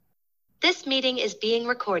This meeting is being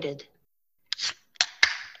recorded.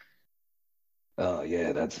 Oh,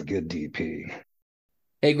 yeah, that's a good DP.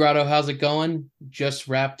 Hey, Grotto, how's it going? Just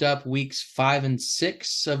wrapped up weeks 5 and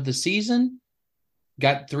 6 of the season.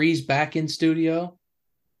 Got threes back in studio.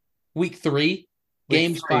 Week 3,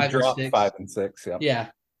 games 5 and 6. 5 and 6, yeah. Yeah,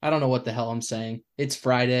 I don't know what the hell I'm saying. It's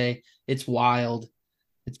Friday. It's wild.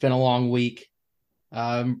 It's been a long week.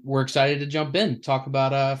 We're excited to jump in, talk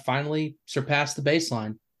about finally surpass the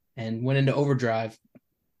baseline and went into overdrive.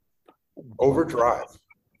 Overdrive.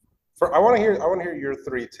 I want to hear your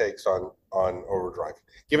three takes on overdrive.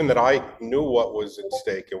 Given that I knew what was at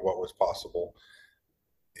stake and what was possible,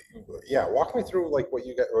 yeah, walk me through like what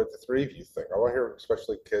the three of you think. I want to hear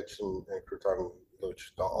especially Kitch and Crouton and Luch,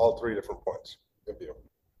 all three different points of view.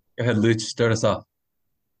 Go ahead, Luch, start us off.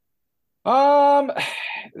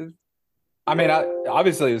 I mean,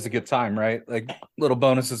 obviously it was a good time, right? Like little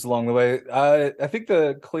bonuses along the way. I think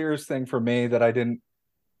the clearest thing for me that I didn't,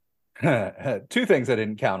 two things I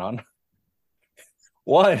didn't count on.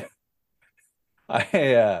 One,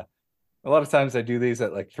 a lot of times I do these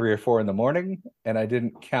at like 3 or 4 in the morning, and I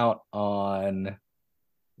didn't count on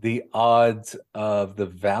the odds of the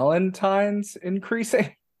Valentines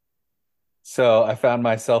increasing. So I found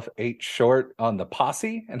myself 8 short on the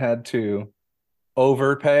posse and had to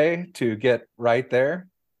overpay to get right there.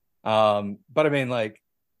 But I mean, like,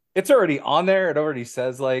 it's already on there. It already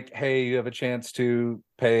says like, hey, you have a chance to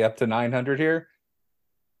pay up to 900 here.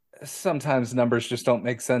 Sometimes numbers just don't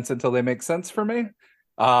make sense until they make sense for me.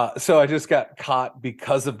 So I just got caught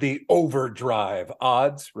because of the overdrive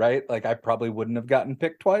odds, right? Like I probably wouldn't have gotten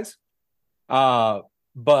picked twice.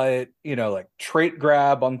 But you know, like trait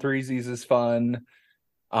grab on threesies is fun.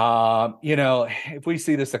 You know, if we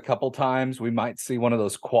see this a couple times, we might see one of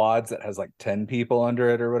those quads that has like 10 people under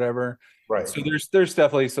it or whatever. Right. So there's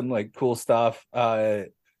definitely some like cool stuff.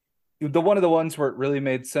 One of the ones where it really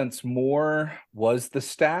made sense more was the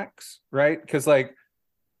stacks, right? Because like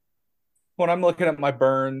when I'm looking at my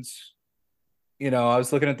burns, you know, I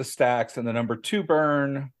was looking at the stacks and the number 2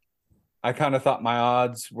 burn. I kind of thought my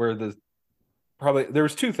odds were there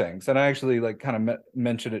was 2 things, and I actually like kind of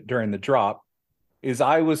mentioned it during the drop. Is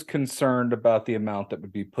I was concerned about the amount that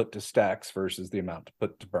would be put to stacks versus the amount to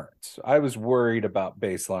put to burns. I was worried about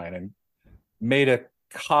baseline and made a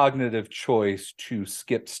cognitive choice to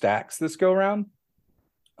skip stacks this go around.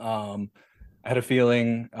 I had a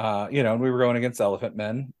feeling, you know, we were going against Elephant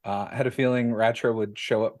Men. I had a feeling Rattra would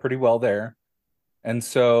show up pretty well there. And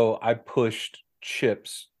so I pushed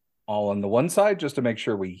chips all on the one side just to make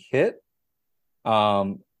sure we hit.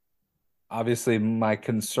 Obviously, my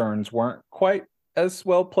concerns weren't quite as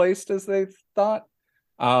well placed as they thought.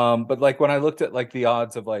 But like when I looked at like the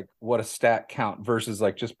odds of like what a stack count versus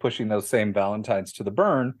like just pushing those same Valentines to the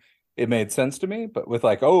burn, it made sense to me. But with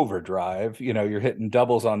like overdrive, you know, you're hitting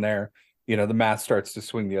doubles on there, you know, the math starts to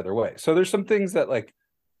swing the other way. So there's some things that like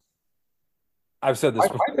I've said this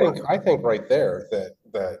before. I think right there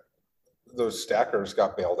that those stackers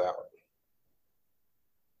got bailed out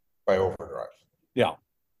by overdrive. Yeah.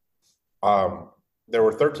 There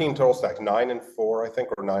were 13 total stacks, 9 and 4, I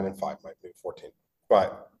think, or 9 and 5, might be 14.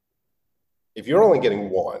 But if you're only getting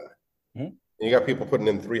one, and you got people putting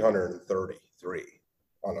in 333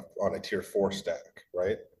 on a tier 4 stack,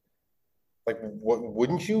 right? Like,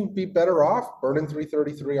 wouldn't you be better off burning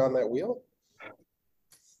 333 on that wheel?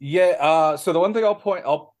 Yeah. So the one thing I'll point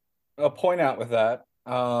out with that,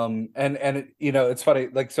 and it, you know, it's funny.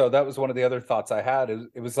 Like, so that was one of the other thoughts I had.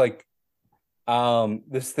 It was like,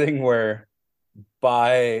 this thing where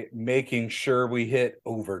by making sure we hit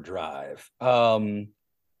overdrive,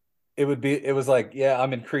 it was like, yeah,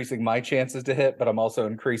 I'm increasing my chances to hit, but I'm also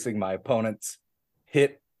increasing my opponent's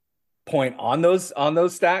hit point on those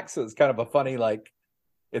stacks. So it's kind of a funny, like,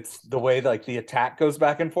 it's the way like the attack goes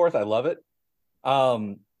back and forth. I love it.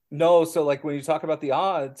 No, so like when you talk about the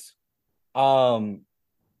odds, you know,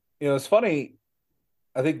 it's funny.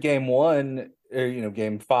 I think game 1, or, you know,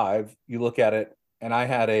 game 5, you look at it, and I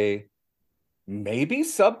had a maybe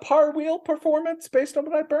subpar wheel performance based on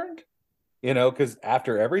what I burned, you know, because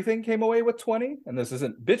after everything came away with 20, and this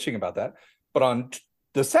isn't bitching about that, but on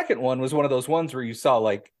the second one was one of those ones where you saw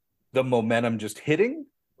like the momentum just hitting.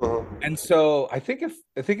 And so I think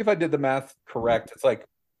if I did the math correct, it's like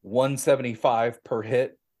 175 per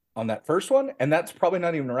hit on that first one, and that's probably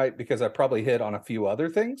not even right because I probably hit on a few other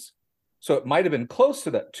things. So it might have been close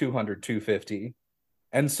to that 200, 250.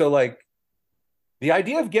 And so like the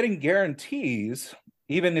idea of getting guarantees,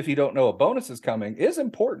 even if you don't know a bonus is coming, is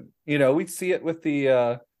important. You know, we see it with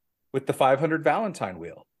the 500 Valentine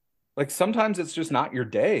wheel. Like sometimes it's just not your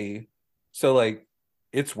day. So like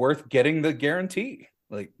it's worth getting the guarantee.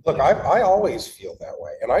 Like, look, I always feel that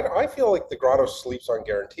way, and I feel like the Grotto sleeps on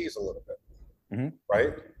guarantees a little bit,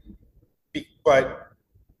 right? But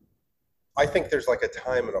I think there's like a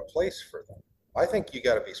time and a place for them. I think you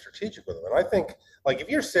got to be strategic with them, and I think like if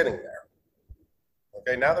you're sitting there,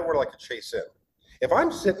 okay, now that we're like a chase in, if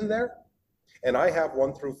I'm sitting there and I have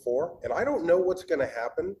 1 through 4, and I don't know what's going to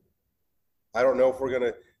happen, I don't know if we're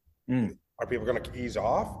going to, are people going to ease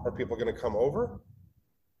off? Are people going to come over?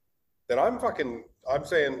 Then I'm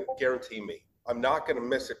saying guarantee me. I'm not going to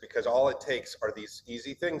miss it because all it takes are these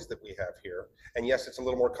easy things that we have here. And yes, it's a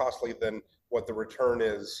little more costly than what the return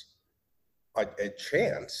is a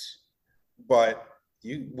chance, but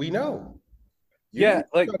we know. Yeah,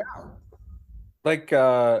 like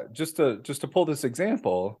just to pull this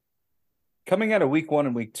example, coming out of week 1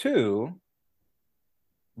 and week 2,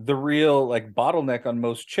 the real like bottleneck on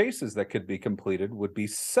most chases that could be completed would be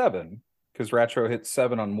 7, because Ratro hit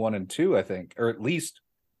 7 on 1 and 2, I think, or at least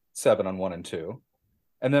 7 on 1 and 2.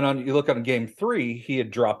 And then you look on game 3, he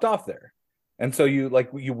had dropped off there. And so you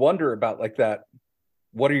wonder about like that,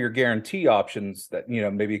 what are your guarantee options that,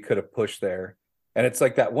 maybe could have pushed there? And it's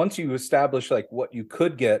like that once you establish like what you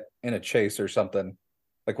could get in a chase or something,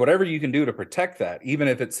 like whatever you can do to protect that, even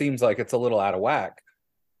if it seems like it's a little out of whack,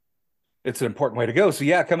 it's an important way to go. So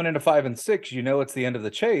yeah, coming into 5 and 6, it's the end of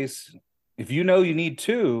the chase. If you need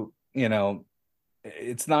 2,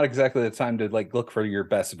 it's not exactly the time to like look for your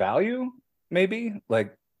best value. Maybe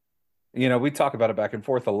like, we talk about it back and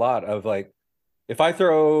forth a lot of like, if I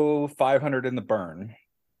throw 500 in the burn,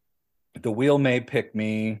 the wheel may pick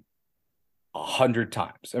me 100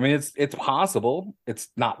 times. I mean, it's possible. It's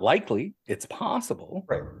not likely. It's possible.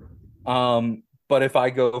 Right. But if I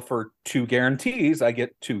go for 2 guarantees, I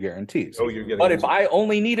get 2 guarantees. Oh, you're getting. But if I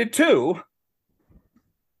only needed 2,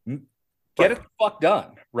 get it the fuck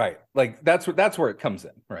done. Right. Like that's where it comes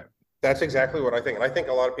in. Right. That's exactly what I think. And I think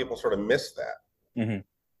a lot of people sort of miss that.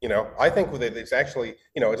 I think with it, it's actually,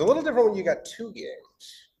 it's a little different when you got 2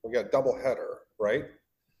 games. We got double header, right?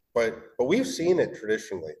 But we've seen it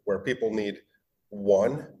traditionally where people need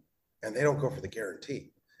 1 and they don't go for the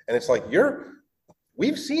guarantee. And it's like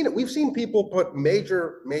we've seen it. We've seen people put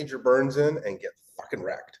major burns in and get fucking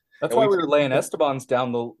wrecked. That's why we were laying Esteban's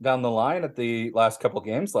down the line at the last couple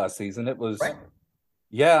games last season. It was, right.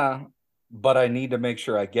 Yeah, but I need to make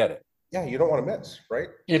sure I get it. Yeah, you don't want to miss, right?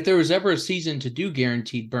 If there was ever a season to do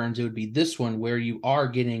guaranteed burns, it would be this one where you are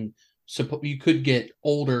getting, you could get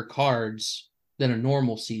older cards than a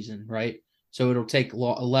normal season, right? So it'll take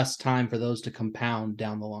less time for those to compound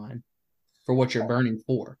down the line for what you're burning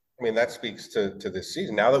for. I mean, that speaks to this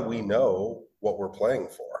season. Now that we know what we're playing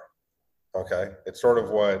for, okay? It's sort of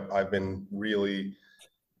what I've been really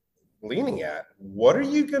leaning at. What are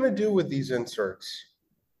you going to do with these inserts?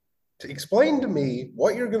 To explain to me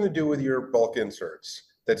what you're going to do with your bulk inserts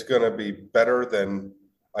that's going to be better than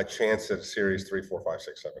a chance at series 3, 4, 5,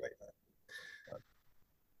 6, 7, 8, 9.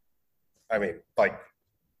 I mean, like,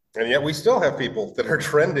 and yet we still have people that are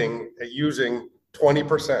trending at using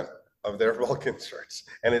 20% of their bulk inserts,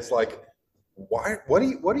 and it's like, why? What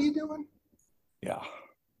are you doing? Yeah.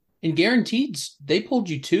 In guaranteeds, they pulled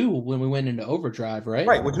you 2 when we went into overdrive, right?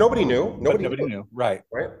 Right, which nobody knew. Nobody knew. Right.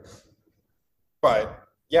 But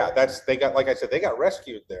yeah, they got, like I said, they got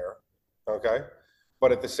rescued there. Okay.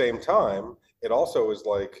 But at the same time, it also is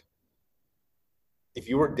like, if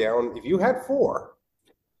you were down, if you had 4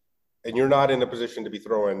 and you're not in a position to be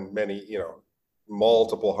throwing many,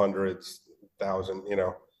 multiple hundreds, 1,000,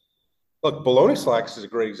 look, Baloney Slacks is a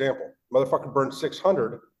great example. Motherfucker burned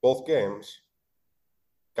 600 both games,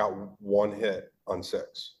 got 1 hit on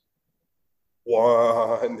 6.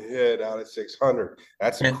 1 hit out of 600.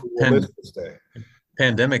 That's a cool mistake.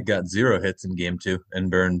 Pandemic got 0 hits in game 2 and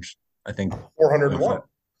burned, I think, 401.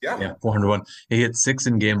 Yeah, 401. He hit 6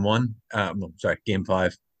 in game 1. Game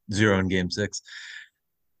 5, 0 in game 6.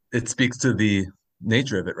 It speaks to the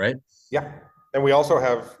nature of it, right? Yeah, and we also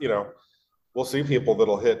have, we'll see people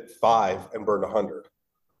that'll hit 5 and burn 100.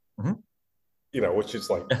 Which is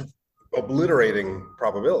like obliterating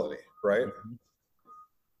probability, right?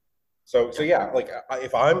 So yeah, like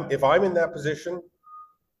if I'm in that position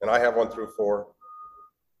and I have 1 through 4,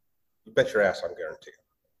 you bet your ass I'm guaranteed.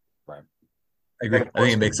 Right. I agree. I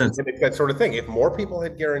think it makes sense. It's that sort of thing. If more people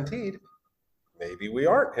had guaranteed, maybe we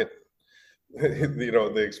aren't hitting,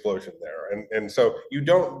 the explosion there. And so you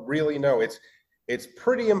don't really know. It's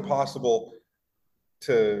pretty impossible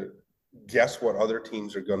to guess what other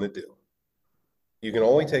teams are going to do. You can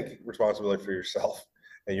only take responsibility for yourself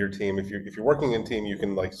and your team. If you're working in a team, you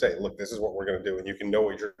can like say, look, this is what we're going to do, and you can know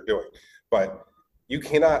what you're doing. But you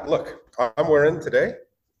cannot look. I'm wearing today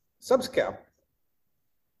subs cap.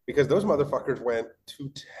 because those motherfuckers went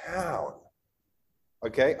to town,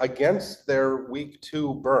 okay, against their week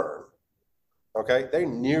 2 burn. Okay, they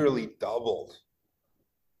nearly doubled.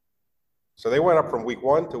 So they went up from week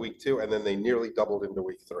 1 to week 2, and then they nearly doubled into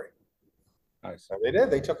week 3. Nice. And they did.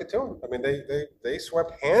 They took it to them. I mean, they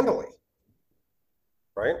swept handily,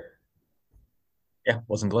 right? Yeah,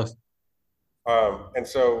 wasn't close. And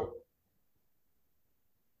so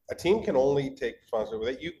a team can only take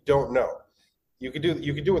responsibility that you don't know. You could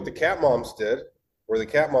do what the Cat Moms did, where the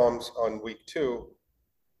Cat Moms on week 2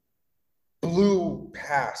 blew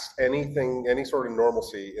past any sort of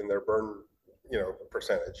normalcy in their burn,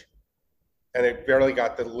 percentage, and it barely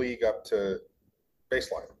got the league up to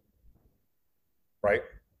baseline, right?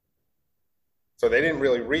 So they didn't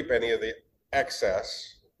really reap any of the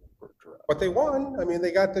excess, but they won. I mean,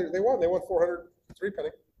 they won. They won 403 penny,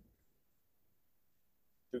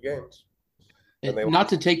 2 games. Not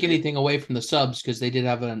to take anything away from the subs, because they did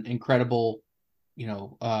have an incredible,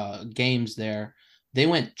 games there. They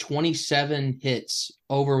went 27 hits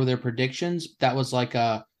over their predictions. That was like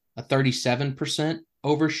a 37%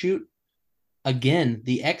 overshoot. Again,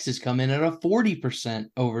 the X's come in at a 40%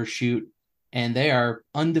 overshoot, and they are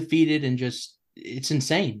undefeated and just, it's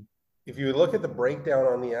insane. If you look at the breakdown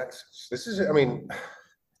on the X's,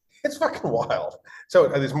 it's fucking wild. So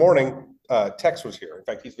this morning, Tex was here. In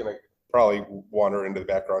fact, he's going to probably wander into the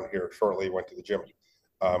background here shortly. He went to the gym,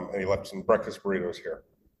 and he left some breakfast burritos here.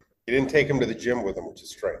 He didn't take him to the gym with him, which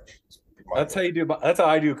is strange. That's how you do. That's how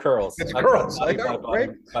I do curls. It's curls. I know,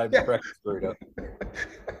 right? My Yeah. breakfast burrito.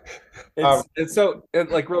 It's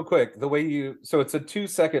like real quick. The way so it's a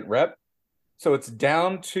 2-second rep. So it's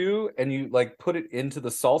down 2, and you like put it into the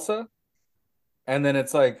salsa, and then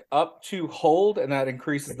it's like up to hold, and that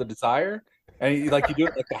increases the desire. And you do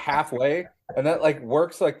it like the halfway, and that like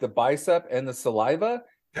works like the bicep and the saliva.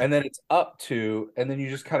 And then it's up 2, and then you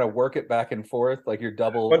just kind of work it back and forth like you're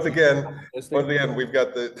double. Once again, we've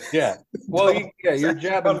got the Well, you're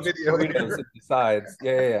jabbing video burritos at the sides.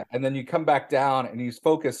 Yeah. And then you come back down and you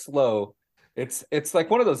focus slow. It's like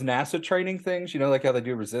one of those NASA training things, like how they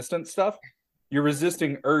do resistance stuff. You're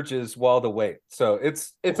resisting urges while the weight. So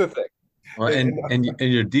it's a thing. Well, and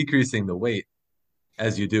you're decreasing the weight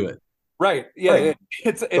as you do it. Right. Yeah. Right.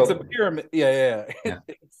 It's a pyramid. Yeah.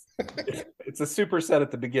 It's a superset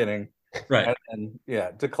at the beginning, right? And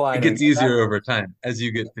declining. It gets easier over time as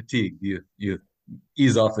you get fatigued. You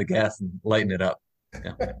ease off the gas and lighten it up.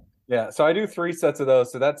 Yeah. So I do 3 sets of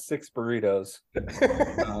those. So that's 6 burritos.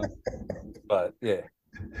 But yeah.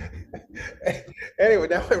 Anyway,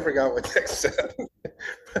 now I forgot what Tex said.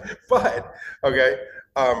 But okay,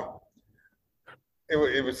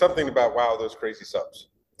 it was something about those crazy subs.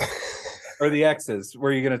 Or the X's.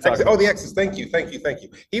 Were you going to talk about? Oh, the X's. Thank you.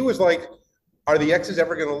 He was like, are the X's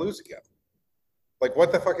ever going to lose again? Like,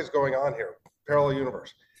 what the fuck is going on here? Parallel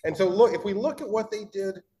universe. And so if we look at what they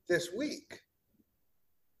did this week,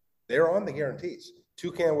 they're on the guarantees.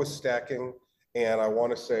 Toucan was stacking, and I want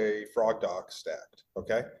to say Frog Doc stacked.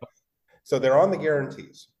 Okay. So they're on the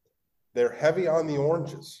guarantees. They're heavy on the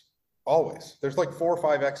oranges. Always. There's like 4 or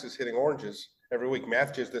 5 X's hitting oranges every week.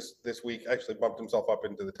 Mathjes this week actually bumped himself up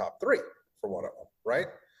into the top 3 for one of them, right?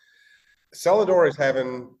 Celador is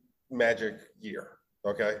having magic year,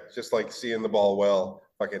 okay? Just like seeing the ball well,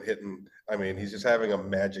 fucking hitting. I mean, he's just having a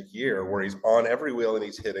magic year where he's on every wheel and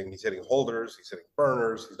he's hitting holders, he's hitting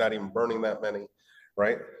burners, he's not even burning that many,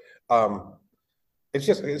 right? It's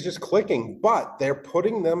just clicking, but they're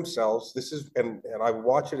putting themselves, and I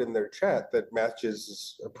watch it in their chat, that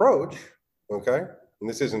Mathjes' approach, okay? And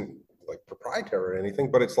this isn't like proprietary or anything,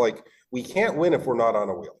 but it's like, we can't win if we're not on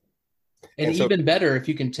a wheel. And so, even better if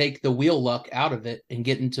you can take the wheel luck out of it and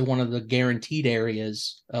get into one of the guaranteed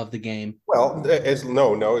areas of the game. Well, that's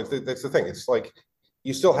the thing. It's like,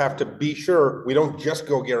 you still have to be sure we don't just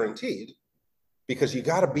go guaranteed, because you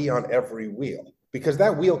got to be on every wheel, because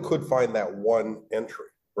that wheel could find that one entry,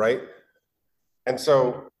 right? And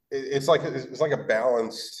so it's like a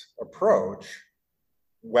balanced approach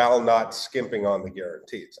while not skimping on the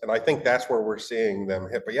guarantees. And I think that's where we're seeing them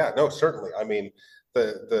hit. But yeah, no, certainly. I mean,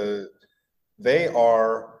 they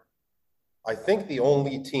are, I think, the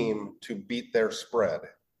only team to beat their spread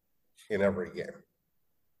in every game.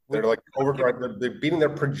 They're like OVERDRIVE. They're beating their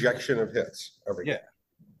projection of hits every game.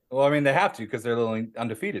 Well, I mean, they have to, because they're the only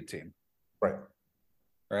undefeated team. Right.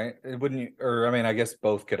 It wouldn't you, or I mean, I guess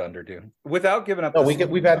both could underdo without giving up. No,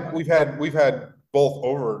 we've had both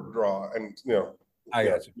overdraw, and I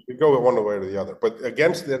got you. You could go one way or the other, but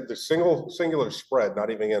against the singular spread,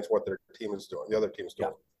 not even against what their team is doing, the other team's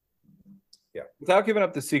doing. Yeah. Without giving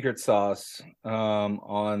up the secret sauce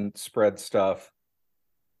on spread stuff,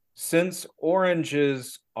 since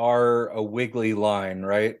oranges are a wiggly line,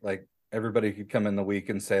 right? Like everybody could come in the week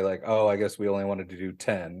and say like, oh, I guess we only wanted to do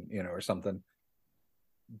 10, or something.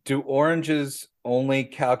 Do oranges only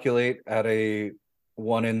calculate at a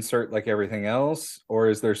one insert like everything else, or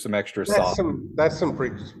is there some extra sauce? That's some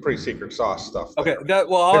pretty secret sauce stuff. Okay,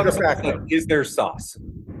 all there's I'm a factor. Is there sauce?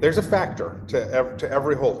 There's a factor to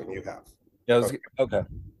every holding you have. Yeah. Okay.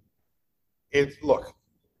 Look,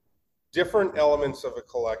 different elements of a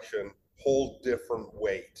collection hold different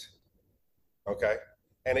weight. Okay,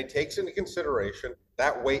 and it takes into consideration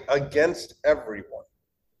that weight against everyone.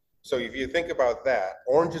 So if you think about that,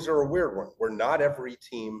 oranges are a weird one where not every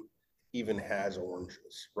team even has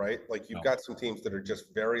oranges, right? Like you've got some teams that are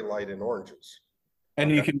just very light in oranges.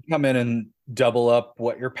 And you can come in and double up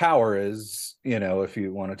what your power is, if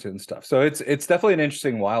you wanted to and stuff. So it's definitely an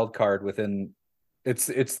interesting wild card within.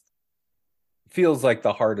 It's feels like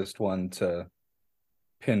the hardest one to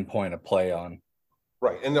pinpoint a play on.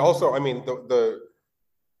 Right, and also, I mean, the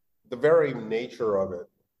very nature of it,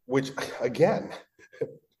 which again,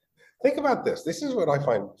 think about this. This is what I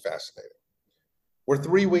find fascinating. We're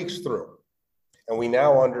 3 weeks through, and we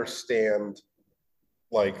now understand,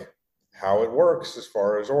 like, how it works as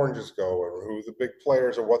far as oranges go and who the big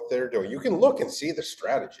players are, what they're doing. You can look and see the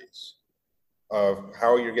strategies of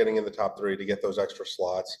how you're getting in the top 3 to get those extra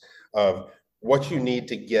slots, of what you need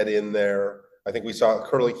to get in there. I think we saw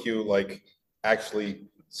Curly Q like actually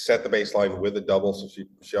set the baseline with a double. So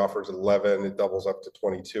she offers 11, it doubles up to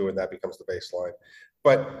 22, and that becomes the baseline.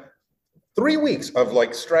 But 3 weeks of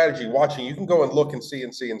like strategy watching, you can go and look and see.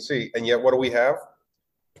 And yet what do we have?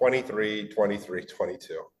 23, 23,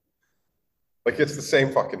 22. Like it's the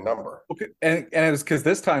same fucking number. Okay. And it was because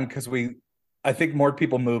I think more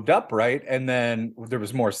people moved up, right? And then there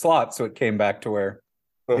was more slots. So it came back to where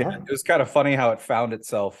it was kind of funny how it found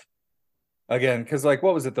itself again. Cause like,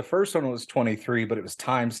 what was it? The first one was 23, but it was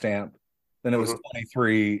timestamp. Then it was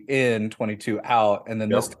 23 in, 22 out. And then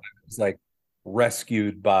this time it was like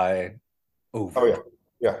rescued by over.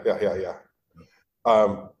 Yeah.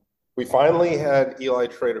 We finally had Eli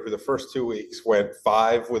Trader, who the first 2 weeks went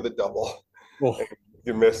 5 with a double.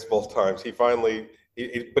 You missed both times. He finally,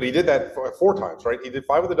 but he did that 4 times, right? He did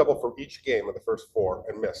 5 with a double for each game of the first 4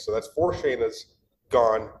 and missed. So that's 4 Shaynas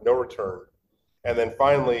gone, no return. And then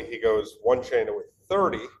finally he goes 1 Shayna with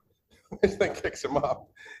 30, which then kicks him up.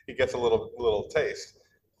 He gets a little taste,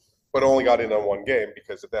 but only got in on 1 game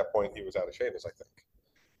because at that point he was out of Shaynas, I think.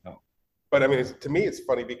 But I mean, to me, it's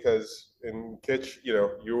funny because in Kitch,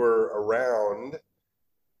 you were around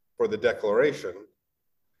for the declaration.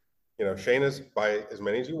 Shayna's buy as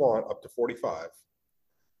many as you want, up to 45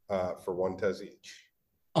 for 1 Tez each.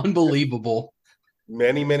 Unbelievable.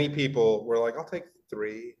 Many people were like, I'll take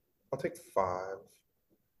 3, I'll take 5.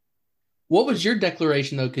 What was your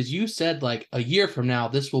declaration, though? Because you said like a year from now,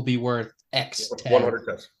 this will be worth X. 100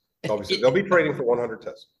 Tez. They'll be trading for 100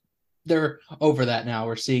 Tez. They're over that now.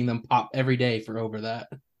 We're seeing them pop every day for over that.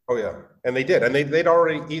 Oh yeah, and they did, and they'd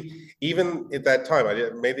already, even at that time, I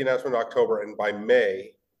made the announcement in October, and by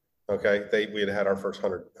May, okay, we had our first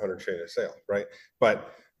 100 Shayna sale, right?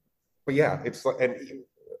 But yeah, it's like, and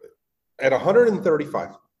at 135,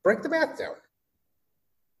 break the math down.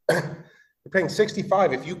 You're paying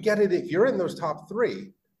 65 if you get it. If you're in those top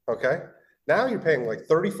 3, okay, now you're paying like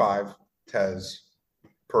 35 Tez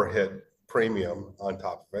per hit premium on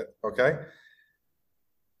top of it, okay?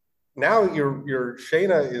 Now your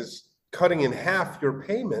Shayna is cutting in half your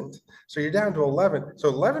payment, so you're down to 11. So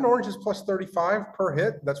 11 oranges plus 35 per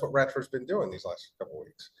hit. That's what Ratchford's been doing these last couple of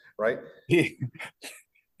weeks, right?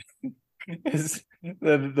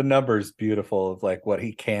 The number is beautiful of like what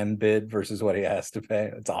he can bid versus what he has to pay.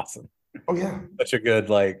 It's awesome. Oh yeah, such a good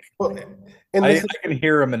like. Well, and I can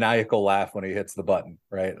hear a maniacal laugh when he hits the button,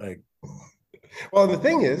 right? Like, well, and the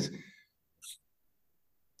thing is,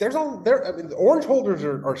 I mean, the orange holders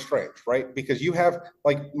are strange, right? Because you have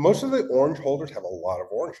like most of the orange holders have a lot of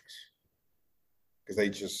oranges because they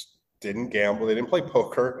just didn't gamble, they didn't play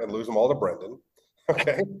poker and lose them all to Brendan.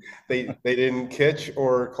 Okay, they didn't kitch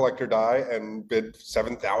or collect or die and bid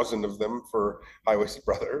 7,000 of them for High Waisted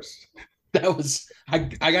Brothers. That was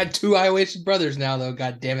I got 2 High Waisted Brothers now though.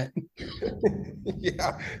 God damn it!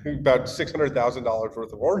 Yeah, about $600,000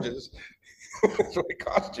 worth of oranges. That's what it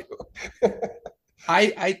cost you.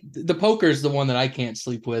 The poker is the one that I can't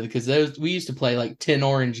sleep with because we used to play like 10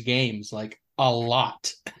 orange games, like a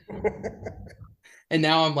lot. And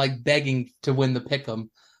now I'm like begging to win the pick'em,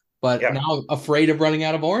 but now I'm afraid of running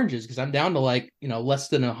out of oranges because I'm down to like, less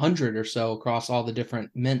than 100 or so across all the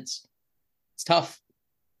different mints. It's tough.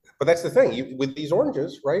 But that's the thing with these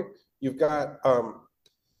oranges, right? You've got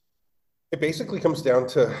It basically comes down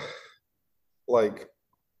to like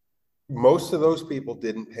most of those people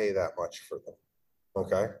didn't pay that much for them.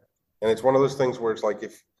 Okay. And it's one of those things where it's like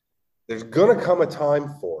if there's gonna come a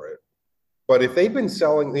time for it, but if they've been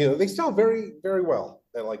selling, they sell very, very well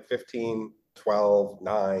at like 15, 12,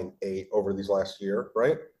 9, 8 over these last year,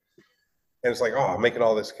 right? And it's like, oh, I'm making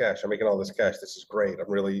all this cash. I'm making all this cash. This is great. I'm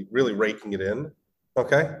really, really raking it in.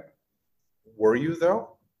 Okay. Were you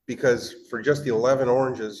though? Because for just the 11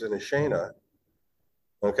 oranges in a Shayna,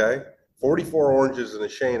 okay, 44 oranges in a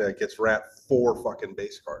Shayna gets wrapped 4 fucking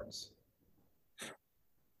base cards.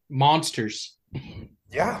 Monsters.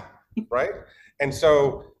 Yeah, right? And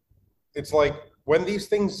so it's like when these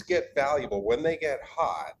things get valuable, when they get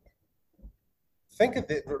hot, think of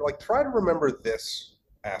it, like try to remember this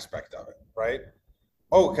aspect of it, right?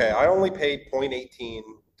 Okay, I only paid 0.18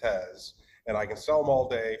 TES and I can sell them all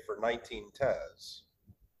day for 19 TES.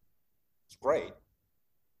 It's great.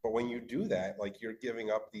 But when you do that, like you're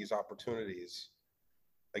giving up these opportunities.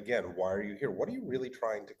 Again, why are you here? What are you really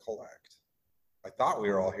trying to collect? I thought we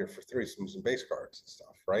were all here for threesomes and base cards and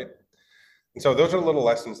stuff, right? And so those are little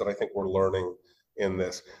lessons that I think we're learning in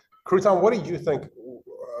this. Crouton, what did you think?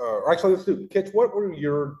 Actually, let's do Kitch. What were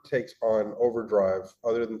your takes on Overdrive,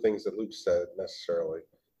 other than things that Luke said necessarily?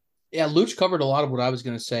 Yeah, Luch covered a lot of what I was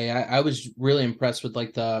going to say. I was really impressed with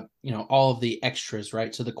like the, all of the extras,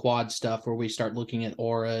 right? So the quad stuff where we start looking at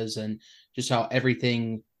auras and just how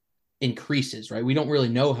everything increases, right? We don't really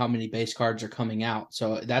know how many base cards are coming out.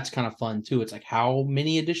 So that's kind of fun too. It's like, how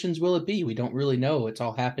many editions will it be? We don't really know. It's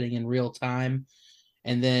all happening in real time.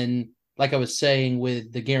 And then, like I was saying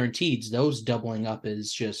with the guaranteeds, those doubling up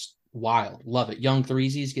is just wild. Love it. Young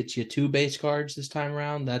Threesies gets you 2 base cards this time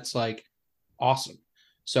around. That's like awesome.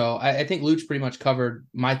 So I think Luch pretty much covered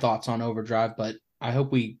my thoughts on Overdrive, but I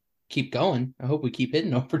hope we keep going. I hope we keep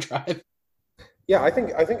hitting Overdrive. Yeah, I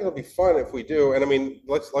think it'll be fun if we do. And I mean,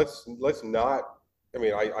 let's not. I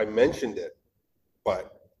mean, I mentioned it,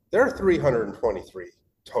 but there are 323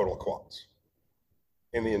 total quads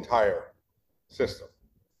in the entire system,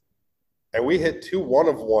 and we hit 2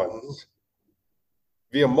 1-of-1s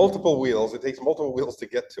via multiple wheels. It takes multiple wheels to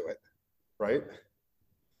get to it, right?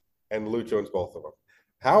 And Luch owns both of them.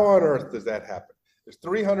 How on earth does that happen? There's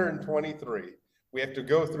 323. We have to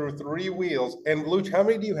go through 3 wheels. And Luch, how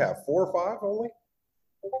many do you have? 4 or 5 only?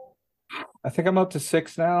 I think I'm up to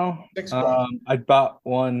 6 now. 6. I bought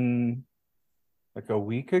one like a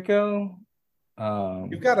week ago.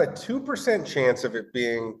 You've got a 2% chance of it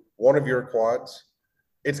being one of your quads.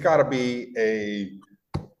 It's got to be a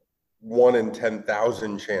 1 in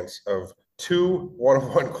 10,000 chance of 2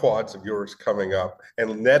 1-of-1 quads of yours coming up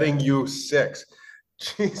and netting you 6.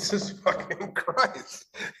 Jesus fucking Christ.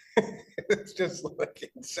 It's just like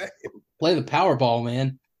insane. Play the Powerball,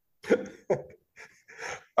 man.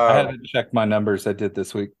 I haven't checked my numbers I did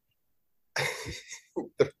this week.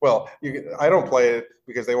 Well, I don't play it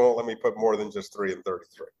because they won't let me put more than just 3 and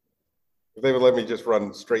 33. If they would let me just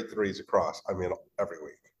run straight 3s across, I'm in every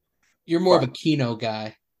week. You're more of a Keno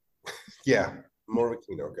guy. Yeah, more of a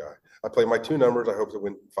Keno guy. I play my 2 numbers. I hope to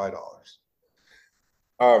win $5.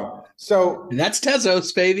 So and that's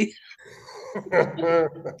Tezos, baby.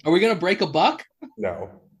 Are we gonna break a buck?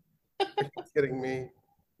 No. Are you kidding me?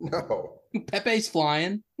 No. Pepe's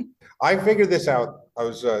flying. I figured this out. I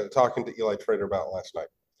was talking to Eli Trader about last night.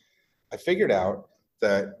 I figured out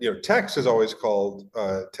that Tex is always called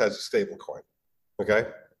Tez a stable coin. Okay.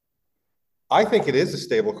 I think it is a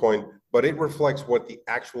stable coin, but it reflects what the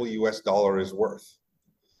actual US dollar is worth.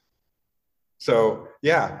 So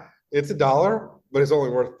yeah, it's $1, but it's only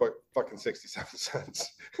worth fucking 67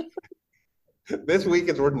 cents. This week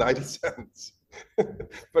it's worth 90 cents.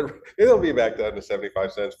 But it'll be back down to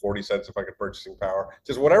 75 cents, 40 cents if I get purchasing power.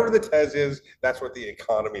 Just whatever the TES is, that's what the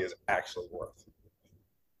economy is actually worth.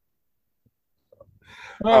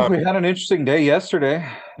 Well, we had an interesting day yesterday,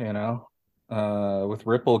 with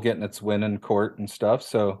Ripple getting its win in court and stuff.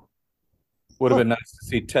 So would have been nice to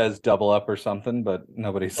see TES double up or something, but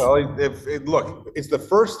nobody's. Well, look, it's the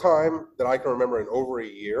first time that I can remember in over a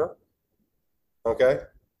year, okay,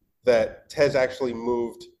 that TES actually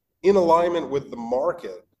moved in alignment with the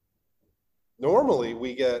market. Normally,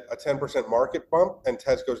 we get a 10% market bump and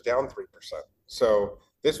TES goes down 3%. So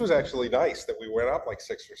this was actually nice that we went up like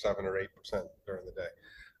 6 or 7 or 8% during the day.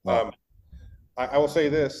 Wow. I will say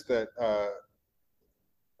this, that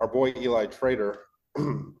our boy Eli Trader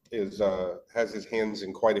has his hands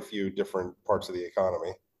in quite a few different parts of the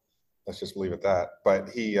economy. Let's just leave it at that. But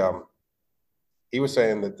he was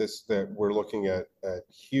saying that we're looking at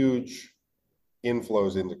huge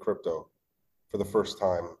inflows into crypto for the first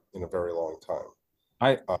time in a very long time.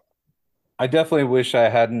 I definitely wish I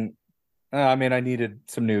hadn't I mean, I needed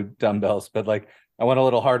some new dumbbells, but like I went a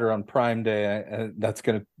little harder on Prime Day. That's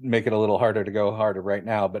going to make it a little harder to go harder right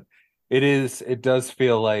now. But it does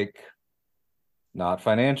feel like, not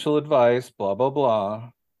financial advice, blah, blah, blah.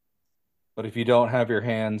 But if you don't have your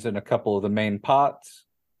hands in a couple of the main pots,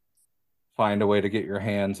 find a way to get your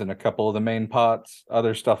hands in a couple of the main pots.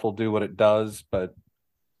 Other stuff will do what it does, but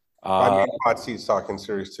I mean, hot seats talking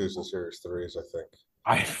Series 2s and Series 3s, I think.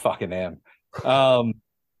 I fucking am.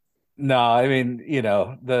 No, I mean, you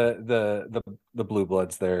know, the blue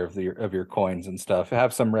bloods there of your coins and stuff.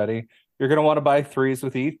 Have some ready. You're gonna want to buy 3s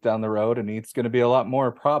with ETH down the road, and ETH's gonna be a lot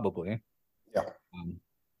more probably. Yeah.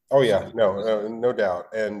 Oh yeah, no doubt.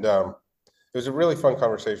 And it was a really fun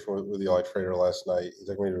conversation with Eli Trader last night. He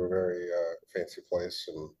took me to a very fancy place,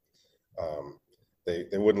 and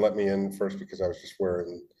they wouldn't let me in first because I was just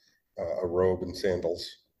wearing a robe and sandals.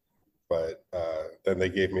 But then they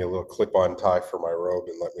gave me a little clip-on tie for my robe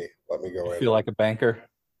and let me go in. Feel like a banker.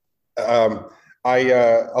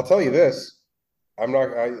 I'll tell you this. I'm not.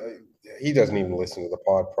 He doesn't even listen to the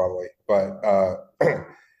pod probably, but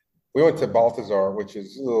we went to Balthazar, which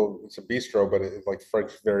is it's a bistro, but it's like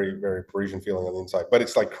French, very, very Parisian feeling on the inside. But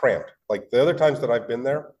it's like cramped. Like the other times that I've been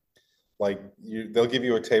there, like they'll give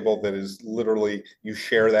you a table that is literally, you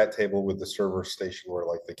share that table with the server station where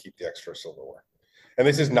like they keep the extra silverware. And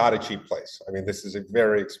this is not a cheap place. I mean, this is a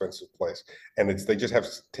very expensive place, and they just have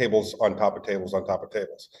tables on top of tables on top of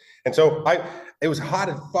tables. And so it was hot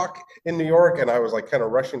as fuck in New York, and I was like kind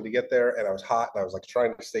of rushing to get there, and I was hot, and I was like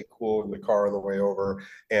trying to stay cool in the car on the way over,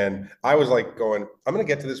 and I was like going, I'm gonna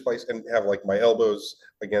get to this place and have like my elbows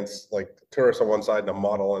against like tourists on one side and a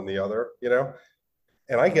model on the other, you know.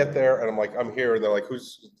 And I get there, and I'm like, I'm here, and they're like,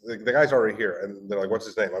 who's the guy's already here, and they're like, what's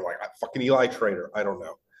his name? I'm like, fucking Eli Trader, I don't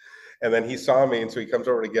know. And then he saw me, and so he comes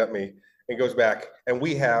over to get me and goes back. And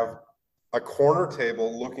we have a corner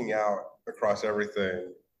table looking out across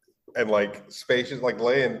everything, and like spacious, like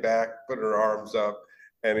laying back, putting her arms up.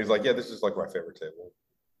 And he's like, yeah, this is like my favorite table.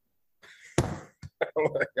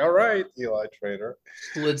 I'm like, all right, Eli Trader.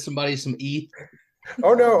 Slid somebody some ETH.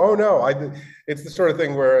 Oh no. It's the sort of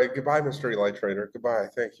thing where goodbye, Mr. Eli Trader. Goodbye.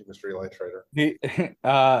 Thank you, Mr. Eli Trader.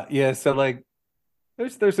 Yeah, so like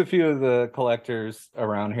there's a few of the collectors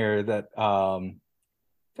around here that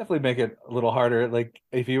definitely make it a little harder. Like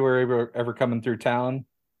if you were ever coming through town,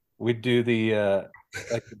 we'd do the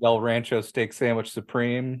like the Del Rancho steak sandwich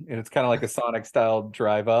supreme, and it's kind of like a Sonic style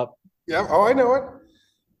drive up. Yeah. Oh, I know it.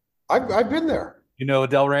 I've been there. You know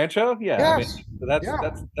Del Rancho? Yeah. Yes. I mean,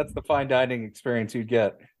 that's the fine dining experience you'd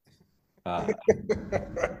get. I'm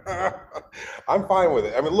fine with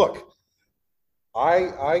it. I mean, look.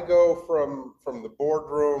 I go from the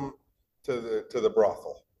boardroom to the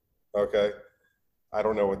brothel. Okay, I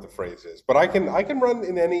don't know what the phrase is, but I can run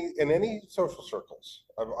in any social circles.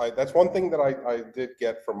 That's one thing that I did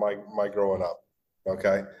get from my growing up.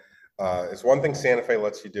 Okay, it's one thing Santa Fe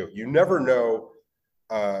lets you do. You never know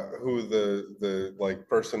who the like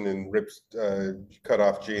person in ripped cut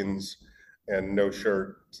off jeans and no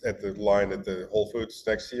shirt at the line at the Whole Foods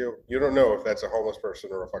next to you. You don't know if that's a homeless person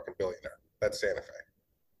or a fucking billionaire. That's Santa Fe,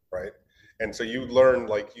 right? And so you learn,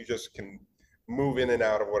 like, you just can move in and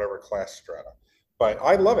out of whatever class strata. But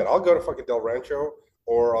I love it. I'll go to fucking Del Rancho,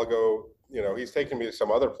 or I'll go, you know, he's taking me to some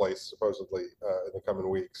other place supposedly in the coming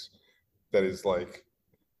weeks that is like,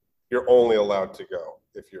 you're only allowed to go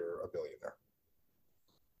if you're a billionaire.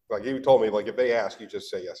 Like he told me, like, if they ask, you just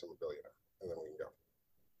say, yes, I'm a billionaire, and then we can go.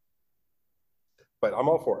 But I'm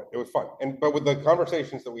all for it. It was fun. But with the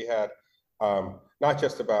conversations that we had, not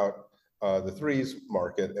just about the threes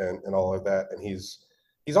market and all of that, and he's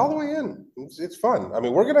all the way in. It's fun. I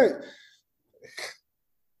mean,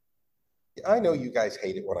 I know you guys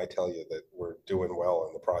hate it when I tell you that we're doing well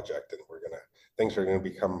in the project and things are gonna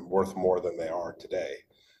become worth more than they are today.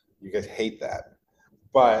 You guys hate that,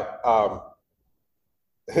 but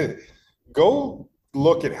go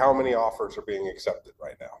look at how many offers are being accepted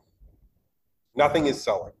right now. Nothing is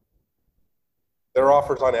selling. There are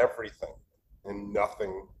offers on everything, and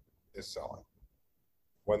nothing is selling.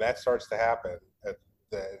 When that starts to happen,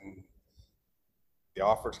 then the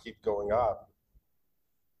offers keep going up.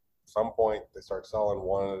 At some point, they start selling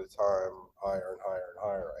one at a time, higher and higher and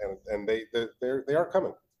higher, and they are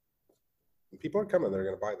coming. And people are coming. They're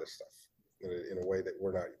going to buy this stuff in a way that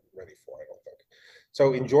we're not ready for, I don't think.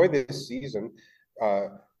 So enjoy this season.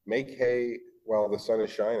 Make hay while the sun is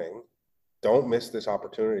shining. Don't miss this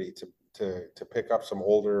opportunity to pick up some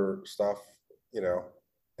older stuff, you know,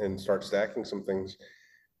 and start stacking some things.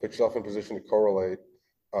 Put yourself in position to correlate.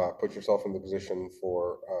 Put yourself in the position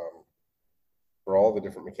for all the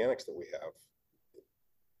different mechanics that we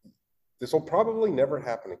have. This will probably never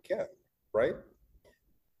happen again. right?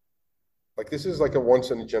 Like this is like a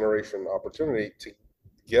once in a generation opportunity to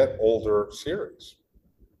get older series.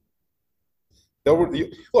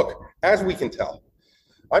 Look, as we can tell,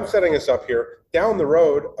 I'm setting us up here. Down the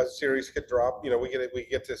road, a series could drop. You know, we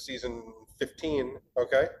get to season 15.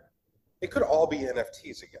 Okay, it could all be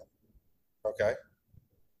NFTs again. Okay,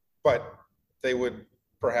 but they would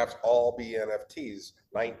perhaps all be NFTs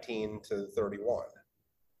 19 to 31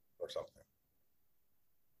 or something,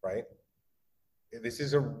 right? This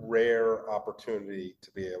is a rare opportunity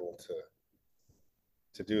to be able to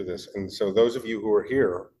do this. And so those of you who are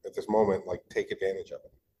here at this moment, like take advantage of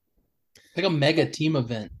it. Like a mega team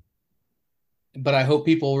event. But I hope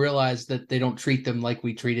people realize that they don't treat them like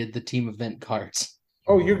we treated the team event cards.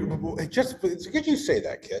 Oh, it's good you say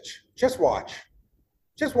that, Kitch. Just watch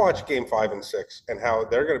game 5 and 6 and how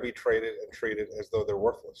they're going to be traded and treated as though they're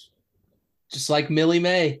worthless. Just like Millie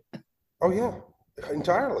May. Oh yeah,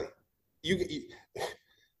 entirely. You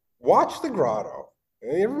watch the Grotto,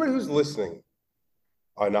 and everybody who's listening.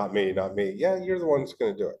 Oh, not me. Yeah, you're the one that's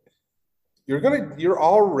going to do it. You're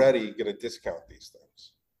already going to discount these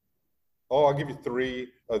things. Oh, I'll give you 3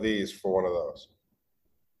 of these for one of those.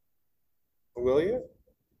 Will you?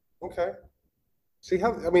 Okay. See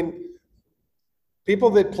how, I mean,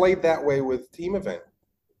 people that played that way with team event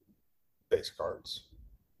base cards,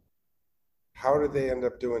 how did they end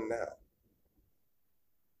up doing now?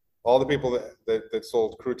 All the people that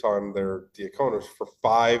sold Crouton their Diakonos for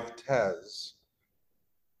 5 Tez,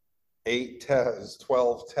 8 Tez,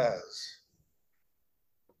 12 Tez.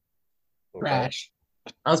 Okay. Crash.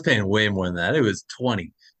 I was paying way more than that. It was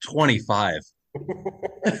 20, 25.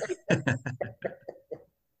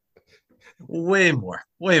 Way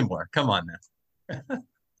more. Come on now.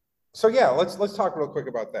 So yeah, let's talk real quick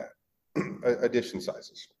about that. Edition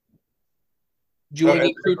sizes. Do you want to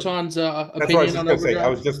get Crouton's opinion on Overdrive? I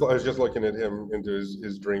was just looking at him into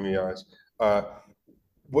his dreamy eyes.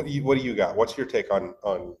 What do you got? What's your take on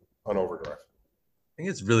Overdrive? I think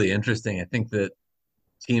it's really interesting. I think that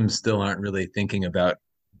teams still aren't really thinking about,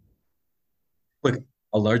 look,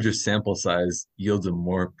 a larger sample size yields a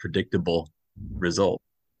more predictable result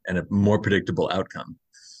and a more predictable outcome.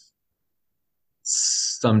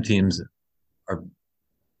 Some teams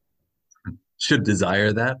should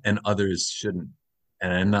desire that and others shouldn't.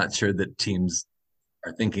 And I'm not sure that teams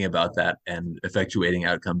are thinking about that and effectuating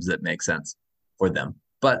outcomes that make sense for them.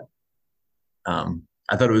 But I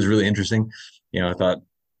thought it was really interesting. You know, I thought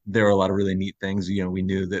there were a lot of really neat things. You know, we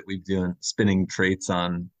knew that we've doing spinning traits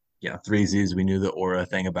on, you know, threesies. We knew the aura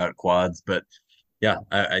thing about quads, but yeah,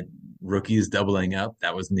 I rookies doubling up.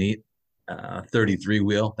 That was neat. 33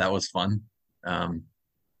 wheel. That was fun. I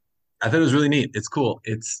thought it was really neat. It's cool.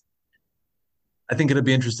 I think it'll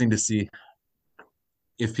be interesting to see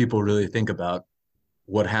if people really think about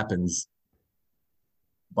what happens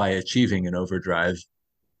by achieving an overdrive.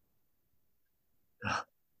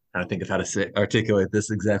 I don't think of how to articulate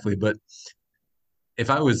this exactly, but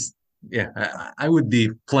if I was, I would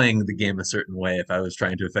be playing the game a certain way if I was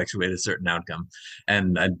trying to effectuate a certain outcome.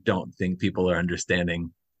 And I don't think people are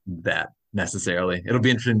understanding that necessarily. It'll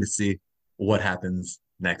be interesting to see what happens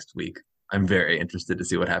next week. I'm very interested to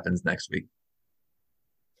see what happens next week.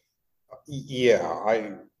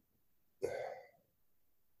 Yeah,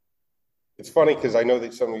 it's funny because I know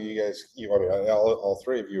that some of you guys, all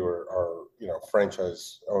 3 of you are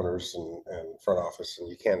franchise owners and front office, and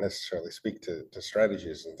you can't necessarily speak to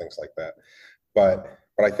strategies and things like that. But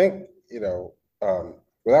I think,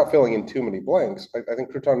 without filling in too many blanks, I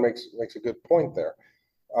think Crouton makes a good point there.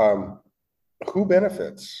 Who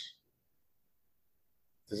benefits?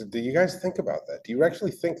 Do you guys think about that? Do you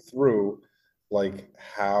actually think through like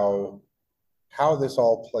how this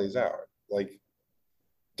all plays out? Like,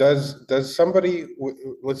 does somebody,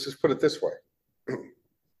 let's just put it this way.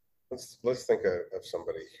 Let's think of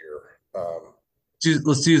somebody here.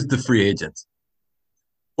 Let's use the free agents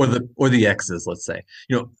or the X's, let's say.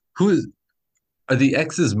 Are the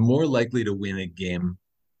X's more likely to win a game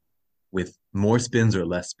with more spins or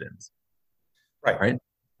less spins? Right.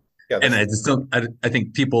 Yeah. And I just don't, I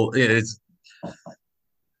think people, as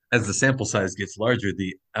the sample size gets larger,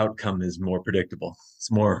 the outcome is more predictable. It's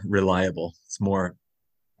more reliable. It's more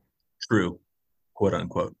true, quote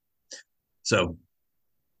unquote. So,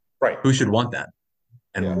 right, who should want that,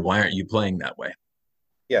 and why aren't you playing that way?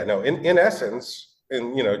 Yeah, no. In essence,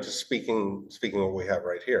 and just speaking what we have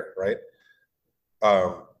right here, right?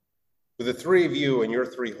 With the 3 of you and your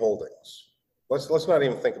 3 holdings, let's not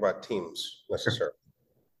even think about teams necessarily.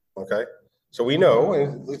 Okay, so we know,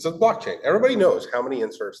 and it's a blockchain. Everybody knows how many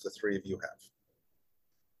inserts the 3 of you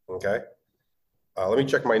have. Okay, let me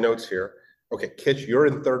check my notes here. Okay, Kitch, you're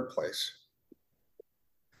in 3rd place.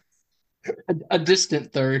 A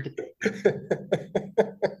distant third.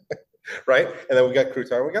 Right? And then we got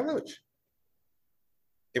Crouton, we got Luch.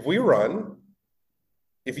 If we run,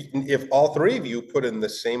 if all three of you put in the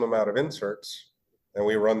same amount of inserts and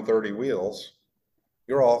we run 30 wheels,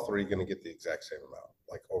 you're all three going to get the exact same amount,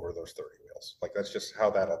 like over those 30 wheels. Like that's just how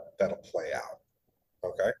that'll play out.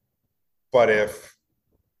 Okay. But if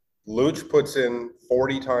Luch puts in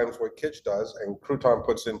 40 times what Kitch does and Crouton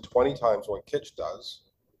puts in 20 times what Kitch does,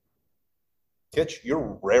 Kitch,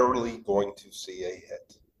 you're rarely going to see a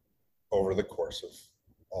hit over the course of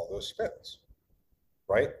all those spins,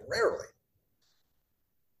 right? Rarely.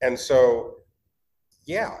 And so,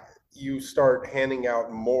 yeah, you start handing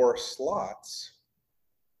out more slots.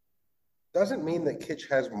 Doesn't mean that Kitch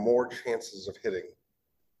has more chances of hitting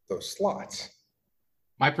those slots.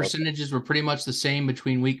 My percentages were pretty much the same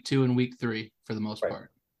between week 2 and week 3 for the most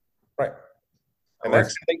part. Right. And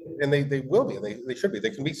they will be, and they should be.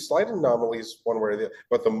 They can be slight anomalies one way or the other,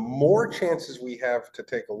 but the more chances we have to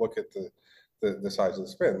take a look at the size of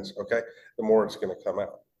the spins, okay, the more it's going to come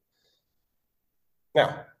out.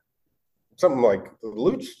 Now, something like the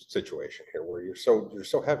Luch situation here, where you're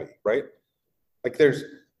so heavy, right? Like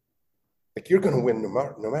you're going to win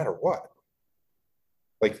no matter what.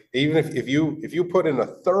 Like even if you put in a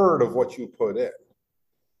third of what you put in,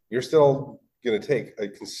 you're still going to take a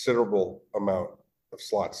considerable amount of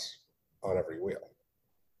slots on every wheel.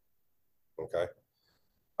 Okay.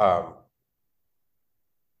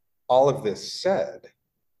 All of this said,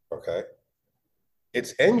 okay,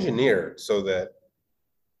 it's engineered so that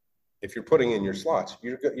if you're putting in your slots,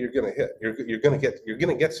 you're going to hit. You're going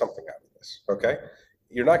to get something out of this. Okay.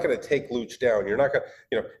 You're not going to take Luch down. You're not going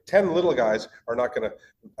to, 10 little guys are not going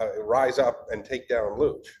to rise up and take down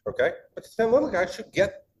Luch. Okay. But the 10 little guys should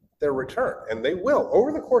get their return, and they will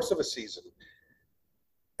over the course of a season.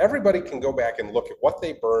 Everybody can go back and look at what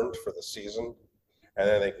they burned for the season, and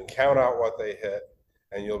then they can count out what they hit,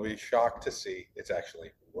 and you'll be shocked to see it's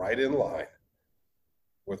actually right in line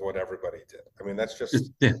with what everybody did. I mean, that's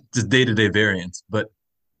just day-to-day variance. But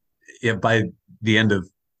yeah, by the end of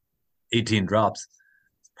 18 drops,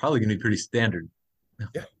 it's probably going to be pretty standard.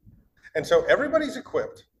 Yeah. And so everybody's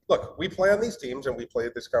equipped. Look, we play on these teams, and we play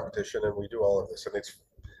at this competition, and we do all of this, and it's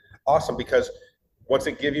awesome because what's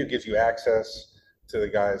it gives you access to the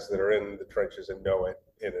guys that are in the trenches and know it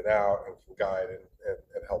in and out and can guide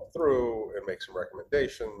and help through and make some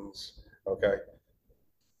recommendations. Okay.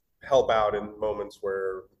 Help out in moments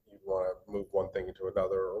where you want to move one thing into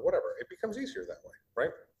another or whatever. It becomes easier that way,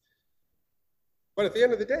 right? But at the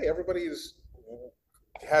end of the day, everybody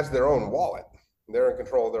has their own wallet. They're in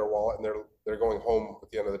control of their wallet, and they're going home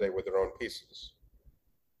at the end of the day with their own pieces,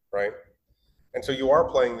 right? And so you are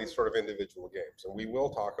playing these sort of individual games, and we will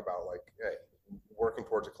talk about like, hey, working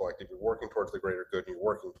towards a collective, you're working towards the greater good, and you're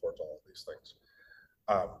working towards all of these things.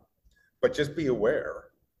 But just be aware,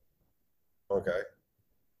 okay,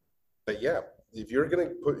 that yeah, if you're going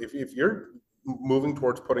to put, if you're moving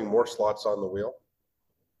towards putting more slots on the wheel,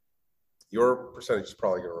 your percentage is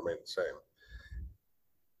probably going to remain the same.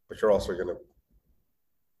 But you're also going to,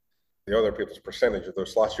 the other people's percentage of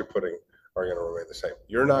those slots you're putting are going to remain the same.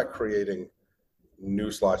 You're not creating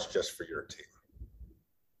new slots just for your team.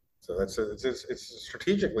 So it's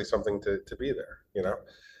strategically something to be there,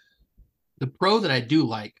 The pro that I do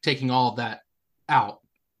like, taking all of that out,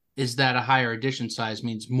 is that a higher edition size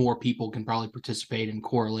means more people can probably participate in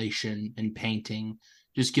correlation and painting.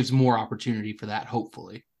 Just gives more opportunity for that,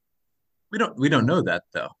 hopefully. We don't know that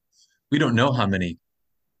though. We don't know how many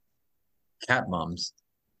cat moms.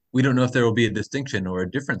 We don't know if there will be a distinction or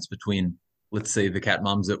a difference between, let's say, the cat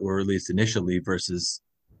moms that were released initially versus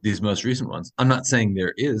these most recent ones. I'm not saying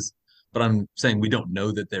there is, but I'm saying we don't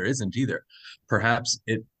know that there isn't either. Perhaps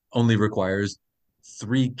it only requires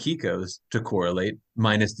 3 Kikos to correlate,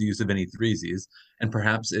 minus the use of any 3Zs, and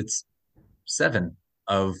perhaps it's 7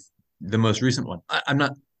 of the most recent one. I'm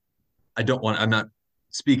not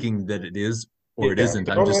speaking that it is or it isn't.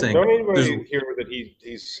 I'm just saying. Don't anybody hear that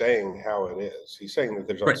he's saying how it is. He's saying that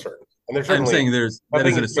there's uncertainty. And there's I'm saying that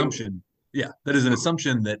is an assumption. Yeah, that is an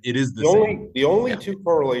assumption that it is the same. The only 2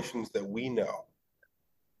 correlations that we know.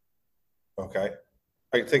 Okay,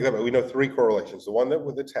 I can take that. We know 3 correlations. The one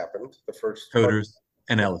that's happened, the first coders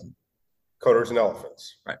and elephants. Coders and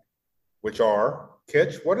elephants, right? Which are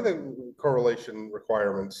Kitch. What are the correlation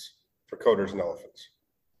requirements for coders and elephants?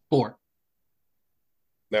 4.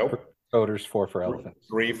 No. Coders, 4 for elephants.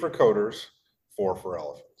 3 for coders, 4 for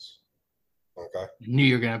elephants. Okay. I knew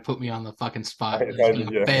you were gonna put me on the fucking spot.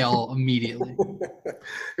 Yeah. Fail immediately.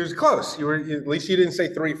 It was close. At least you didn't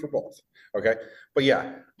say 3 for both. Okay. But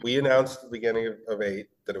yeah, we announced at the beginning of 8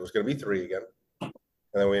 that it was going to be 3 again.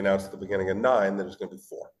 And then we announced at the beginning of 9 that it's going to be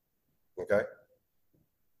 4. Okay.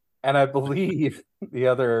 And I believe the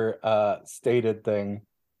other stated thing,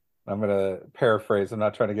 I'm going to paraphrase, I'm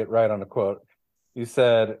not trying to get right on a quote. You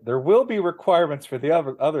said, there will be requirements for the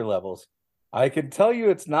other levels. I can tell you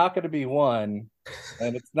it's not going to be 1,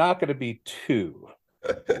 and it's not going to be 2.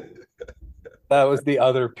 That was the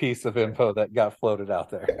other piece of info that got floated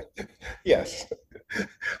out there. Yes.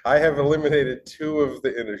 I have eliminated 2 of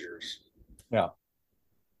the integers. Yeah.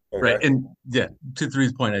 Okay? Right. And yeah, to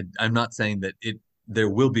 3's point, I'm not saying that there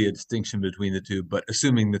will be a distinction between the two, but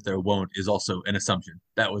assuming that there won't is also an assumption.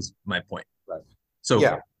 That was my point. Right. So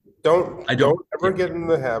yeah, don't ever get in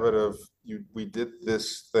the habit of we did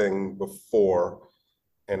this thing before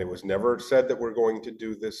and it was never said that we're going to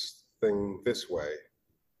do this thing this way.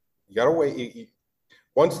 You gotta wait.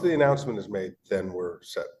 Once the announcement is made, then we're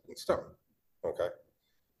set in stone. Okay.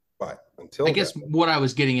 But until I guess what I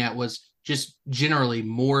was getting at was just generally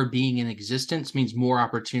more being in existence means more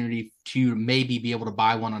opportunity to maybe be able to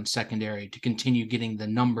buy one on secondary to continue getting the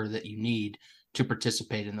number that you need to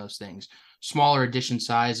participate in those things. Smaller edition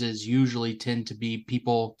sizes usually tend to be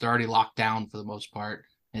people, they're already locked down for the most part.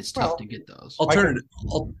 And it's tough to get those.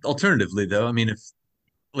 Alternatively, though, I mean, if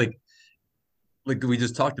like we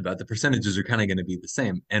just talked about, the percentages are kind of going to be the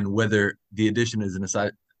same. And whether the addition is an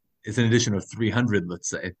addition of 300, let's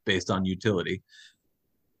say, based on utility,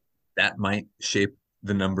 that might shape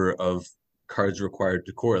the number of cards required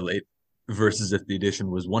to correlate, versus if the addition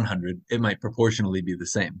was 100, it might proportionally be the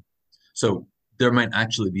same. So there might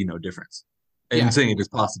actually be no difference. And saying it is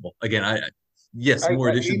possible. Again, more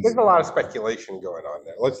additions. There's a lot of speculation going on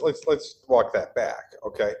there. Let's walk that back,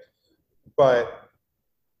 okay? But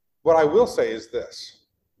what I will say is this,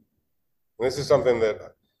 and this is something that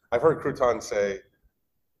I've heard Crouton say,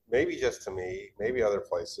 maybe just to me, maybe other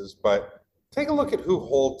places, but take a look at who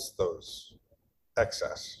holds those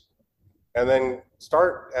excess. And then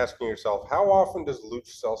start asking yourself, how often does Luch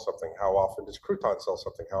sell something? How often does Crouton sell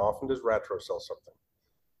something? How often does Retro sell something?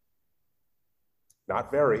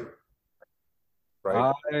 Not very,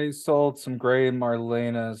 right? I sold some gray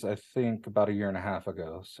Marlenas, I think, about 1.5 years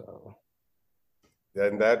ago. So,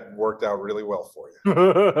 and that worked out really well for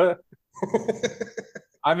you.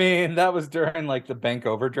 I mean, that was during like the bank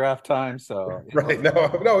overdraft time. So, right?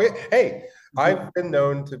 Hey, I've been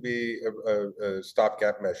known to be a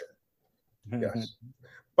stopgap measure. Yes,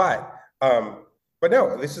 but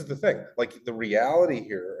no, this is the thing. Like the reality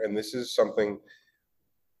here, and this is something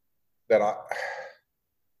that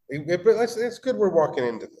it's good we're walking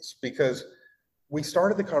into this, because we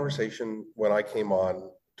started the conversation when I came on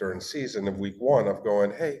during season of week 1 of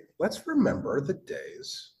going, hey, let's remember the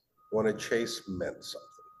days when a chase meant something,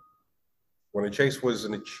 when a chase was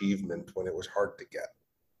an achievement, when it was hard to get,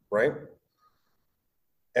 right?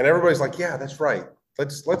 And everybody's like, yeah, that's right.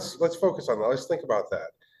 Let's focus on that. Let's think about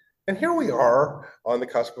that. And here we are on the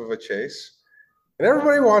cusp of a chase. And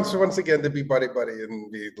everybody wants once again to be buddy-buddy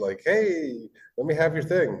and be like, hey, let me have your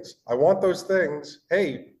things. I want those things.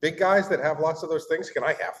 Hey, big guys that have lots of those things, can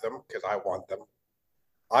I have them? Because I want them.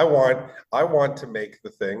 I want to make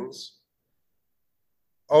the things.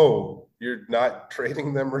 Oh, you're not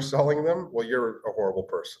trading them or selling them? Well, you're a horrible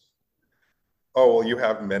person. Oh, well, you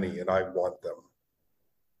have many and I want them.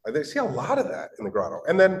 I see a lot of that in the Grotto.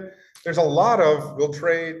 And then there's a lot of, we'll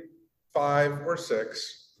trade 5 or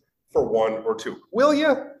 6 for 1 or 2. Will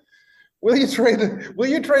you? Will you trade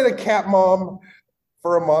a cat mom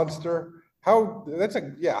for a monster? Let's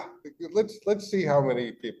see how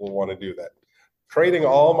many people want to do that. Trading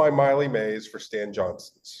all my Miley Mays for Stan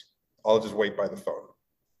Johnsons. I'll just wait by the phone.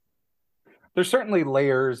 There's certainly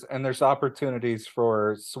layers and there's opportunities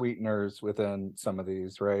for sweeteners within some of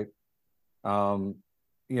these, right?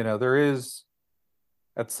 There is,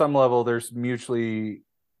 at some level, there's mutually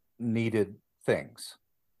needed things.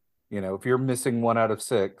 If you're missing 1 out of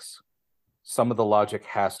 6, some of the logic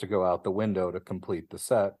has to go out the window to complete the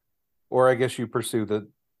set. Or I guess you pursue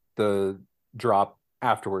the drop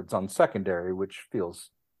afterwards on secondary, which feels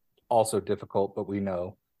also difficult, but we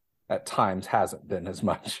know at times hasn't been as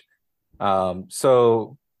much.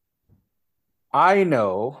 So I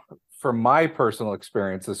know from my personal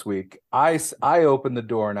experience this week, I opened the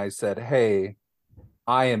door and I said, hey,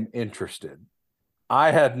 I am interested.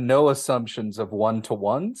 I had no assumptions of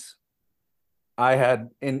 1-to-1s. I had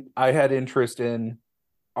interest in,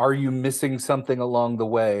 are you missing something along the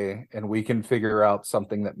way? And we can figure out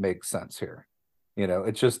something that makes sense here.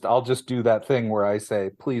 I'll just do that thing where I say,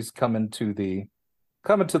 please come into the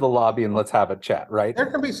lobby and let's have a chat, right? There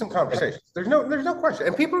can be some conversations. There's no question.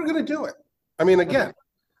 And people are going to do it. I mean, again,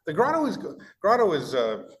 the Grotto is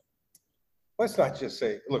let's not just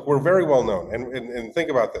say, look, we're very well known, and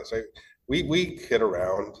think about this. We kid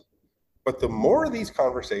around, but the more of these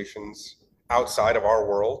conversations outside of our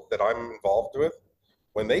world that I'm involved with,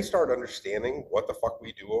 when they start understanding what the fuck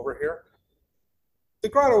we do over here, the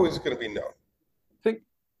Grotto is going to be known. Think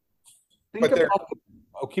about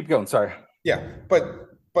keep going. Sorry. Yeah, but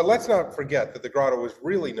let's not forget that the Grotto was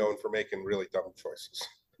really known for making really dumb choices.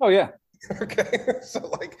 Oh yeah. Okay, so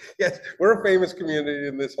like, yes, we're a famous community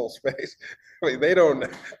in this whole space. I mean, they don't.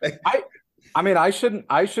 I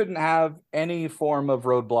shouldn't have any form of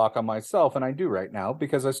roadblock on myself, and I do right now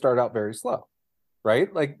because I start out very slow,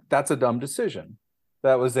 right? Like that's a dumb decision.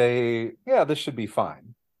 That was this should be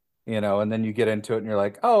fine, and then you get into it and you're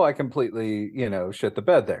like, oh, I completely, shit the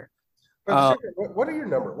bed there. What are your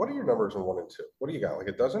numbers? What are your numbers in 1 and 2? What do you got? Like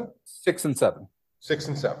a dozen? 6 and 7. 6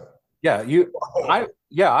 and 7. Yeah,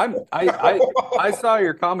 I saw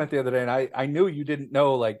your comment the other day, and I knew you didn't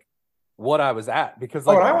know like what I was at because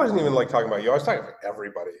like, and I wasn't even like talking about you. I was talking about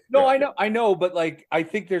everybody. No, yeah. I know, but like I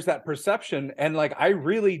think there's that perception, and like I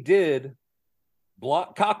really did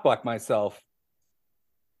cockblock myself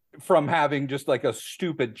from having just like a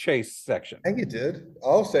stupid chase section. I think you did.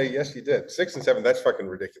 I'll say yes, you did. 6 and 7. That's fucking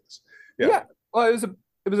ridiculous. Yeah. Well,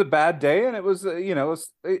 it was a bad day, and it was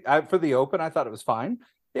for the Open. I thought it was fine.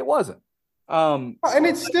 It wasn't. And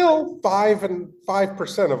it's still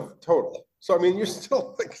 5% of total. So I mean, you're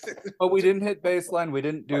still like. But we didn't hit baseline. We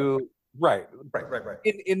didn't do right.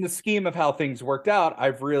 In the scheme of how things worked out,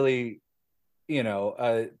 I've really,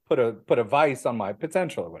 put a vice on my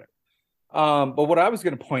potential or whatever. But what I was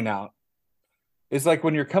going to point out is like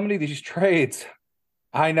when you're coming to these trades,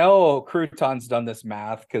 I know Crouton's done this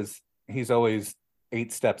math because he's always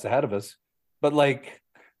 8 steps ahead of us, but like.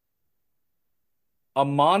 A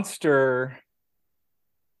monster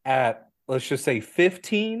at, let's just say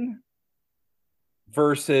 15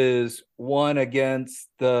 versus one against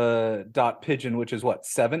the dot pigeon, which is what,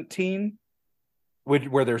 17,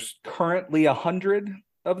 where there's currently 100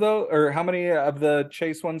 of those, or how many of the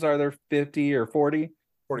chase ones are there? 50 or 40?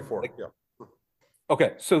 44. Yeah.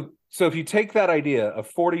 Okay. So if you take that idea of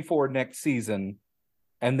 44 next season,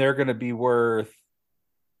 and they're going to be worth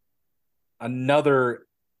another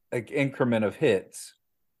like increment of hits,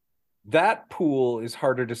 that pool is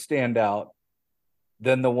harder to stand out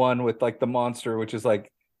than the one with like the monster, which is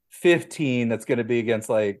like 15. That's going to be against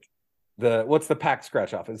like what's the pack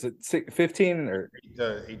scratch off? Is it 15 or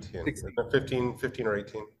 18? 15 or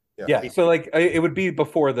 18. Yeah. 18. So like it would be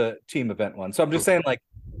before the team event one. So I'm just saying like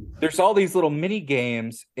there's all these little mini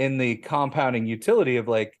games in the compounding utility of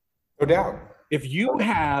like, no doubt. If you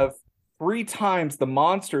have 3 times the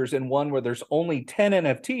monsters in one where there's only 10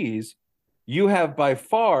 NFTs, you have by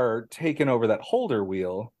far taken over that holder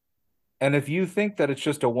wheel. And if you think that it's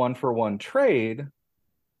just a 1-for-1 trade,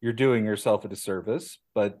 you're doing yourself a disservice.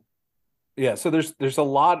 But yeah, so there's a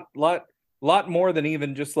lot more than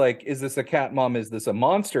even just like, is this a cat mom? Is this a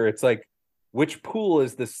monster? It's like, which pool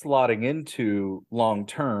is this slotting into long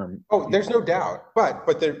term? Oh, there's no doubt.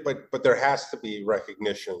 But there has to be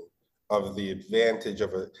recognition of the advantage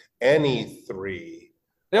of any 3.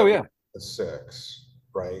 Oh yeah. A 6,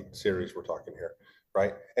 right? Series we're talking here,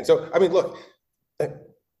 right? And so I mean, look,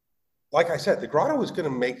 like I said, the Grotto is going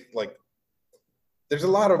to make like there's a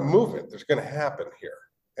lot of movement that's going to happen here,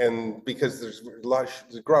 and because there's a lot of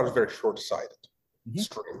the Grotto is very short-sighted,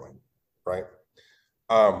 extremely, right?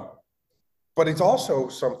 But it's also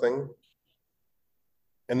something,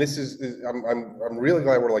 and this is I'm really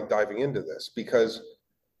glad we're like diving into this because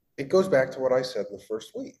it goes back to what I said in the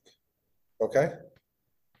first week. Okay.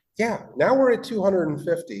 Yeah. Now we're at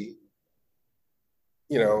 250,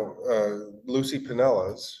 Lucy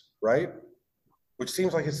Pinellas, right? Which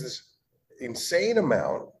seems like it's this insane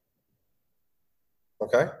amount.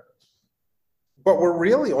 Okay. But we're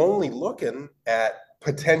really only looking at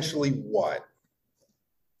potentially what?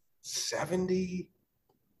 70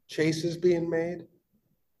 chases being made?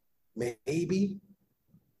 Maybe.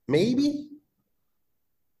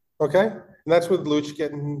 Okay, and that's with Luch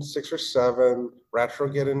getting 6 or 7,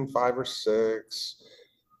 Ratro getting 5 or 6,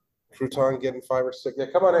 Crouton getting 5 or 6. Yeah,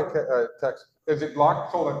 come on in, Tex. Is it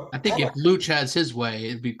locked? Hold on. I think if Luch has his way,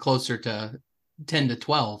 it'd be closer to 10 to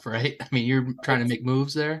 12, right? I mean, you're trying to make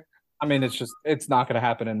moves there. I mean, it's not going to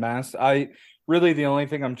happen in mass. The only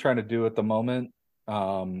thing I'm trying to do at the moment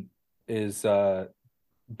is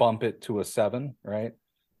bump it to a 7, right?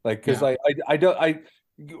 Like, because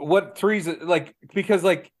what 3s like, because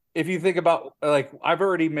like if you think about like I've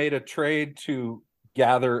already made a trade to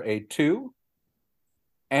gather a 2,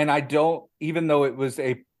 and I don't, even though it was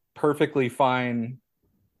a perfectly fine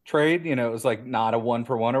trade, it was like not a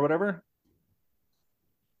 1-for-1 or whatever.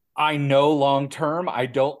 I know long term, I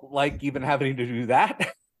don't like even having to do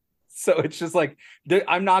that. So it's just like,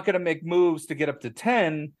 I'm not going to make moves to get up to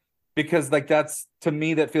 10 because, like, that's to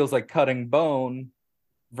me, that feels like cutting bone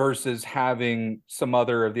versus having some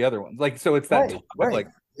other of the other ones. Like, so it's that right. like,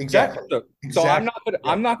 Exactly. Yeah, so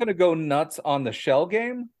I'm not gonna go nuts on the shell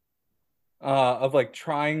game of like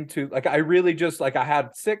trying to, like, I really just, like, I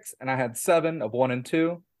had 6 and I had 7 of 1 and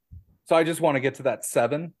 2. So I just want to get to that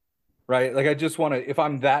 7, right? Like, I just want to, if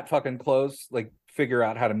I'm that fucking close, like, figure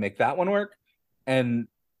out how to make that one work. And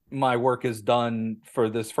my work is done for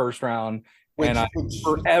this first round. And I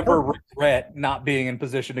forever regret not being in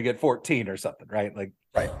position to get 14 or something, right? Like,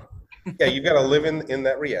 right. Yeah, you got to live in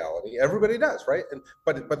that reality. Everybody does, right? And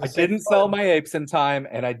but I didn't sell my apes in time,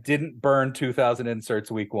 and I didn't burn 2,000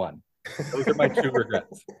 inserts week 1. Those are my 2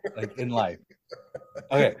 regrets, like, in life.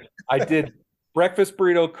 Okay, I did breakfast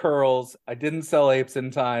burrito curls. I didn't sell apes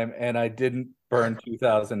in time, and I didn't burn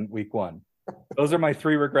 2,000 week 1. Those are my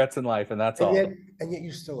 3 regrets in life, and that's all. And yet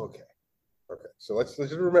you're still okay. Okay, so let's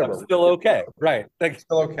just remember, I'm still okay, right? Thanks.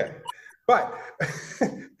 Still okay, but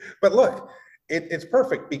but look, it's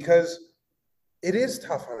perfect because it is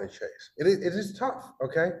tough on a chase. It is tough,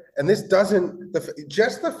 okay? And this doesn't,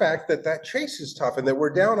 just the fact that chase is tough and that we're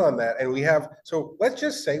down on that, and we have, so let's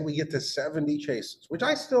just say we get to 70 chases, which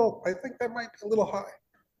I think that might be a little high.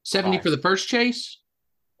 70 for the first chase?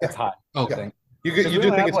 It's high. Okay. You do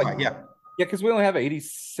think it's high, yeah. Yeah, because we only have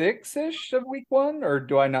 86-ish of week 1, or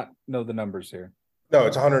do I not know the numbers here? No,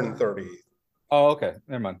 it's 130. Oh, okay.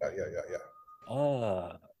 Never mind.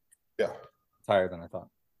 Yeah. Yeah. It's higher than I thought.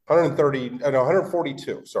 130, no,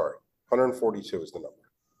 142, sorry. 142 is the number.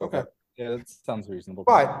 Okay. Yeah, that sounds reasonable.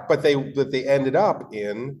 But they ended up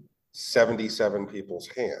in 77 people's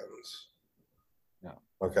hands. Yeah.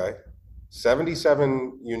 Okay.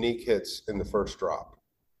 77 unique hits in the first drop.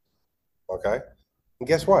 Okay. And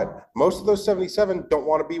guess what? Most of those 77 don't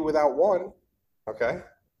want to be without one. Okay.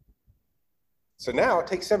 So now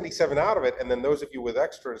take 77 out of it, and then those of you with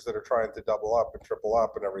extras that are trying to double up and triple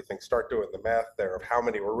up and everything, start doing the math there of how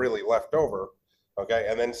many were really left over, okay?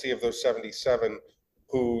 And then see if those 77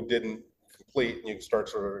 who didn't complete, and you can start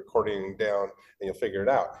sort of recording down, and you'll figure it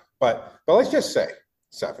out. But let's just say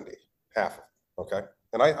 70, half of them, okay?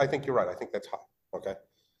 And I think you're right. I think that's high, okay?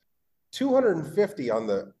 250 on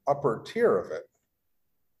the upper tier of it,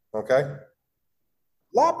 okay?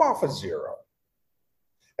 Lop off a 0.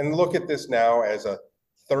 And look at this now as a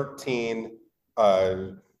 13,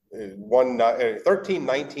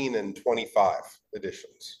 19, and 25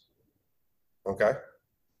 editions. Okay.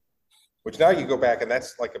 Which now you go back and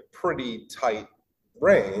that's like a pretty tight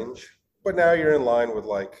range, but now you're in line with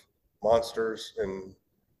like monsters and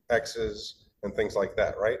X's and things like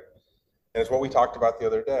that, right? And it's what we talked about the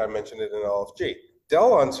other day. I mentioned it in LFG.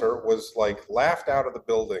 Del Unser was like laughed out of the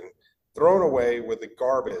building, thrown away with the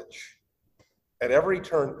garbage at every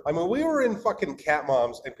turn. I mean, we were in fucking cat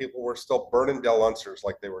moms and people were still burning Del Unsers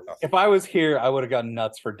like they were nothing. If I was here, I would have gone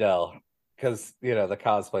nuts for Del because, you know, the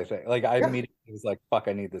cosplay thing. Like, I immediately was like, fuck,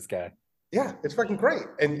 I need this guy. Yeah, it's fucking great.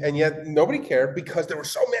 And yet nobody cared because there were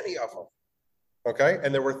so many of them. Okay.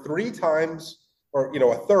 And there were 3 times, or, you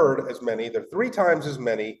know, a third as many. There are 3 times as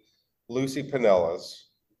many Lucy Pinellas.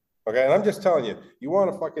 Okay. And I'm just telling you, you want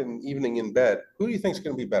a fucking evening in bed. Who do you think is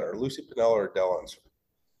going to be better, Lucy Pinella or Del Unser?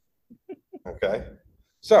 Okay,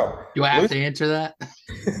 so do I have to answer that?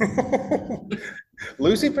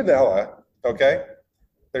 Lucy Pinella, okay,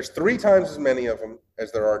 there's 3 times as many of them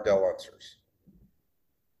as there are Del Unsers.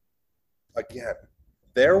 Again,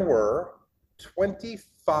 there were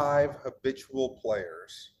 25 habitual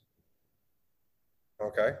players,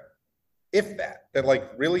 okay, if that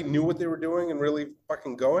like really knew what they were doing and really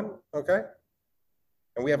fucking going, okay,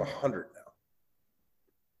 and we have 100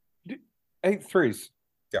 now. 8 threes.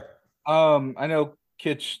 Yeah. I know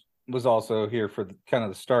Kitch was also here for kind of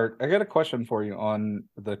the start. I got a question for you on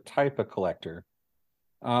the type of collector.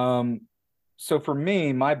 So for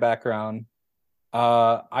me, my background,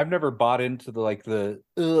 I've never bought into the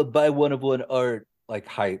buy one of one art like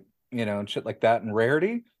hype, you know, and shit like that, and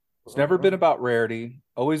rarity. It's never been about rarity,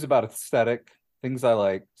 always about aesthetic, things I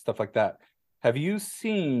like, stuff like that. Have you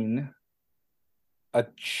seen a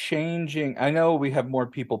changing? I know we have more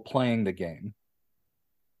people playing the game,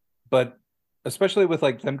 but especially with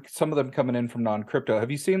like them, some of them coming in from non-crypto,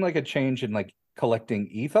 have you seen like a change in like collecting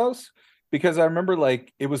ethos? Because I remember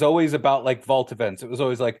like it was always about like vault events. It was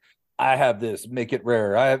always like, I have this, make it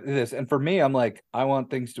rare. I have this. And for me, I'm like, I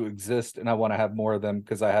want things to exist and I want to have more of them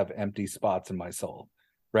because I have empty spots in my soul.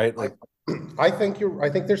 Right? Like I think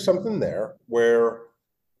there's something there where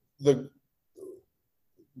the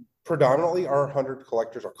predominantly our 100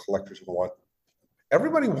 collectors are collectors of one.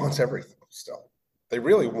 everybody wants everything still. They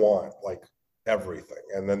really want like everything.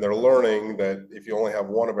 And then they're learning that if you only have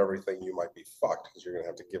one of everything, you might be fucked because you're going to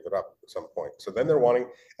have to give it up at some point. So then they're wanting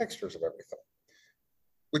extras of everything,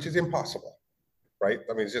 which is impossible, right?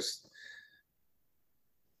 I mean, it's just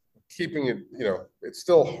keeping it, it's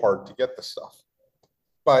still hard to get the stuff.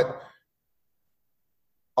 But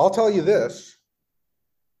I'll tell you this,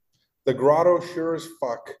 the Grotto sure as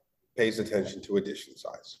fuck pays attention to edition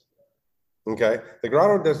size. Okay? The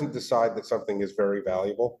Grotto doesn't decide that something is very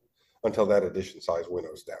valuable until that edition size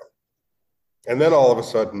winnows down. And then all of a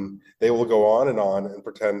sudden, they will go on and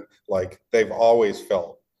pretend like they've always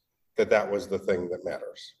felt that that was the thing that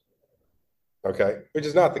matters. Okay? Which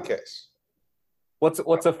is not the case. What's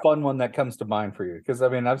a fun one that comes to mind for you? Because, I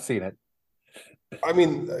mean, I've seen it. I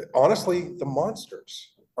mean, honestly, the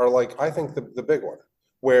monsters are like, I think the big one.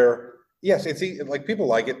 Where, yes, it's like people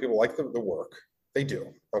like it. People like the work. They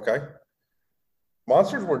do. Okay?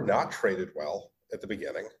 Monsters were not traded well at the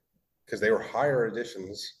beginning because they were higher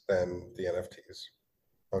editions than the NFTs.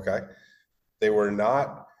 Okay, they were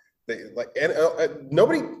not.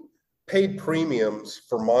 Nobody paid premiums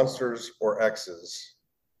for monsters or X's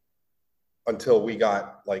until we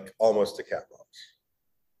got like almost to cat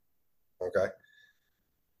moms. Okay,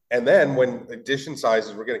 and then when edition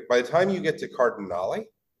sizes were getting, by the time you get to Cardinale,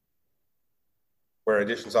 where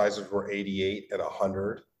edition sizes were 88 and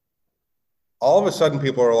 100. All of a sudden,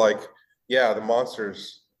 people are like, yeah, the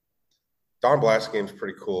monsters, Don Blast game's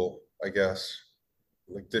pretty cool, I guess,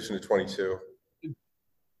 in addition to 22.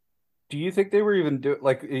 Do you think they were even doing,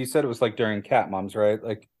 like you said, it was like during Cat Moms, right?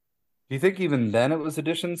 Like, do you think even then it was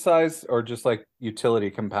edition size or just like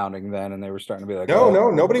utility compounding then and they were starting to be like,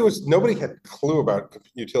 no, nobody had clue about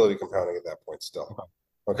utility compounding at that point still.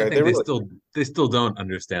 Okay, they still don't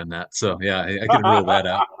understand that. So yeah, I can rule that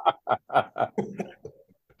out.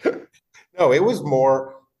 No, it was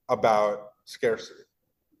more about scarcity.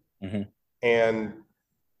 Mm-hmm. And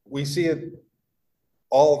we see it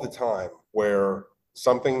all the time where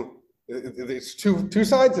something, it's two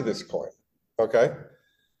sides of this coin, okay?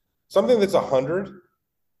 Something that's 100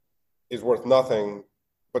 is worth nothing,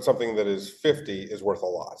 but something that is 50 is worth a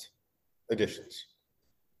lot, editions.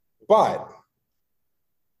 But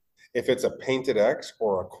if it's a painted X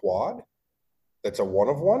or a quad, that's a one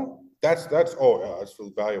of one, that's oh yeah, that's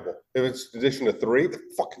really valuable. If it's edition of 3,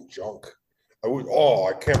 it's fucking junk.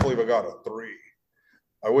 I can't believe I got a 3.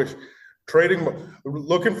 I wish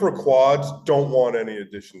looking for quads, don't want any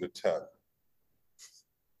edition to 10.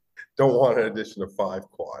 Don't want an edition of 5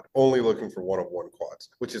 quad. Only looking for one of one quads,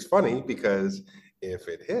 which is funny because if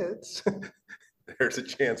it hits, there's a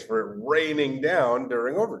chance for it raining down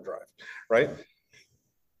during overdrive, right?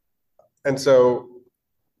 And so,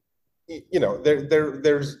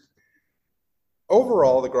 there's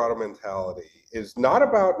overall, the Grotto mentality is not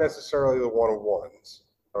about necessarily the one-of-ones,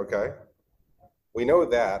 okay? We know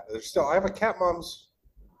that. I have a Cat Moms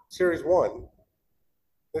Series 1.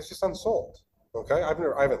 It's just unsold, okay? I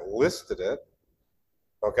haven't listed it,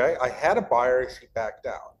 okay? I had a buyer and she backed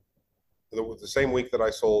out. The same week that I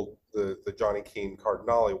sold the Johnny Keane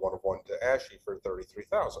Cardinale one-of-one to Ashy for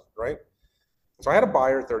 $33,000, right? So I had a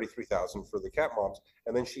buyer, $33,000 for the Cat Moms,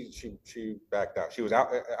 and then she backed out. She was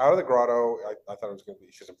out of the Grotto. I thought it was going to be,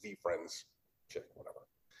 she's a V-Friends chick,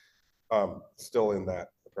 whatever. Still in that,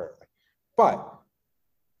 apparently. But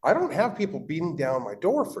I don't have people beating down my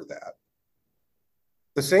door for that.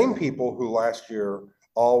 The same people who last year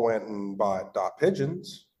all went and bought dot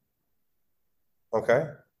pigeons, okay,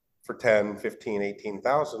 for 10, 15,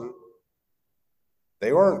 18,000,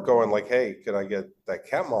 they weren't going like, hey, can I get that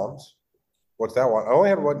Cat Moms? What's that one? I only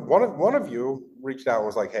had one of you reached out and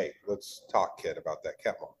was like, hey, let's talk, kid, about that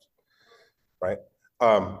Cat Moms, right?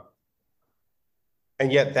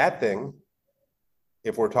 And yet that thing,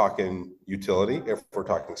 if we're talking utility, if we're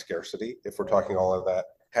talking scarcity, if we're talking all of that,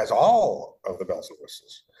 has all of the bells and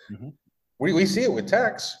whistles. Mm-hmm. We see it with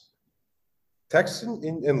Tex. Tex and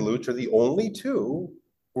Luch are the only two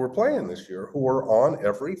who are playing this year who are on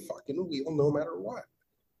every fucking wheel no matter what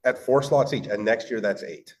at 4 slots each. And next year that's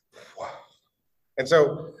 8. Wow. And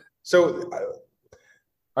so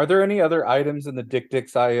are there any other items in the Dick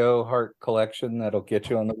IO Heart collection that'll get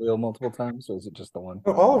you on the wheel multiple times, or is it just the one?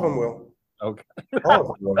 All of them will. Okay.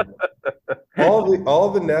 All of them will.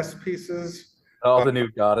 all the nest pieces. All the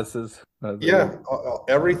new goddesses. Yeah,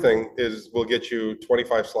 everything will get you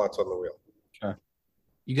 25 slots on the wheel. Sure.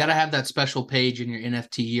 You got to have that special page in your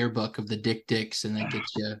NFT yearbook of the Dicks, and that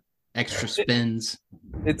gets you extra spins.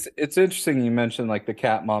 It's interesting you mentioned like the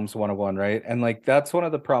Cat Moms 101, right? And like that's one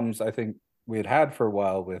of the problems I think we had for a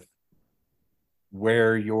while with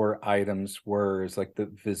where your items were, is like the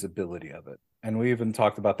visibility of it. and we even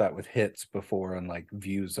talked about that with hits before and like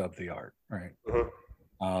views of the art, right?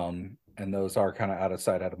 And those are kind of out of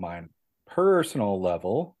sight, out of mind. Personal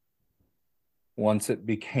level, once it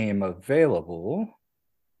became available,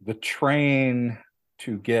 the train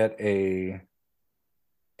to get a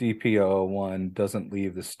DPO one doesn't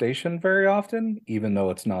leave the station very often, even though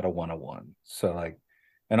it's not a 101. So like,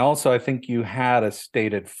 and also I think you had a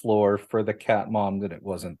stated floor for the cat mom that it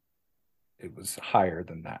wasn't, it was higher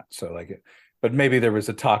than that. So like, but maybe there was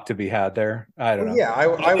a talk to be had there. I don't know. Yeah, I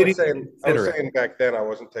was saying back then I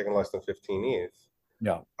wasn't taking less than 15 ETH.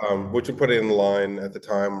 Yeah. Which would put it in line at the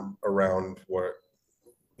time around what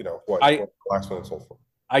what the last one sold for.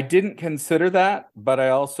 I didn't consider that, but I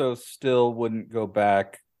also still wouldn't go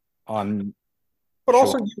back on. But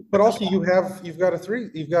also you've got a 3,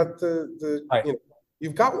 you've got the right.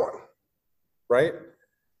 You've got one, right?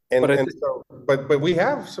 But we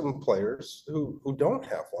have some players who don't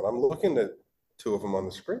have one. I'm looking at 2 of them on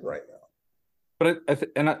the screen right now. But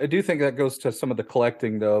I do think that goes to some of the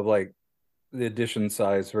collecting though, of like the edition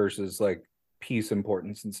size versus like piece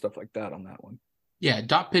importance and stuff like that on that one. Yeah,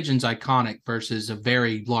 Dot Pigeon's iconic versus a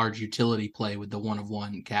very large utility play with the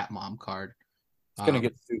 1/1 cat mom card. It's gonna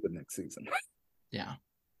get stupid next season. Yeah.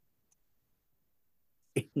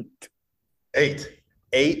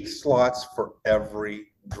 8 slots for every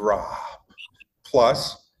drop,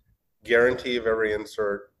 plus guarantee of every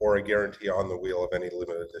insert or a guarantee on the wheel of any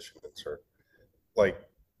limited edition insert. Like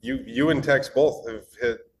you and Tex both have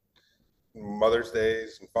hit Mother's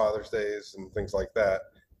Days and Father's Days and things like that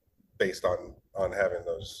based on having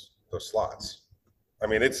those slots. I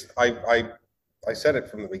mean, it's I said it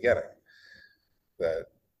from the beginning that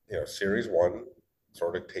Series 1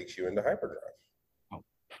 sort of takes you into hyperdrive.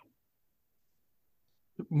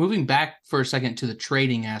 Moving back for a second to the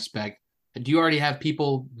trading aspect, do you already have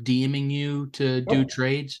people DMing you to do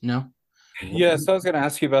trades? No? Yes, I was going to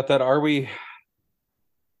ask you about that.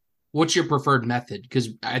 What's your preferred method? Because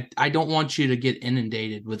I don't want you to get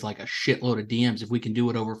inundated with like a shitload of DMs. If we can do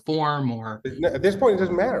it over form or... At this point, it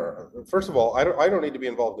doesn't matter. First of all, I don't need to be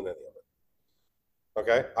involved in any of it.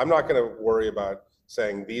 Okay? I'm not going to worry about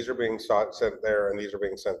saying these are being sent there and these are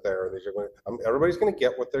being sent there and these are going. Everybody's going to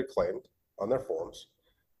get what they claimed on their forms,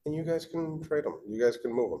 and you guys can trade them. You guys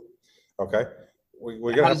can move them. Okay.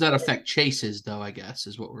 How does that affect chases, though? I guess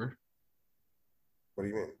is what we're. What do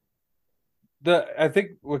you mean? I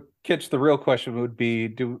think what Kitch, the real question would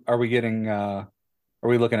be: are we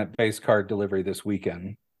looking at base card delivery this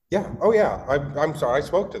weekend? Yeah. Oh yeah. I'm sorry. I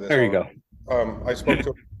spoke to this. There you go. I spoke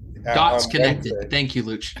to. Dots connected. Wednesday. Thank you,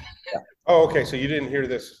 Luch. Yeah. Oh, okay. So you didn't hear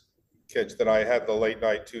this, Kitch, that I had the late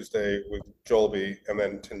night Tuesday with Jolby, and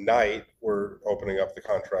then tonight we're opening up the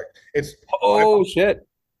contract. It's shit.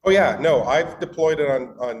 Oh yeah, no, I've deployed it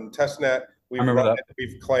on testnet. We've run it,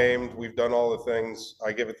 we've claimed, we've done all the things.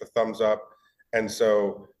 I give it the thumbs up, and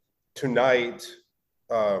so tonight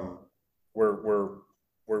we're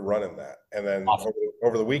running that, and then awesome.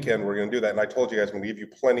 over the weekend we're going to do that. And I told you guys I'm going to give you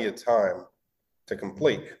plenty of time to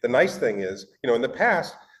complete. The nice thing is, in the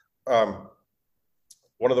past,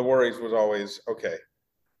 one of the worries was always, okay,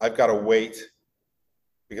 I've got to wait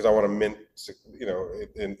because I want to mint,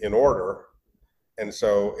 in order. And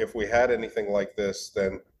so if we had anything like this,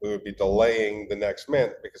 then we would be delaying the next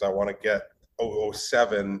mint because I want to get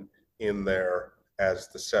 007 in there as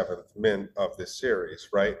the 7th mint of this series,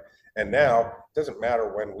 right? And now it doesn't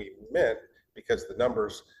matter when we mint because the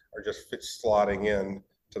numbers are just slotting in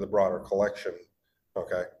to the broader collection,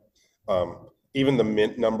 okay? Even the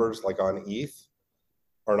mint numbers like on ETH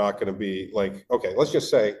are not going to be like, okay, let's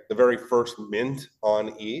just say the very first mint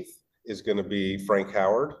on ETH is going to be Frank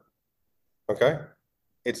Howard. Okay,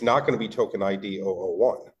 it's not going to be token ID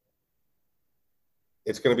 001.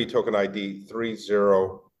 It's going to be token ID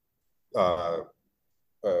 3011.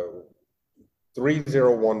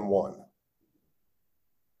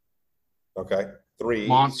 Okay, 3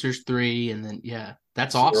 Monsters 3, and then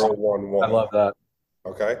that's awesome. 011. I love that.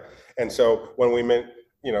 Okay, and so when we meant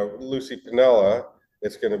Lucy Piniella,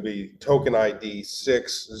 it's going to be token ID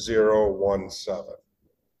 6017.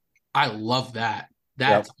 I love that.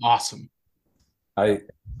 That's awesome.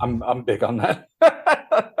 I'm big on that.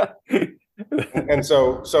 and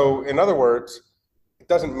so in other words, it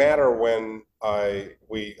doesn't matter when I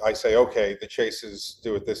say, okay, the chases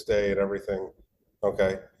do it this day and everything,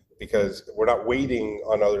 okay, because we're not waiting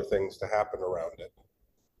on other things to happen around it.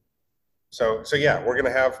 So yeah, we're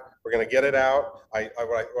gonna get it out.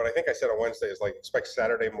 What I think I said on Wednesday is like expect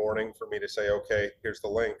Saturday morning for me to say, okay, here's the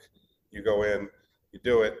link. You go in, you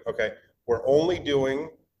do it. Okay, we're only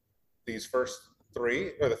doing these first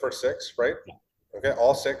 3 or the first 6, right? Okay,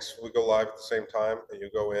 all 6 will go live at the same time, and you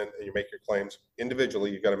go in and you make your claims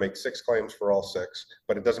individually. You got to make 6 claims for all 6,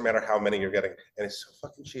 but it doesn't matter how many you're getting, and it's so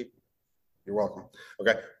fucking cheap. You're welcome.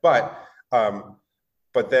 Okay, but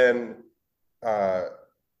then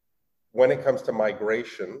when it comes to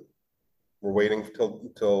migration, we're waiting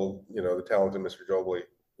till the talented Mr. Jobley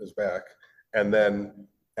is back, and then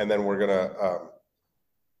we're gonna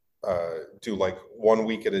do like 1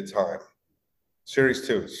 week at a time. Series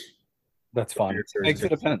 2s. That's fun. Makes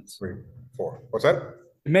it events. 3, 4. What's that?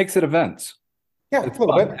 It makes it events. Yeah, it's a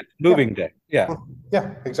little bit. It's moving day. Yeah.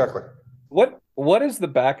 Yeah, exactly. What is the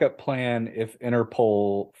backup plan if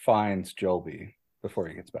Interpol finds Joby before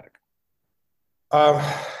he gets back?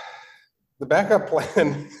 The backup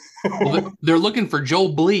plan. Well, they're looking for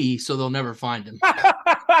Joel Blee, so they'll never find him.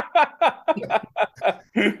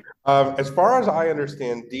 As far as I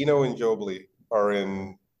understand, Dino and Jobley are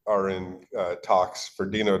in talks for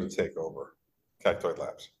Dino to take over Cactoid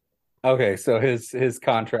Labs. Okay, so his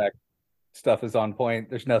contract stuff is on point.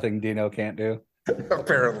 There's nothing Dino can't do.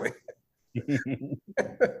 Apparently.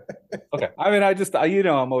 Okay. I mean,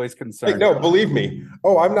 I'm always concerned. Hey, no, believe me.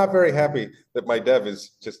 Oh, I'm not very happy that my dev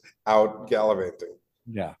is just out gallivanting.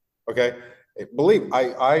 Yeah. Okay.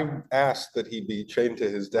 I asked that he be chained to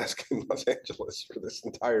his desk in Los Angeles for this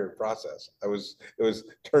entire process. It was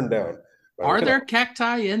turned down. Are there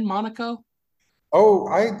cacti in Monaco? Oh,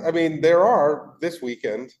 I mean, there are this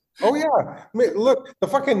weekend. Oh yeah. I mean, look, the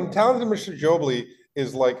fucking talented Mr. Jobley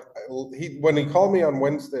is like, when he called me on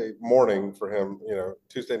Wednesday morning for him,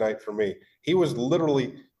 Tuesday night for me, he was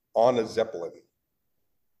literally on a Zeppelin.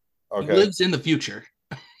 Okay. He lives in the future.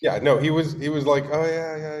 Yeah, no, he was like, oh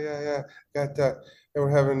yeah. Got and we're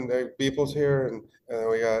having Beeples here, and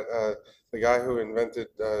we got the guy who invented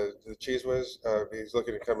the Cheese Whiz. He's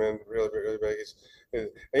looking to come in really big.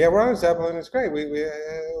 Yeah, we're on a Zeppelin. It's great. We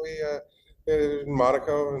in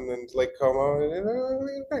Monaco and then Lake Como,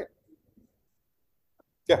 and great.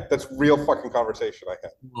 Yeah, that's real fucking conversation I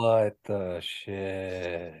had. What the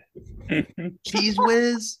shit? Cheese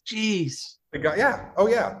Whiz? Jeez. The guy, yeah. Oh,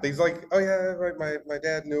 yeah. He's like, oh, yeah, right. My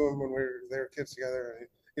dad knew him when they were kids together. And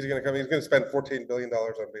he's going to come. He's going to spend $14 billion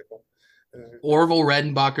on people. Orville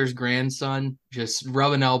Redenbacher's grandson, just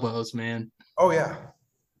rubbing elbows, man. Oh, yeah.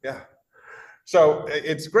 Yeah. So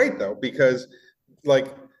it's great, though, because,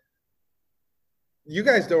 like, you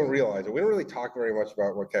guys don't realize it. We don't really talk very much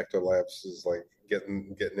about what Cacto Labs is, like,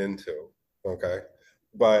 getting into, okay?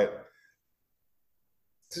 But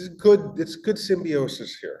it's good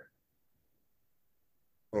symbiosis here.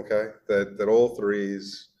 Okay, that all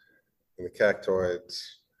threes and the cactoids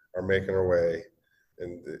are making our way,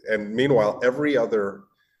 and meanwhile, every other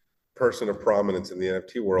person of prominence in the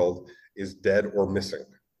NFT world is dead or missing,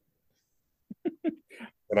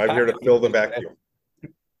 and I'm here to fill the vacuum.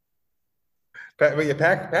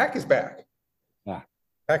 Pack is back. Yeah.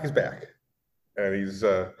 Pack is back, and he's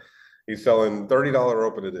selling $30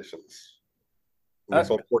 open editions. We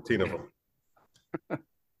sold 14 of them.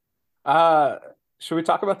 Should we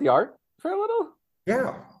talk about the art for a little?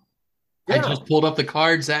 Yeah. I just pulled up the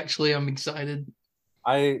cards, actually. I'm excited.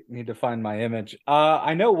 I need to find my image.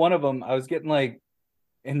 I know one of them, I was getting like,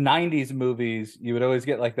 in 90s movies, you would always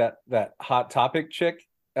get like that Hot Topic chick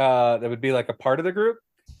that would be like a part of the group.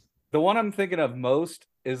 The one I'm thinking of most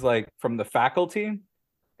is like from The Faculty,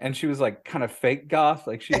 and she was like kind of fake goth.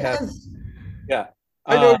 Like she had, yeah.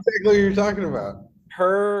 I know exactly what you're talking about.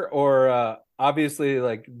 Her or obviously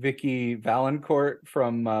like Vicky Valancourt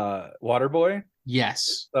from Waterboy.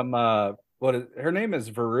 Yes. Her name is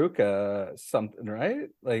Veruca something, right?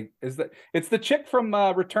 Like it's the chick from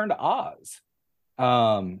Return to Oz.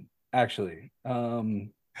 Actually.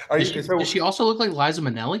 Does she also look like Liza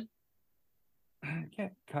Minnelli? Yeah,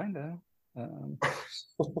 kind of.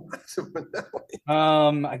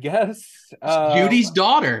 I guess. Judy's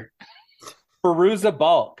daughter. Feruza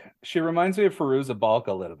Balk. She reminds me of Feruza Balk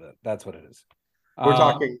a little bit. That's what it is. We're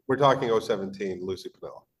talking 017, Lucy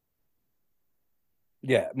Piniella.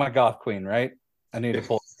 Yeah, my goth queen, right? I need to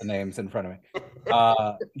pull the names in front of me.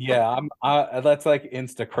 Yeah, that's like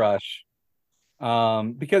insta crush.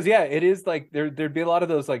 Because yeah, it is like there'd be a lot of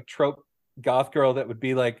those like trope goth girl that would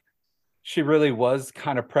be like, she really was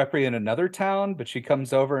kind of preppy in another town, but she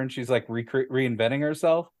comes over and she's like reinventing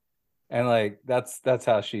herself. And like that's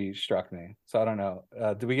how she struck me. So I don't know.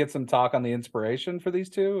 Do we get some talk on the inspiration for these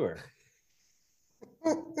two, or?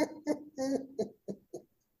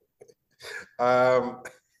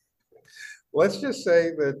 Let's just say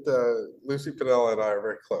that Lucy Piniella and I are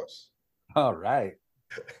very close. All right.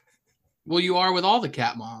 Well, you are with all the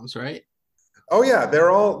cat moms, right? Oh yeah,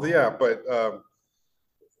 they're all but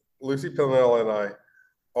Lucy Piniella and I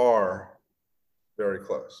are Very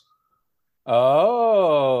close.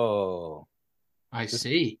 Oh, I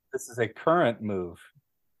see. this is a current move,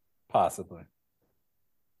 possibly.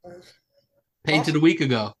 Painted a week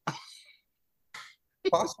ago.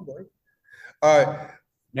 Possibly.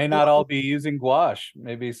 May not all be using gouache,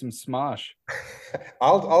 maybe some smosh.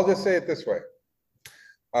 I'll just say it this way.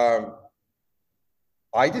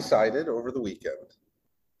 I decided over the weekend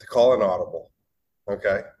to call an audible.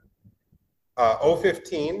 Okay.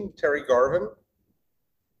 015 Terry Garvin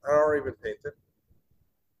had already been painted.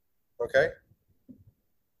 Okay.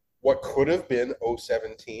 What could have been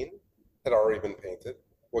 017 had already been painted.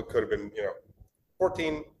 What could have been,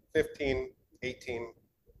 14, 15, 18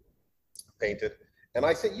 painted. And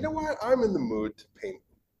I said, you know what? I'm in the mood to paint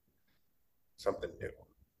something new.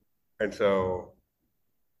 And so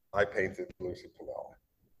I painted Lucy Piniella.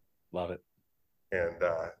 Love it. And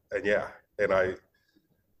yeah, and it's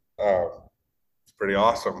pretty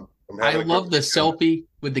awesome. I love the selfie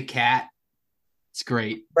with the cat. It's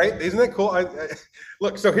great, right? Isn't that cool?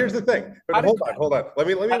 Look. So here's the thing. But hold on. Let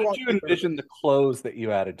me. How did you envision the clothes that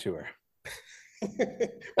you added to her?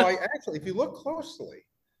 Well, actually, if you look closely,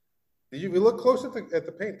 you look close at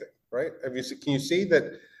the painting, right? Can you see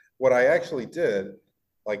that what I actually did?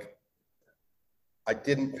 Like, I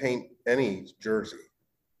didn't paint any jersey.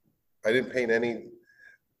 I didn't paint any.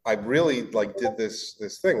 I really did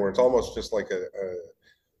this thing where it's almost just like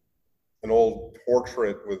an old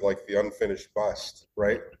portrait with like the unfinished bust,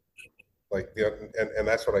 right? And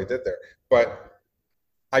that's what I did there. But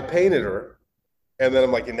I painted her, and then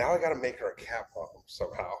I'm like, and now I got to make her a cat mom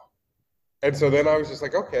somehow. And so then I was just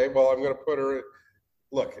like, okay, well, I'm going to put her.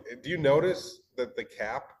 Look, do you notice that the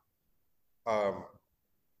cap?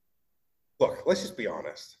 Look, let's just be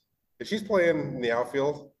honest. If she's playing in the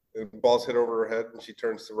outfield, the ball's hit over her head, and she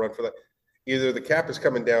turns to run for that, either the cap is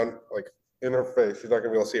coming down like in her face, she's not gonna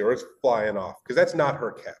be able to see it, or it's flying off, because that's not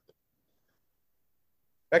her cap.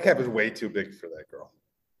 That cap is way too big for that girl.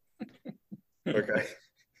 Okay.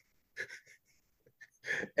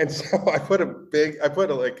 And so I put a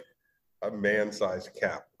man-sized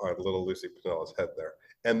cap on little Lucy Piniella's head there.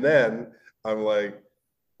 And then I'm like,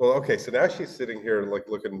 well, okay, so now she's sitting here like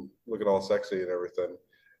looking all sexy and everything.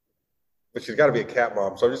 But she's got to be a cat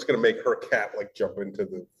mom, so I'm just gonna make her cat like jump into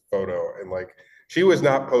the photo, and like she was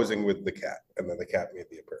not posing with the cat, and then the cat made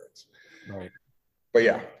the appearance. Right. But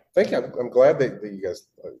yeah, thank you. I'm glad that you guys.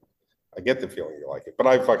 I get the feeling you like it, but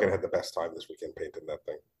I fucking had the best time this weekend painting that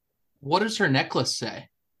thing. What does her necklace say?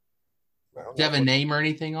 Do you have a name or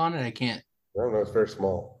anything on it? I can't. I don't know. It's very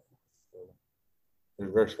small.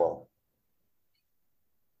 It's very small.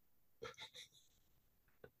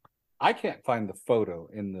 I can't find the photo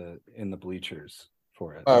in the bleachers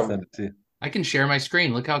for it. I'll send it to you. I can share my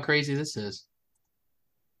screen. Look how crazy this is.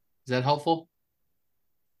 Is that helpful?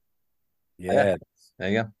 Yeah. There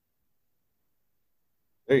you go.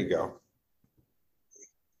 There you go.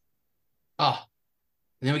 Oh,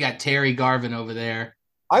 and then we got Terry Garvin over there.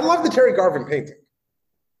 I love the Terry Garvin painting.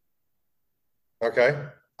 Okay,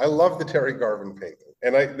 I love the Terry Garvin painting,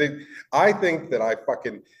 and I think that I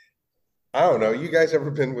don't know. You guys ever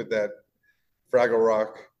been with that Fraggle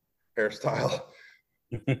Rock hairstyle?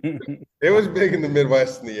 It was big in the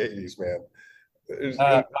Midwest in the 80s, man.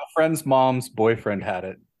 My friend's mom's boyfriend had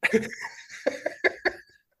it.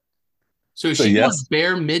 So she wants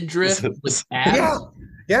bare midriff with abs?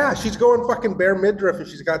 Yeah, she's going fucking bare midriff, and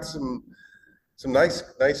she's got some nice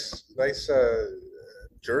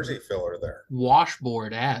jersey filler there.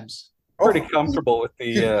 Washboard abs. Pretty comfortable with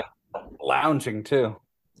the lounging too.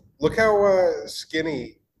 Look how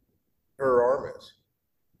skinny her arm is.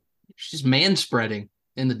 She's man spreading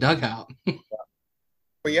in the dugout.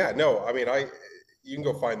 But yeah, no, I mean, you can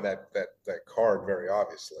go find that card very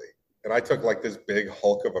obviously. And I took like this big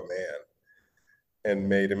hulk of a man and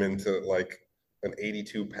made him into like an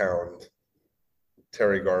 82-pound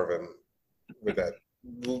Terry Garvin with that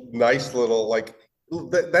nice little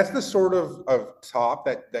that's the sort of top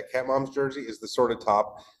that Cat Mom's jersey is the sort of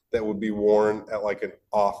top that would be worn at like an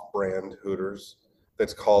off-brand Hooters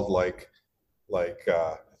that's called like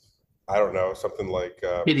I don't know, something like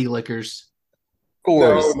Kitty lickers.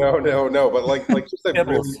 No, but like just like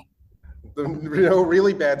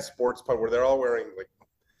really bad sports pub where they're all wearing like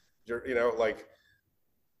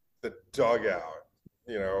the dugout,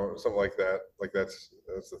 something like that. Like that's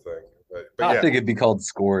the thing. But I think it'd be called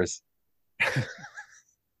Scores.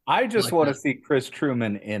 I just want to see Chris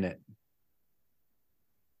Truman in it.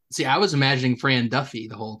 See, I was imagining Fran Duffy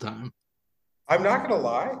the whole time. I'm not gonna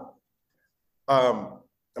lie.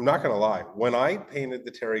 When I painted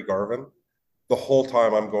the Terry Garvin, the whole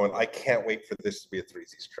time I'm going, I can't wait for this to be a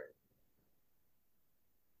Threesies trade.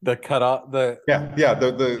 The cut off the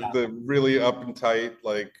the really up and tight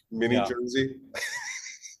like mini jersey.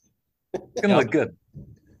 It's gonna look good.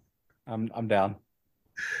 I'm down.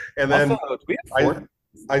 And then Also, we have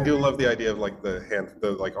I do love the idea of like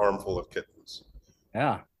the like armful of kittens.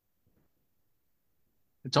 Yeah.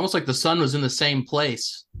 It's almost like the sun was in the same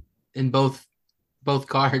place in both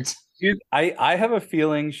cards. Dude, I have a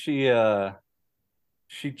feeling she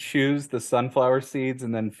chews the sunflower seeds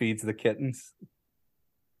and then feeds the kittens.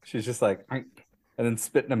 She's just like, and then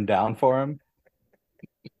spitting them down for him.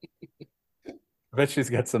 I bet she's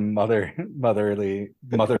got some mother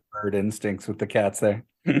bird instincts with the cats there.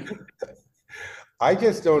 I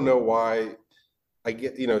just don't know why. I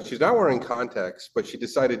get, she's not wearing contacts, but she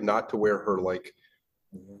decided not to wear her like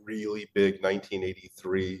really big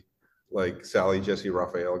 1983 like Sally Jesse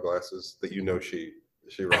Raphael glasses that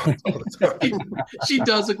she rocks all the time. She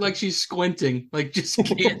does look like she's squinting, like just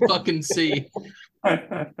can't fucking see.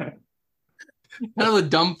 Kind of a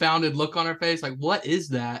dumbfounded look on her face, like what is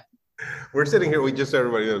that? We're sitting here,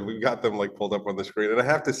 everybody knows we've got them like pulled up on the screen, and I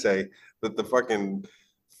have to say that the fucking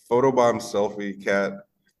photobomb selfie cat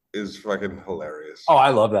is fucking hilarious. Oh, I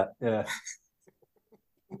love that. Yeah.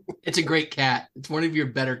 It's a great cat. It's one of your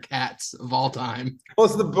better cats of all time. Well,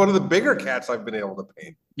 it's one of the bigger cats I've been able to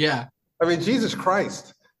paint. Yeah. I mean, Jesus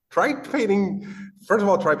Christ. First of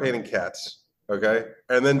all, try painting cats, okay?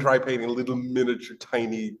 And then try painting little miniature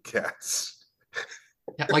tiny cats.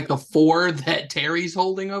 Yeah, like the 4 that Terry's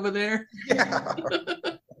holding over there. Yeah.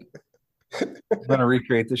 I'm gonna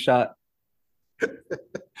recreate the shot.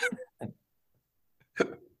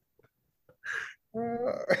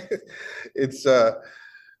 It's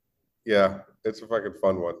it's a fucking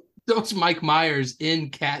fun one. So it's Mike Myers in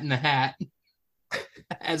Cat in the Hat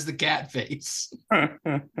as the cat face.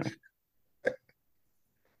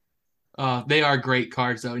 They are great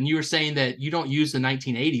cards though. And you were saying that you don't use the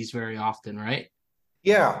 1980s very often, right?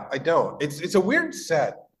 Yeah, I don't. It's a weird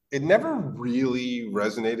set. It never really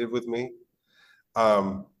resonated with me.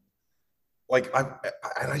 Like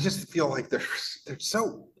I just feel like they're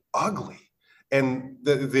so ugly. And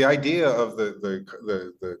the idea of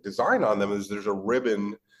the design on them is there's a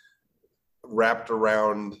ribbon wrapped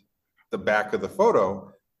around the back of the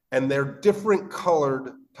photo, and they're different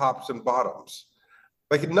colored tops and bottoms.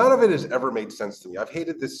 Like none of it has ever made sense to me. I've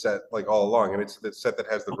hated this set like all along, and it's the set that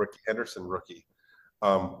has the Rick Henderson rookie,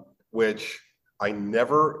 which I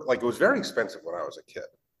never like. It was very expensive when I was a kid.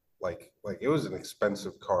 Like it was an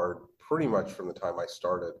expensive card pretty much from the time I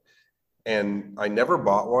started, and I never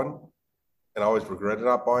bought one. And I always regretted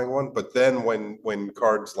not buying one. But then when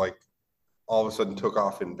cards like all of a sudden took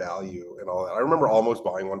off in value and all that, I remember almost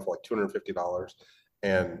buying one for like $250,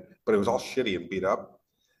 but it was all shitty and beat up.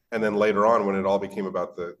 And then later on, when it all became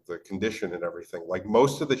about the condition and everything, like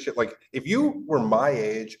most of the shit, like if you were my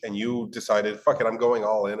age and you decided, fuck it, I'm going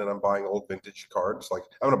all in and I'm buying old vintage cards, like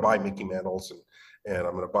I'm gonna buy Mickey Mantles and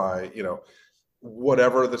I'm gonna buy,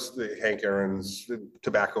 whatever the Hank Aaron's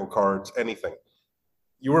tobacco cards, anything.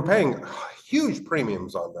 You were paying huge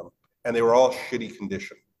premiums on them, and they were all shitty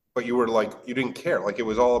condition. But you were like, you didn't care. Like it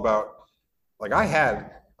was all about, like I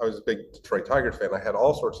was a big Detroit Tigers fan. I had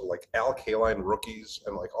all sorts of like Al Kaline rookies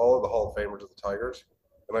and like all of the Hall of Famers of the Tigers,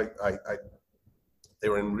 and they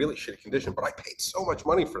were in really shitty condition. But I paid so much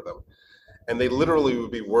money for them, and they literally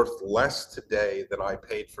would be worth less today than I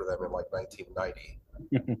paid for them in like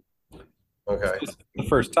 1990. Okay, the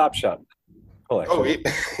first Top Shot collection. Oh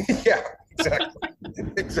yeah.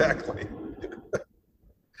 Exactly.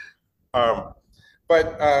 But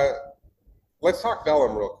let's talk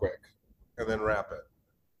Vellum real quick and then wrap it.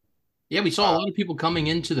 Yeah, we saw a lot of people coming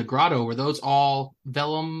into the Grotto. Were those all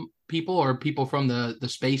Vellum people or people from the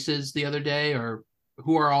spaces the other day, or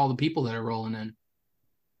who are all the people that are rolling in?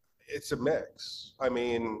 It's a mix. I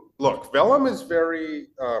mean, look, Vellum is very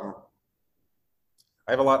I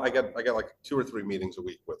have a lot. I get like 2 or 3 meetings a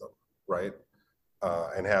week with them, right?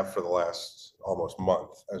 And have for the last almost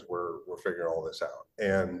month as we're figuring all this out.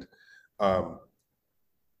 And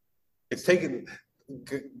it's taken,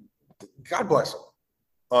 God bless them,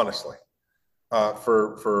 honestly,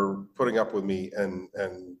 for putting up with me and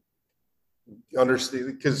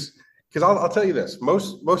understand, because I'll tell you this,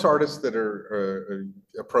 most artists that are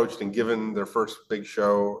approached and given their first big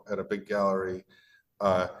show at a big gallery,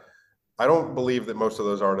 I don't believe that most of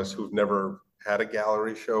those artists who've never had a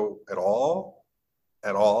gallery show at all,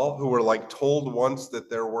 who were like told once that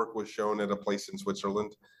their work was shown at a place in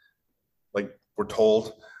Switzerland, like we're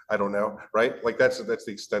told, I don't know, right? Like that's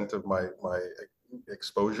the extent of my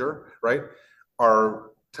exposure, right?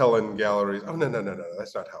 Are telling galleries, oh no,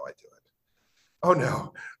 that's not how I do it. oh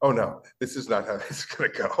no, this is not how this is gonna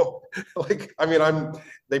go. Like, I mean,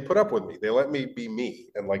 they put up with me. They let me be me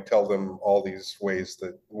and like tell them all these ways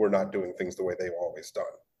that we're not doing things the way they've always done.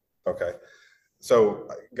 Okay. So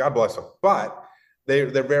God bless them. But they're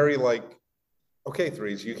very like, okay,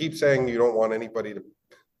 Threes, you keep saying you don't want anybody to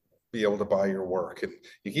be able to buy your work, and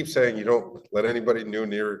you keep saying you don't let anybody new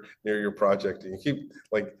near your project, and you keep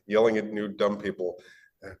like yelling at new dumb people.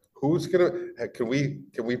 Who's gonna, can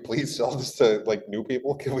we please sell this to like new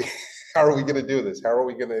people? Can we, how are we gonna do this? How are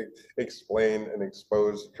we gonna explain and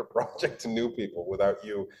expose your project to new people without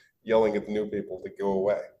you yelling at the new people to go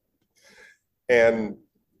away? And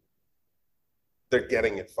they're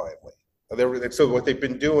getting it finally. So what they've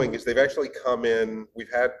been doing is they've actually come in.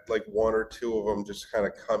 We've had like one or two of them just kind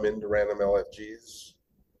of come into random LFGs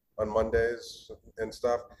on Mondays and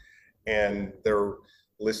stuff, and they're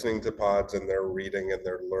listening to pods and they're reading and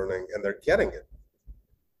they're learning and they're getting it,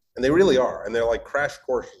 and they really are, and they're like crash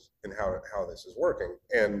courses in how this is working.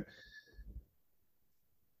 And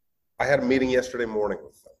I had a meeting yesterday morning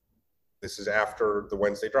with them. This is after the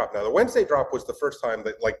Wednesday drop. Now the Wednesday drop was the first time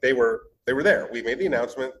that like they were there. We made the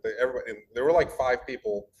announcement that everybody, there were like 5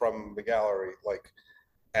 people from the gallery like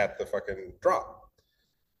at the fucking drop.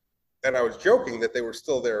 And I was joking that they were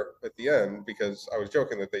still there at the end, because I was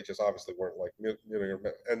joking that they just obviously weren't like,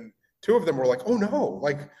 and 2 of them were like, oh no,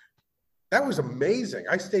 like that was amazing.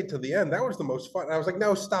 I stayed to the end. That was the most fun. And I was like,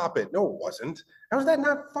 no, stop it. No, it wasn't. How was that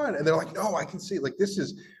not fun? And they're like, no, I can see like this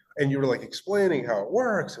is, and you were like explaining how it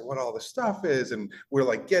works and what all the stuff is. And we're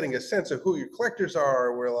like getting a sense of who your collectors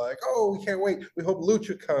are. We're like, oh, we can't wait. We hope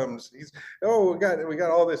Lucha comes. We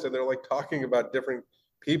got all this. And they're like talking about different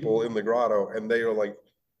people in the grotto, and they are like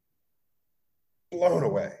blown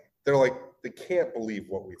away. They're like, they can't believe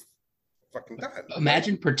what we've fucking done.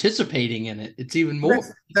 Imagine participating in it. It's even more.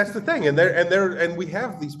 That's the thing. And we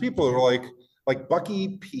have these people who are like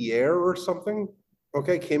Bucky Pierre or something.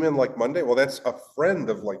 Okay, came in like Monday. Well, that's a friend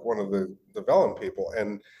of like one of the Vellum people,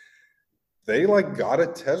 and they like got a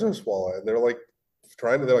Tesoswala, and they're like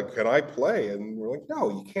they're like, can I play? And we're like, no,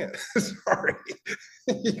 you can't. Sorry,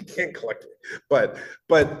 you can't collect me. But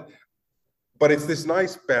it's this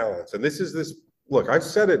nice balance, and this look. I've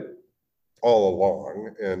said it all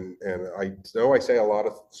along, and I know I say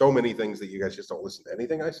so many things that you guys just don't listen to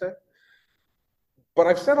anything I say. But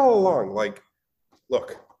I've said all along, like,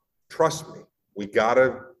 look, trust me. We got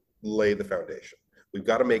to lay the foundation. We've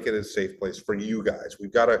got to make it a safe place for you guys.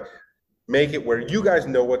 We've got to make it where you guys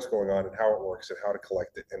know what's going on and how it works and how to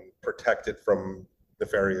collect it and protect it from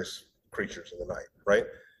nefarious creatures in the night, right?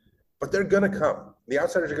 But they're going to come. The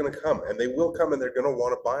outsiders are going to come, and they will come, and they're going to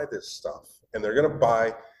want to buy this stuff. And they're going to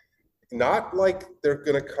buy, not like they're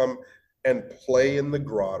going to come and play in the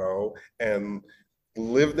grotto and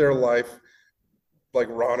live their life like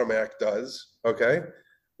Ronomac does, okay?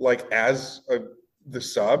 Like as the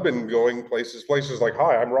sub and going places like,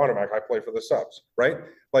 hi, I'm Ronomac, I play for the subs, right?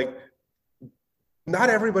 Like, not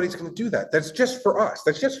everybody's going to do that. That's just for us.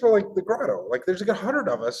 That's just for like the grotto. Like there's like 100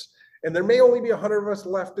 of us, and there may only be 100 of us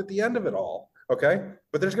left at the end of it all, okay?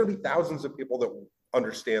 But there's going to be thousands of people that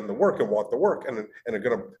understand the work and want the work and are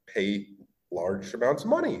going to pay large amounts of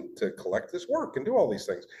money to collect this work and do all these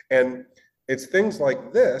things. And it's things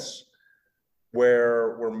like this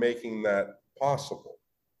where we're making that possible.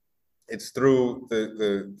 It's through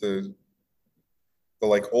the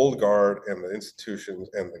like old guard and the institutions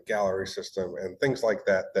and the gallery system and things like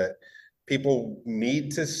that people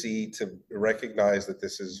need to see to recognize that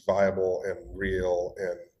this is viable and real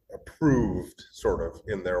and approved sort of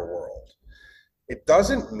in their world. It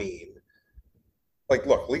doesn't mean, like,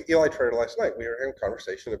 look, Eli Trader last night, we were having a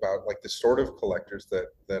conversation about like the sort of collectors that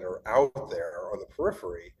are out there on the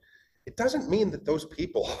periphery. It doesn't mean that those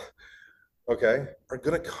people okay, are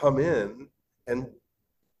going to come in and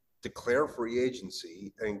declare free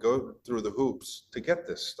agency and go through the hoops to get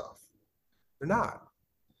this stuff. They're not.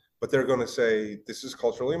 But they're going to say, this is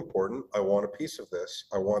culturally important. I want a piece of this.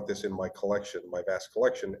 I want this in my collection, my vast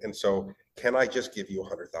collection. And so can I just give you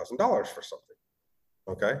 $100,000 for something?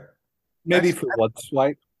 Okay. Maybe for one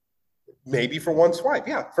swipe. Maybe for one swipe.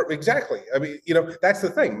 Yeah, exactly. I mean, that's the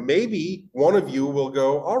thing. Maybe one of you will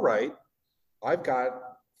go, all right, I've got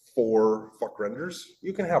 4 fuck renders.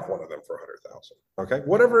 You can have one of them for 100,000. Okay,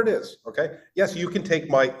 whatever it is. Okay, yes, you can take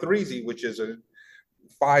my 3Z, which is a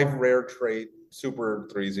 5 rare trait super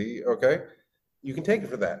 3Z. Okay, you can take it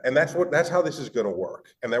for that, and that's how this is going to work.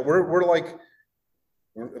 And that we're like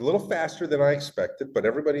a little faster than I expected, but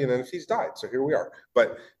everybody in NFTs died, so here we are.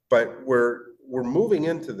 But we're moving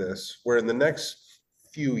into this where in the next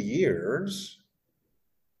few years,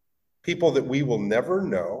 people that we will never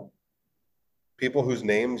know, people whose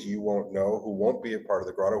names you won't know, who won't be a part of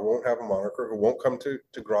the Grotto, who won't have a moniker, who won't come to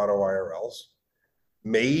Grotto IRLs.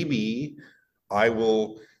 Maybe I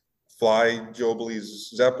will fly Jobley's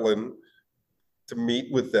Zeppelin to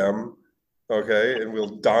meet with them, okay, and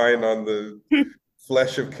we'll dine on the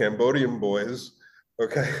flesh of Cambodian boys,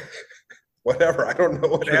 okay. Whatever, I don't know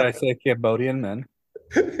what Should I say Cambodian men?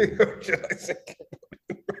 Should I say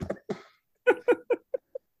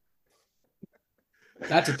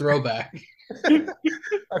That's a throwback.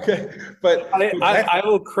 okay, but I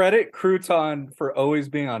will credit Crouton for always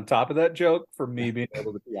being on top of that joke, for me being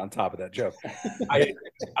able to be on top of that joke.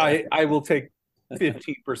 I will take 15%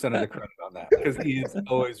 of the credit on that, because he is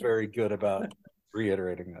always very good about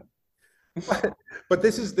reiterating that. But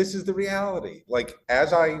this is the reality. Like,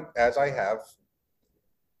 as I have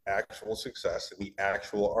actual success in the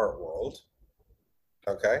actual art world,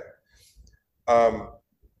 okay,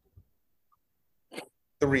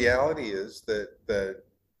 the reality is that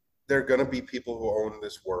there are going to be people who own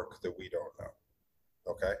this work that we don't know,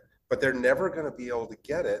 okay, but they're never going to be able to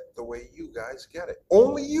get it the way you guys get it.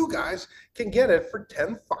 Only you guys can get it for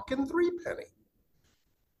 10 fucking 3 penny.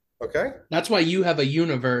 Okay, that's why you have a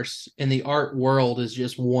universe, and the art world is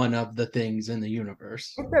just one of the things in the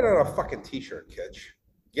universe. Put that on a fucking t-shirt, Kitch.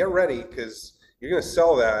 Get ready, because you're gonna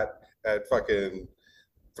sell that at fucking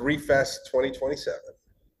 3 Fest 2027.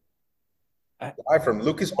 Live from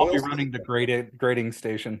Lucas I'll Oil be running the grading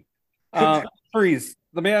station. Freeze,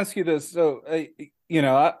 let me ask you this. So,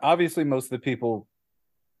 obviously most of the people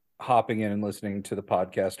hopping in and listening to the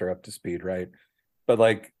podcast are up to speed, right? But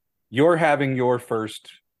like, you're having your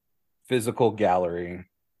first physical gallery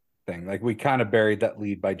thing. Like, we kind of buried that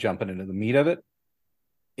lead by jumping into the meat of it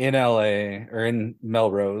in LA, or in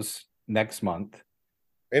Melrose next month.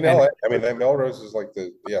 In LA, I mean, Melrose is like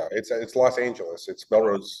it's Los Angeles. It's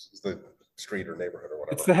Melrose is the street or neighborhood or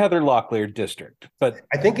whatever. It's the Heather Locklear district, but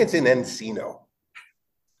I think it's in Encino.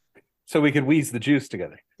 So we could wheeze the juice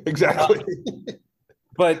together. Exactly.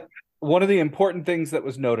 But one of the important things that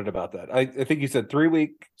was noted about that, I think you said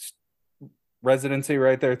 3-week residency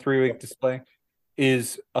right there, 3-week display,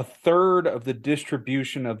 is a third of the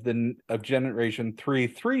distribution of Generation 3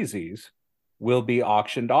 3Zs will be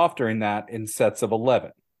auctioned off during that in sets of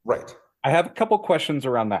 11. Right. I have a couple questions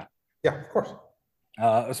around that. Yeah, of course.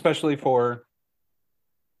 Especially for,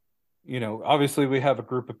 obviously we have a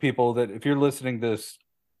group of people that, if you're listening to this,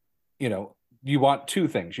 you want two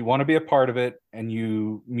things. You want to be a part of it, and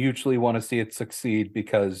you mutually want to see it succeed,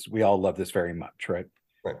 because we all love this very much, right?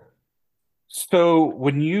 Right. So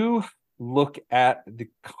when you look at the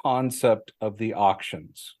concept of the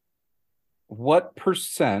auctions, what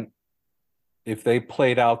percent, if they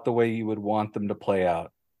played out the way you would want them to play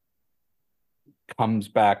out, comes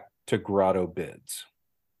back to Grotto bids?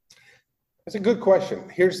 That's a good question.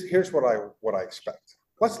 Here's what I expect.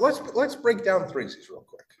 Let's break down 3Zs real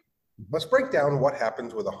quick. Let's break down what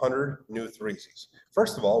happens with 100 new 3Zs.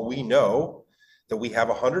 First of all, we know that we have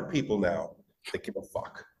 100 people now that give a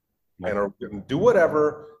fuck and are going to do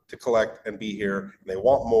whatever to collect and be here. And they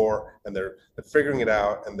want more, and they're figuring it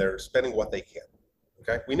out, and they're spending what they can.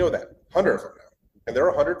 Okay, we know that 100 of them now, and there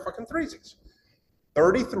are 100 fucking 3Zs.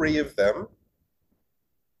 33 of them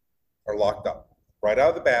are locked up right out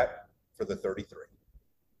of the bat for the 33.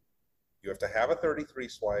 You have to have a 33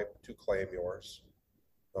 swipe to claim yours.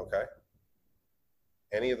 Okay.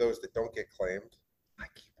 Any of those that don't get claimed, I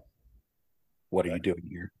keep them. What are you doing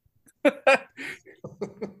here?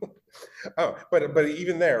 Oh, but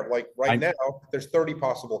even there, like now, there's 30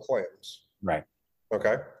 possible claims. Right.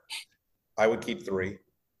 Okay. I would keep 3.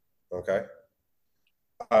 Okay.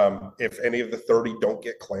 If any of the 30 don't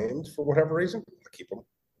get claimed for whatever reason, I'll keep them.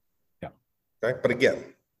 Yeah. Okay. But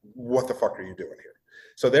again, what the fuck are you doing here?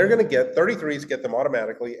 So they're going to get 33s, get them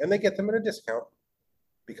automatically, and they get them at a discount,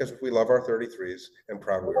 because we love our 33s and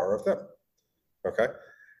proud we are of them. Okay.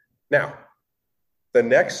 Now, the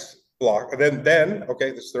next block, then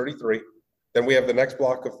okay, this 33. Then we have the next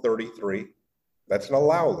block of 33. That's an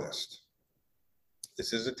allow list.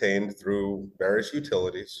 This is attained through various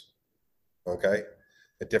utilities. Okay.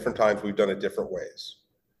 At different times, we've done it different ways.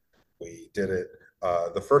 We did it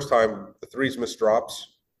the first time the Threesmas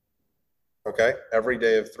drops. Okay. Every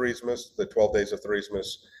day of Threesmas, the 12 days of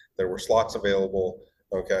Threesmas, there were slots available.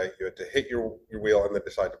 Okay. You had to hit your wheel and then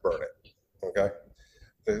decide to burn it. Okay.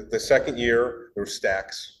 The second year, there were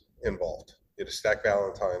stacks involved. You had to stack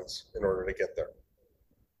Valentines in order to get there.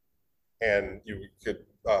 And you could,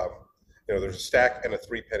 there's a stack and a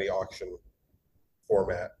 3 penny auction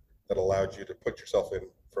format that allowed you to put yourself in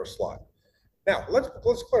for a slot. Now, let's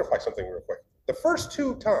clarify something real quick. The first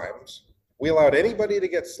 2 times we allowed anybody to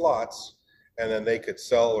get slots and then they could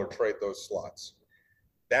sell or trade those slots.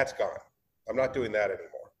 That's gone. I'm not doing that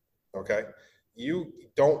anymore. Okay.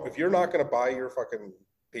 If you're not going to buy your fucking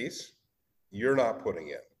piece, you're not putting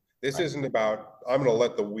in. This isn't about, I'm going to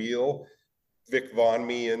let the wheel Vic Vaughn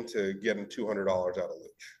me into getting $200 out of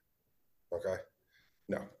Luch. Okay.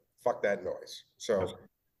 No, fuck that noise. So,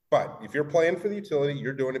 but if you're playing for the utility,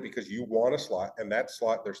 you're doing it because you want a slot, and that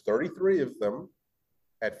slot, there's 33 of them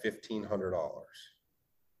at $1,500.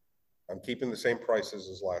 I'm keeping the same prices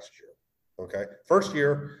as last year. Okay. First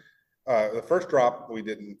year, the first drop we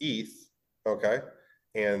did in ETH. Okay.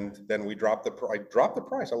 And then I dropped the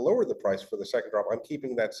price. I lowered the price for the second drop. I'm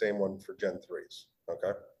keeping that same one for Gen 3s.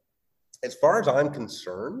 Okay. As far as I'm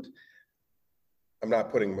concerned, I'm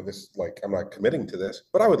not putting this, like, I'm not committing to this,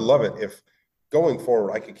 but I would love it if going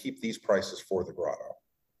forward, I could keep these prices for the Grotto.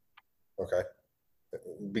 Okay. It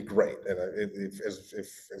would be great. And if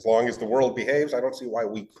as long as the world behaves, I don't see why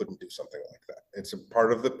we couldn't do something like that. It's a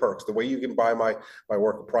part of the perks. The way you can buy my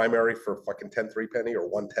work primary for fucking 10 3 penny or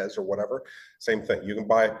 1 TES or whatever, same thing. You can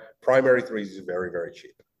buy primary threes very, very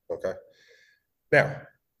cheap. Okay. Now,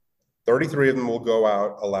 33 of them will go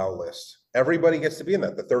out, allow lists. Everybody gets to be in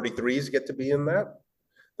that. The 33s get to be in that.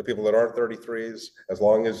 The people that aren't 33s, as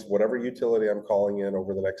long as whatever utility I'm calling in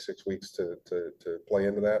over the next 6 weeks to play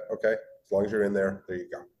into that, okay? As long as you're in there, there you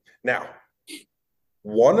go. Now,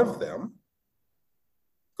 one of them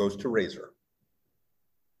goes to Razor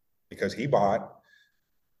because he bought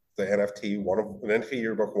the NFT, an NFT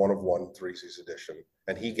yearbook 1 of 1 3Cs edition,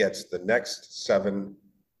 and he gets the next 7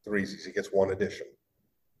 3Cs. He gets 1 edition.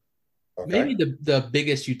 Okay? Maybe the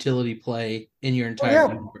biggest utility play in your entire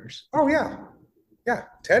universe. Oh, yeah. Yeah,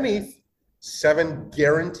 10 ETH, 7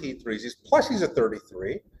 guaranteed 3Cs, plus he's a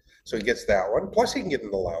 33, so he gets that one, plus he can get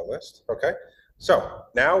in the allow list, okay? So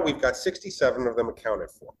now we've got 67 of them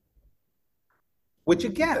accounted for, which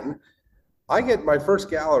again, I get my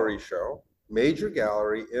first gallery show, major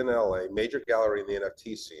gallery in LA, major gallery in the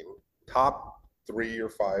NFT scene, top 3 or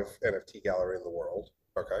 5 NFT gallery in the world,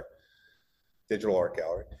 okay? Digital art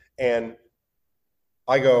gallery. And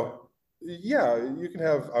I go, yeah, you can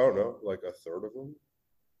have, I don't know, like a third of them.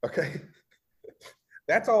 Okay.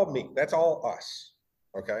 That's all me. That's all us.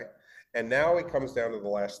 Okay. And now it comes down to the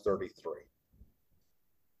last 33.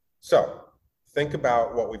 So think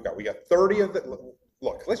about what we've got. We got 30 of the,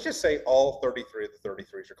 look, let's just say all 33 of the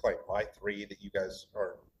 33s are claimed. My 3 that you guys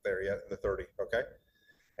aren't there yet, the 30. Okay.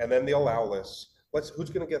 And then the allow lists.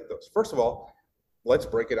 Who's going to get those? First of all, let's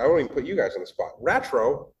break it. I won't even put you guys on the spot.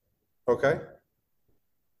 Retro, okay,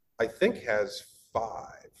 I think has 5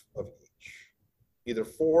 of each, either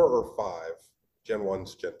 4 or 5 Gen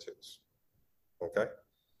 1s, Gen 2s, okay?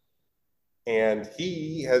 And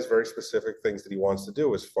he has very specific things that he wants to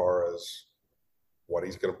do as far as what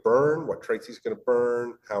he's going to burn, what traits he's going to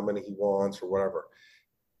burn, how many he wants or whatever.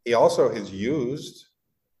 He also has used,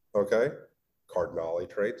 okay, Cardinale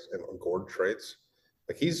traits and Gord traits.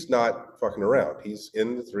 Like, he's not fucking around. He's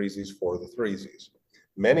in the 3Zs for the 3Zs.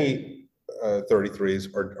 Many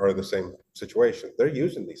 33s are the same situation. They're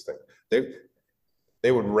using these things.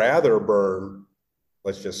 They would rather burn,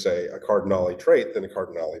 let's just say, a Cardinale trait than a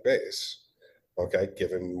Cardinale base, okay,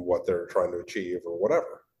 given what they're trying to achieve or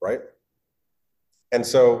whatever, right? And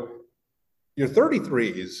so your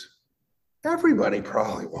 33s, everybody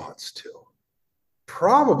probably wants to.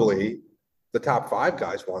 Probably the top 5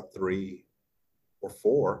 guys want 3 or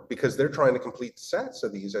 4 because they're trying to complete sets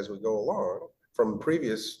of these as we go along from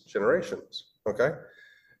previous generations, okay?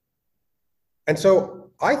 And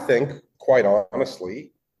so I think, quite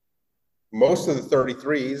honestly, most of the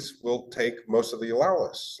 33s will take most of the allow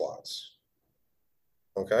list slots,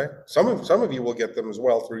 okay? Some of you will get them as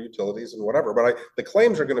well through utilities and whatever, but the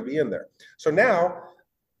claims are going to be in there. So now,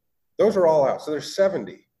 those are all out. So there's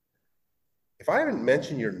 70. If I haven't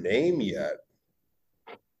mentioned your name yet,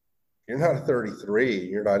 you're not a 33,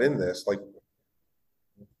 you're not in this, like,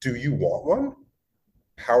 do you want one?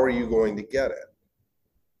 How are you going to get it?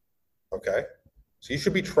 Okay. So you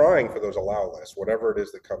should be trying for those allow lists, whatever it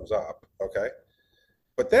is that comes up. Okay.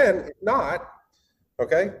 But then if not,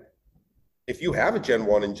 okay, if you have a Gen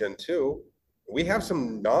 1 and Gen 2, we have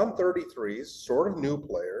some non-33s, sort of new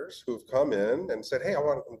players who've come in and said, hey, I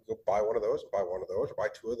want to go buy one of those, buy one of those, or buy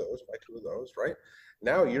 2 of those, buy 2 of those, right?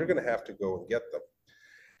 Now you're going to have to go and get them.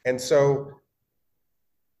 And so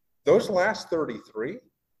those last 33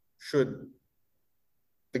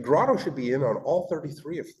 the Grotto should be in on all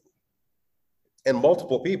 33 of them. And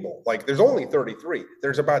multiple people. Like, there's only 33.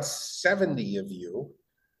 There's about 70 of you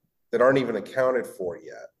that aren't even accounted for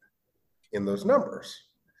yet in those numbers.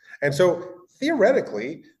 And so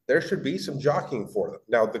theoretically, there should be some jockeying for them.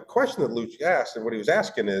 Now, the question that Luch asked and what he was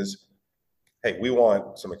asking is, hey, we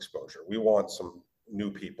want some exposure. We want some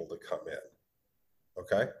new people to come in.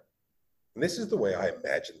 Okay. And this is the way I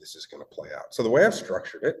imagine this is going to play out. So the way I've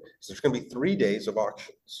structured it is there's going to be 3 days of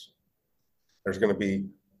auctions. There's going to be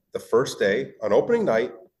the first day on opening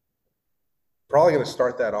night, probably going to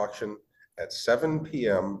start that auction at 7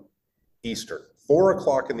 p.m. Eastern, 4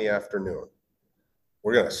 o'clock in the afternoon.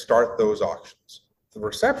 We're going to start those auctions. The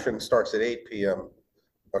reception starts at 8 p.m.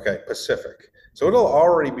 Okay, Pacific. So it'll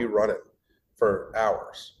already be running for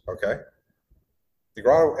hours. Okay. The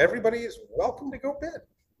Grotto, everybody is welcome to go bid.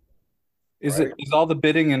 Is all the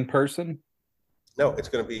bidding in person? No, it's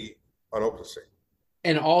going to be on OpenSea.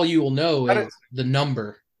 And all you will know is the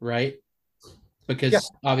number, right? Because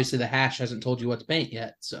obviously the hash hasn't told you what to paint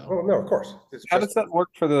yet. So, oh no, of course. How does that work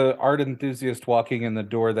for the art enthusiast walking in the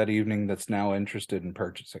door that evening that's now interested in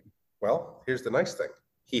purchasing? Well, here's the nice thing.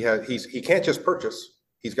 He can't just purchase.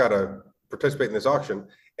 He's got to participate in this auction,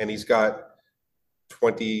 and he's got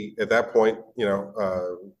 20 at that point.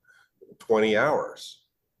 20 hours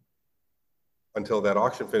until that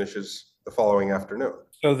auction finishes the following afternoon.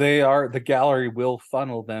 So the gallery will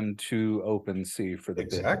funnel them to OpenSea for the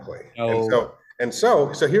exactly. Bid.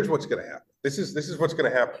 So here's what's going to happen. This is what's going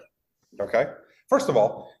to happen. Okay. First of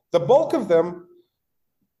all, the bulk of them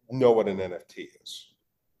know what an NFT is.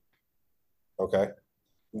 Okay.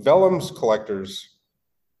 Vellum's collectors,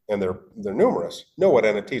 and they're numerous, know what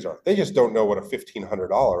NFTs are. They just don't know what a $1,500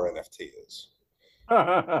 NFT is.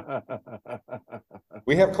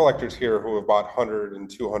 We have collectors here who have bought 100 and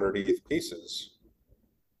 200 ETH pieces.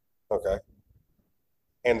 Okay.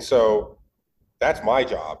 And so that's my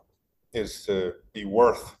job, is to be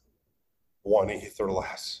worth 1 ETH or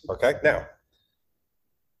less. Okay. Now,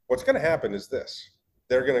 what's going to happen is this.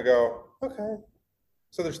 They're going to go, okay,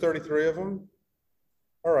 so there's 33 of them.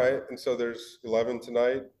 All right. And so there's 11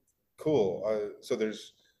 tonight. Cool. So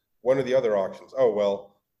there's one of the other auctions. Oh,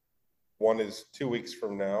 well, one is 2 weeks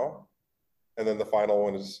from now. And then the final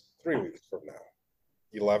one is 3 weeks from now.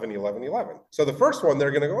 11, 11, 11. So the first one,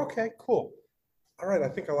 they're going to go, okay, cool. All right, I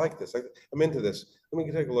think I like this. I'm into this. Let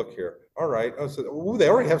me take a look here. All right. Oh, so they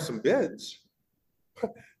already have some bids.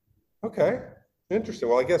 Okay, interesting.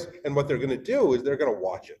 Well, I guess, and what they're going to do is they're going to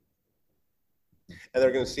watch it. And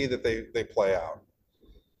they're going to see that they play out.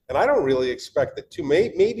 And I don't really expect that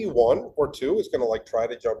maybe 1 or 2 is going to like try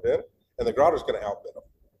to jump in, and the Grotto's going to outbid them,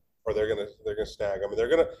 or they're going to snag them. And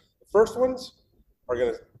the first ones are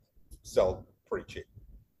going to sell pretty cheap.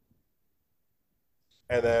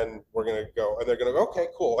 And then we're going to go, and they're going to go, okay,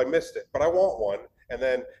 cool, I missed it, but I want one. And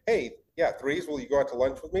then, hey, yeah, threes, will you go out to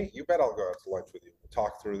lunch with me? You bet I'll go out to lunch with you. We'll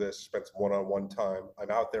talk through this, spend some one-on-one time.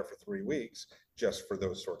 I'm out there for 3 weeks just for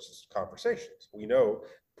those sorts of conversations. We know,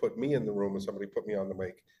 put me in the room and somebody put me on the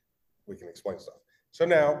mic, we can explain stuff. So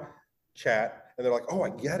now, chat, and they're like, oh, I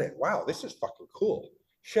get it. Wow, this is fucking cool.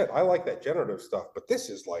 Shit, I like that generative stuff, but this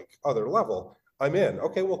is like other level. I'm in.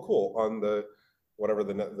 Okay, well, cool. On the, whatever,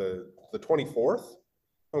 the 24th,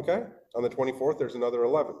 okay? On the 24th, there's another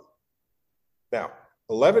 11. Now,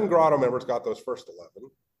 11 Grotto members got those first 11.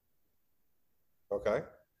 Okay?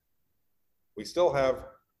 We still have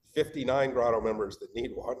 59 Grotto members that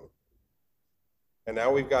need one. And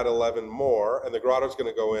now we've got 11 more, and the Grotto's going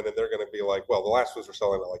to go in, and they're going to be like, well, the last ones are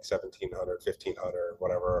selling at like 1,700, 1,500,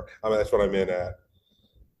 whatever. I mean, that's what I'm in at.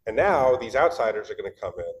 And now these outsiders are going to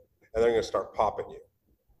come in, and they're going to start popping you.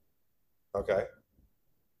 Okay?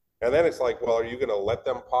 And then it's like, well, are you going to let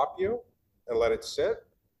them pop you and let it sit?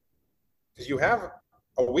 Because you have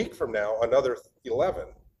a week from now another 11.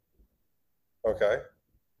 Okay?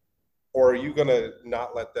 Or are you going to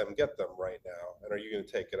not let them get them right now, and are you going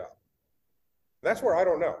to take it up? And that's where I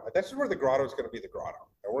don't know. That's where the Grotto is going to be the Grotto,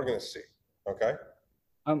 and we're going to see. Okay?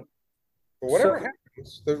 But whatever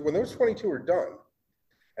happens, when those 22 are done,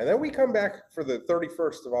 and then we come back for the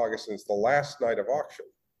 31st of August, and it's the last night of auction.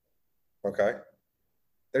 Okay?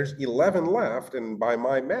 There's 11 left, and by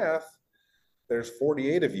my math, there's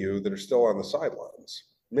 48 of you that are still on the sidelines,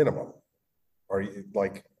 minimum. Are you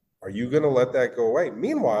going to let that go away?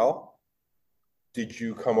 Meanwhile, did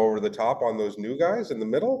you come over the top on those new guys in the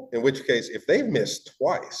middle? In which case, if they've missed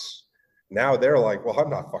twice, now they're like, well, I'm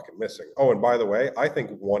not fucking missing. Oh, and by the way, I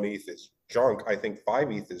think 1 ETH is junk. I think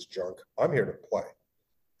 5 ETH is junk. I'm here to play.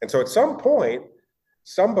 And so at some point,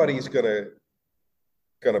 somebody's going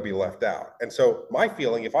to be left out. And so my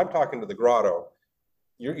feeling, if I'm talking to the Grotto,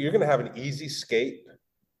 you're going to have an easy skate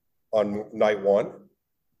on night 1.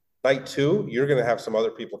 Night 2, you're going to have some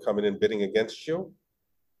other people coming in bidding against you.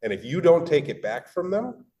 And if you don't take it back from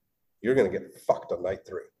them, you're going to get fucked on night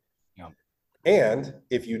 3. Yeah. And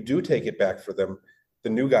if you do take it back for them, the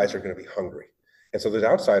new guys are going to be hungry. And so those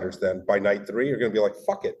outsiders then, by night 3, are going to be like,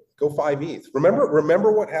 fuck it, Go 5 ETH.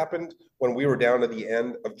 Remember what happened when we were down to the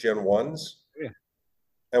end of Gen 1s? Yeah.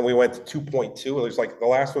 And we went to 2.2. It was like the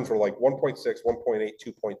last ones were like 1.6, 1.8,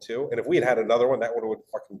 2.2. And if we had had another one, that would have been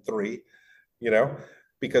fucking 3,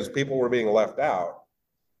 because people were being left out.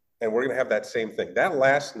 And we're going to have that same thing. That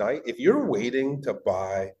last night, if you're waiting to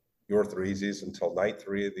buy your threesies until night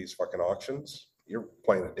 3 of these fucking auctions, you're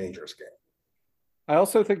playing a dangerous game. I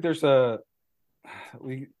also think there's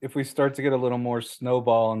if we start to get a little more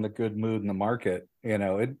snowball in the good mood in the market,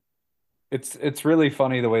 it's really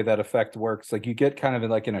funny the way that effect works. Like you get kind of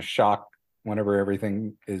like in a shock whenever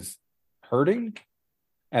everything is hurting.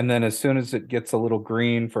 And then as soon as it gets a little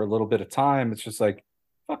green for a little bit of time, it's just like,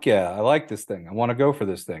 fuck yeah, I like this thing. I want to go for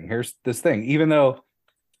this thing. Here's this thing. Even though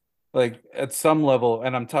like at some level,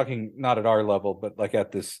 and I'm talking not at our level, but like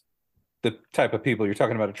at the type of people you're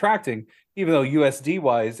talking about attracting, even though USD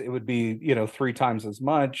wise, it would be, 3 times as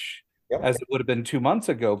much as it would have been 2 months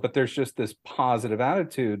ago. But there's just this positive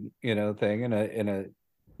attitude, thing and a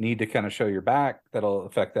need to kind of show your back that'll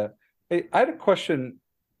affect that. I had a question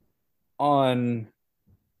on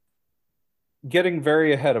getting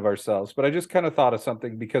very ahead of ourselves, but I just kind of thought of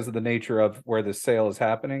something because of the nature of where the sale is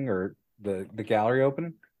happening or the gallery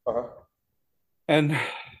opening. Uh-huh. And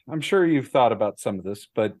I'm sure you've thought about some of this,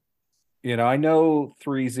 but I know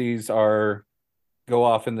threesies are go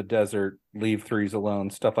off in the desert, leave threes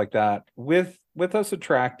alone, stuff like that. With us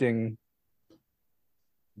attracting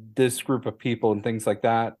this group of people and things like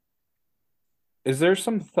that, is there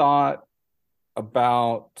some thought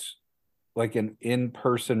about like an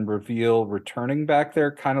in-person reveal returning back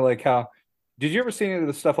there? Kind of like how, did you ever see any of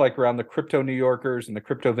the stuff like around the crypto New Yorkers and the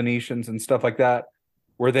crypto Venetians and stuff like that,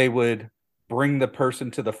 where they would bring the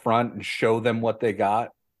person to the front and show them what they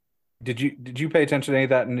got? Did you pay attention to any of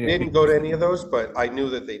that? I didn't go to any of those, but I knew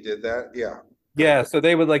that they did that. Yeah. Yeah. So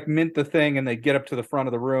they would like mint the thing and they'd get up to the front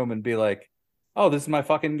of the room and be like, oh, this is my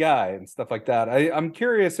fucking guy and stuff like that. I'm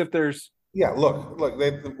curious if there's. Yeah. Look,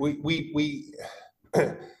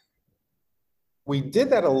 we did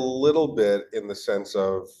that a little bit in the sense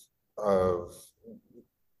of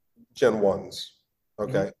Gen 1s.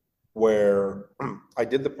 Okay. Mm-hmm. Where I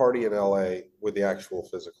did the party in LA with the actual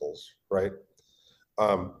physicals, right?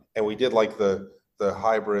 And we did like the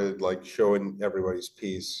hybrid, like showing everybody's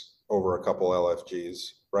piece over a couple LFGs,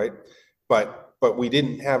 right? But we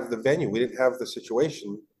didn't have the venue, we didn't have the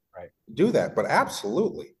situation to do that. But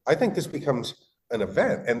absolutely, I think this becomes an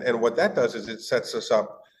event, and what that does is it sets us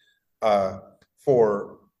up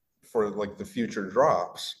for like the future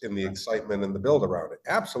drops in the excitement and the build around it.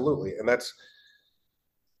 Absolutely, and that's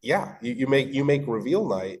you make reveal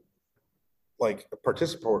night like a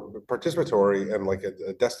participatory and like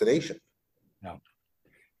a destination. No.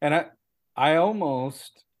 And I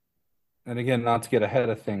almost, and again, not to get ahead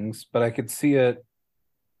of things, but I could see it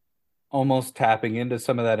almost tapping into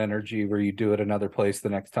some of that energy where you do it another place the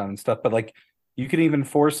next time and stuff. But like you can even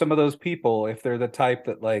force some of those people, if they're the type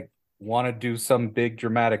that like want to do some big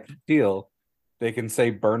dramatic deal, they can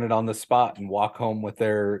say burn it on the spot and walk home with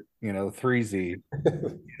their, threesie.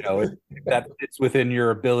 That fits within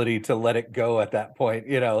your ability to let it go at that point,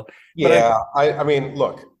 Yeah, but I mean,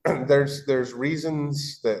 look, there's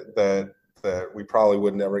reasons that we probably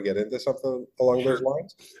would never get into something along those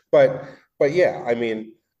lines, but yeah, I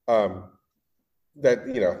mean,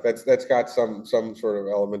 that's got some sort of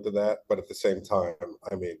element to that, but at the same time,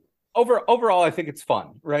 I mean. Overall, I think it's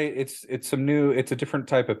fun, right? It's a different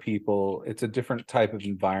type of people. It's a different type of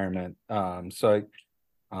environment.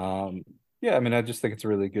 Yeah, I mean, I just think it's a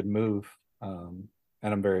really good move. And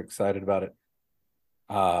I'm very excited about it.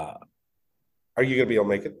 Are you going to be able to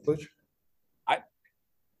make it, Luch?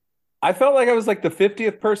 I felt like I was like the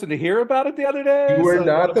 50th person to hear about it the other day. You were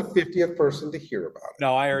not the 50th person to hear about it.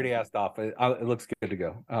 No, I already asked off. It looks good to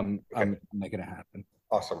go. Okay. I'm making it happen.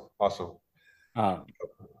 Awesome.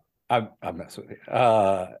 I'm messing with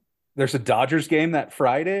you. There's a Dodgers game that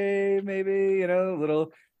Friday, maybe,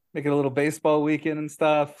 make it a little baseball weekend and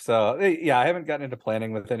stuff. So yeah, I haven't gotten into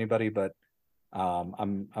planning with anybody, but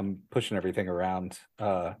I'm pushing everything around.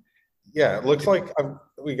 Yeah, it looks like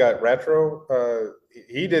we got Retro.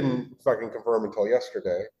 He didn't fucking confirm until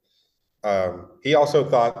yesterday. He also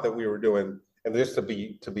thought that we were doing, and just to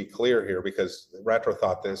be clear here, because Retro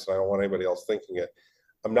thought this, and I don't want anybody else thinking it.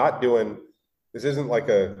 I'm not doing. This isn't like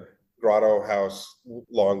a Grotto house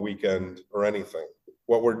long weekend or anything.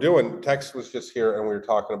 What we're doing, Tex was just here and we were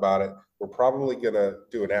talking about it. We're probably gonna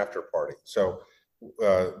do an after party. So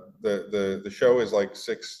the show is like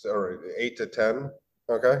 6 or 8 to 10.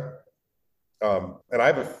 Okay. And I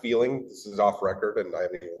have a feeling this is off record, and I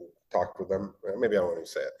haven't even talked with them. Maybe I won't even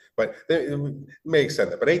say it, but it may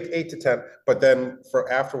extend that. But 8 to 10. But then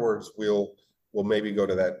for afterwards, we'll maybe go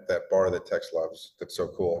to that bar that Tex loves. That's so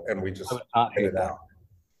cool, and we just hit it out.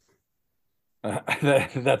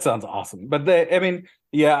 That sounds awesome. But I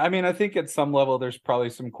think at some level there's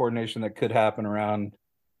probably some coordination that could happen around.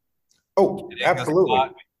 Oh,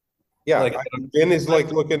 absolutely. Yeah, Like, Ben is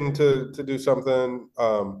like looking to do something.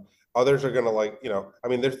 Others are gonna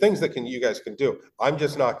there's things that you guys can do. I'm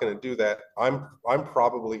just not gonna do that. I'm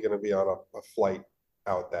probably gonna be on a flight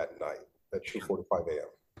out that night at 2:45 a.m.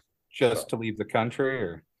 Just to leave the country,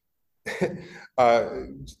 or I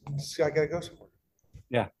gotta go somewhere.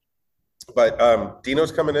 Yeah. But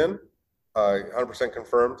Dino's coming in, 100%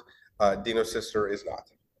 confirmed. Dino's sister is not.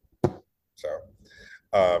 So,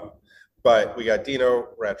 but we got Dino,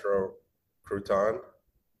 Retro, Crouton.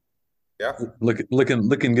 Yeah, looking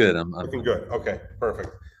good. I'm looking good. Okay,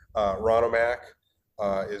 perfect. Ronomac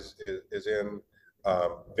is in.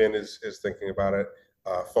 Vin is thinking about it.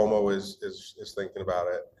 FOMO is thinking about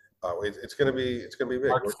it. It's gonna be big.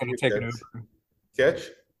 Mark's gonna take it over.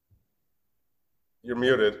 Kitch, you're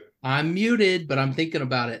muted. I'm muted, but I'm thinking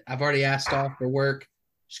about it. I've already asked off for work.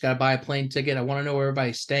 Just gotta buy a plane ticket. I want to know where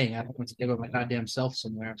everybody's staying. I don't want to give up my goddamn self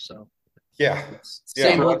somewhere. So yeah,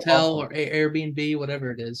 same hotel or Airbnb,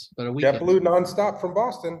 whatever it is. But a weekend. JetBlue nonstop from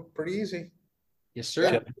Boston, pretty easy. Yes,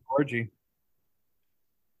 sir.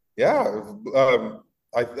 Yeah,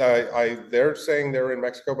 they're saying they're in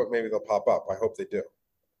Mexico, but maybe they'll pop up. I hope they do.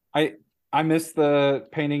 I missed the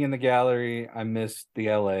painting in the gallery. I missed the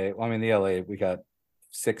LA. Well, I mean, the LA, we got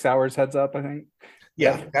 6 hours heads up, I think.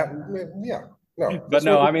 Yeah. No. But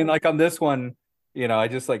no, I mean, like on this one, I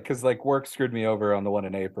just because work screwed me over on the one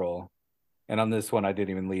in April. And on this one, I didn't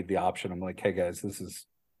even leave the option. I'm like, hey guys,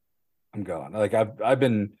 I'm going. Like I've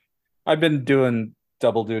been doing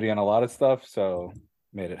double duty on a lot of stuff, so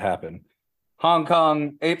made it happen. Hong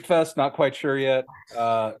Kong Ape Fest, not quite sure yet.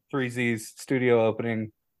 3Z's studio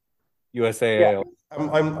opening. USA. Yeah.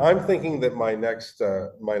 I'm thinking that my next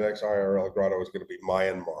IRL grotto is going to be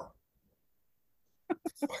Myanmar.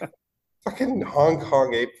 Fucking Hong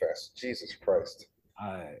Kong Ape Fest. Jesus Christ.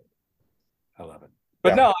 I love it.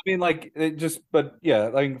 But no, I mean,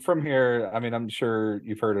 from here, I mean, I'm sure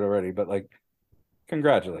you've heard it already, but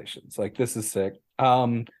congratulations. This is sick.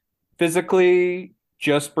 Physically,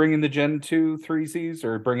 just bringing the Gen 2 3Zs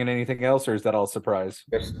or bringing anything else, or is that all surprise?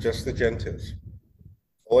 Just the Gen 2s.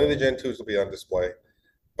 Only the Gen 2s will be on display.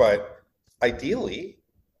 But ideally,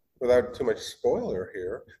 without too much spoiler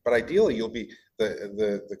here, but ideally you'll be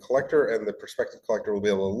the collector and the prospective collector will be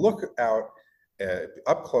able to look out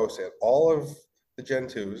up close at all of the Gen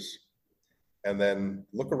 2s and then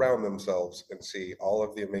look around themselves and see all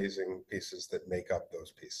of the amazing pieces that make up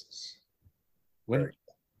those pieces. When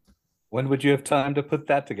would you have time to put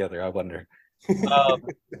that together, I wonder?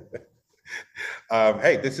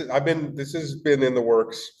 Hey, this has been in the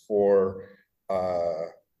works for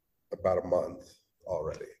about a month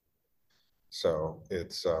already. So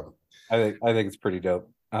it's I think it's pretty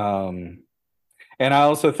dope. And I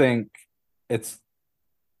also think it's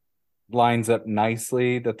lines up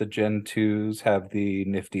nicely that the Gen 2s have the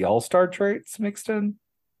nifty all-star traits mixed in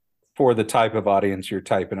for the type of audience you're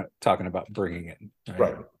talking about bringing in.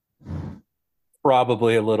 Right.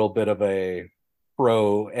 Probably a little bit of a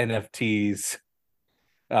pro NFTs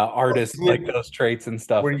artists like those traits and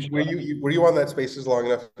stuff. Were you on that Spaces long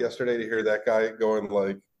enough yesterday to hear that guy going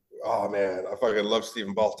oh man, I fucking love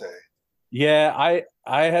Stephen Balte. Yeah,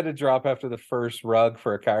 I had to drop after the first rug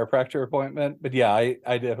for a chiropractor appointment, but yeah, I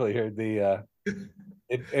definitely heard the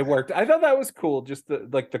it worked. I thought that was cool. Just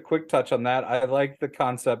the quick touch on that. I like the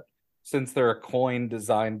concept, since they're a coin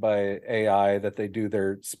designed by AI, that they do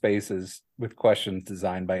their spaces with questions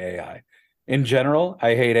designed by AI. In general,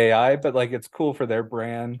 I hate AI, but it's cool for their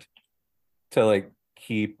brand to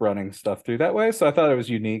keep running stuff through that way. So I thought it was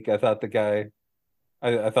unique. I thought I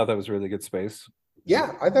thought that was a really good space.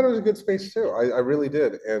 Yeah, I thought it was a good space too. I really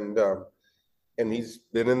did. And he's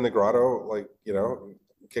been in the grotto,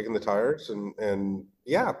 kicking the tires and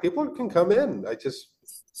yeah, people can come in.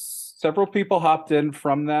 Several people hopped in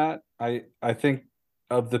from that. I think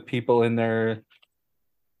of the people in there,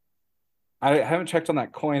 I haven't checked on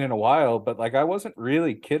that coin in a while, but I wasn't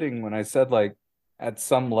really kidding when I said at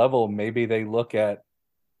some level maybe they look at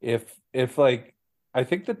if I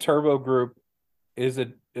think the Turbo group is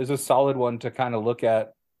a solid one to kind of look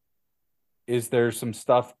at. Is there some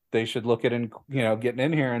stuff they should look at and getting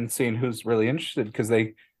in here and seeing who's really interested, because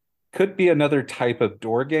they could be another type of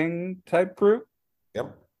door gang type group.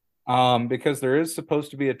 Yep. Because there is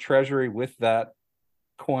supposed to be a treasury with that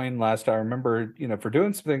coin last I remember, for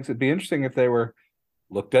doing some things, it'd be interesting if they were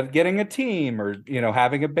looked at getting a team or,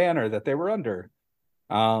 having a banner that they were under.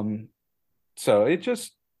 So it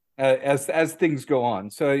just, as things go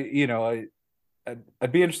on. So, I'd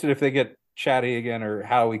be interested if they get chatty again, or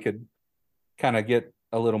how we could kind of get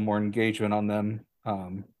a little more engagement on them.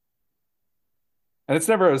 And it's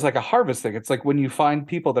never as like a harvest thing. It's like when you find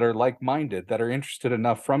people that are like-minded, that are interested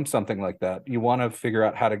enough from something like that, you want to figure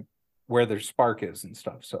out where their spark is and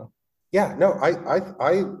stuff. So yeah, no,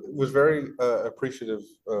 I was very appreciative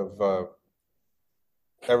of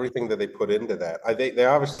everything that they put into that. They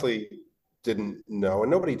obviously didn't know, and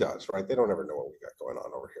nobody does, right? They don't ever know what we got going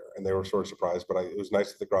on over here, and they were sort of surprised. But it was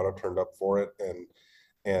nice that the Grotto turned up for it, and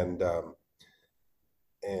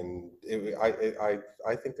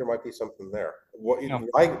I think there might be something there.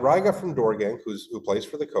 Riga from Dorgang, who plays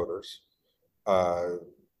for the Coders,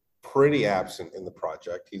 pretty absent in the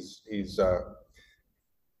project.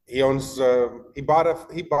 He owns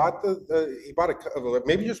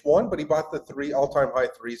maybe just one, but he bought the 3 all-time high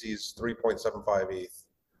 3Zs 3.75 ETH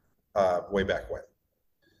way back when.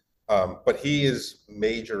 But he is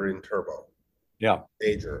major in turbo. Yeah,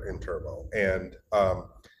 major in turbo, and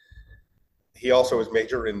he also is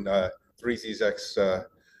major in 3Z's X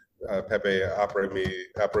Pepe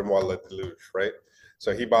Après moi le deluge, right?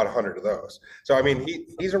 So he bought 100 of those. So I mean,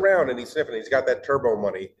 he's around and he's sniffing. He's got that turbo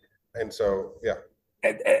money, and so yeah.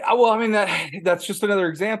 Well, I mean, that's just another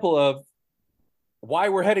example of why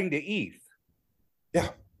we're heading to ETH. Yeah.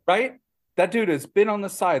 Right? That dude has been on the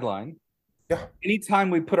sideline. Yeah. Anytime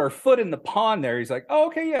we put our foot in the pond there, he's like, oh,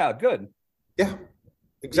 okay, yeah, good. Yeah,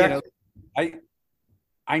 exactly.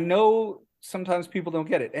 I know sometimes people don't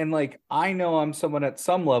get it. And like, I know I'm someone at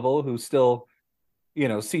some level who still,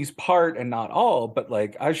 sees part and not all, but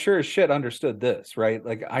like, I sure as shit understood this, right?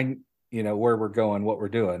 Like where we're going, what we're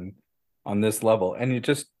doing on this level. And you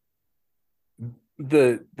just,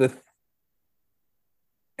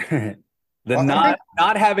 not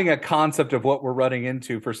having a concept of what we're running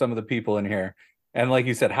into for some of the people in here. And like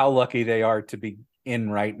you said, how lucky they are to be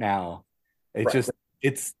in right now. It's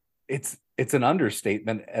an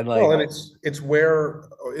understatement. And like, well, and it's where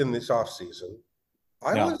in this off season,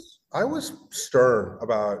 I was stern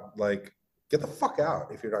about like, get the fuck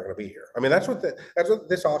out if you're not going to be here. I mean, that's what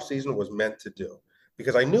this off season was meant to do,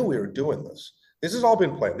 because I knew we were doing this. This has all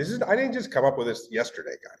been planned. I didn't just come up with this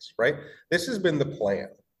yesterday, guys, right? This has been the plan.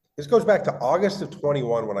 This goes back to August of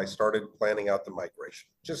 21 when I started planning out the migration,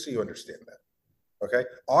 just so you understand that. Okay.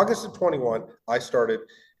 August of 21, I started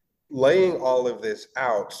laying all of this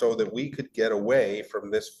out so that we could get away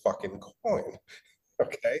from this fucking coin.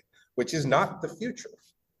 Okay. Which is not the future.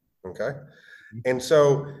 Okay. And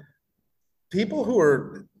so people who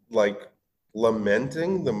are like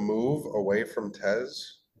lamenting the move away from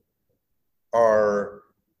Tez are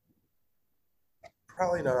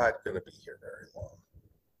probably not going to be here very long.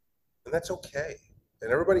 And that's okay.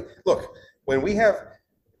 And everybody, look, when we have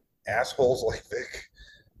assholes like Vic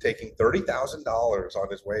taking $30,000 on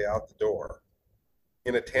his way out the door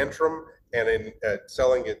in a tantrum and in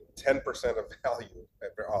selling it 10% of value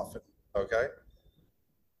often, okay?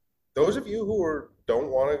 Those of you who don't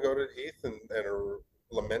want to go to Heath and are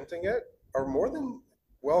lamenting it are more than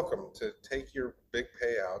welcome to take your big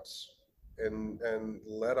payouts and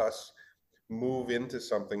let us move into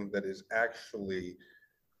something that is actually,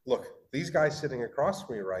 look, these guys sitting across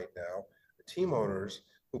from me right now are team owners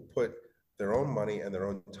who put their own money and their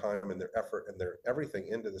own time and their effort and their everything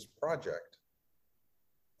into this project.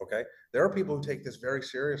 Okay? There are people who take this very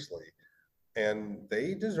seriously, and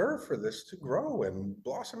they deserve for this to grow and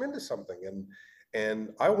blossom into something. And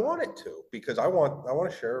I want it to, because I want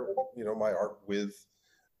to share, my art with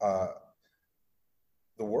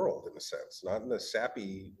the world, in a sense, not in a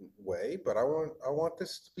sappy way, but I want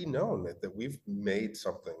this to be known that we've made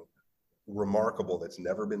something remarkable that's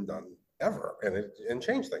never been done ever, and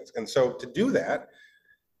change things. And so to do that,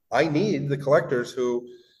 I need the collectors who,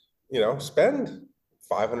 spend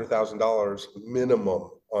 $500,000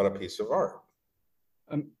 minimum on a piece of art.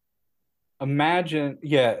 Imagine,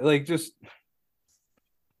 like just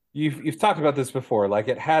you've talked about this before. Like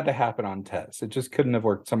it had to happen on Tez. It just couldn't have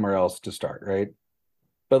worked somewhere else to start, right?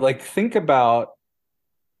 But like think about,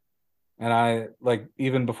 and I like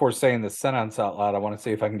even before saying this sentence out loud, I want to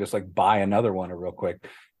see if I can just like buy another one real quick.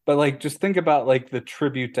 But like just think about like the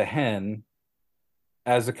tribute to Hen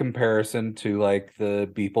as a comparison to like the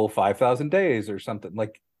Beeple 5,000 Days or something.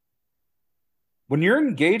 Like when you're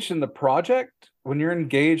engaged in the project, when you're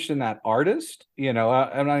engaged in that artist, I'm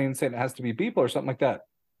not even saying it has to be Beeple or something like that.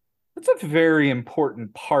 That's a very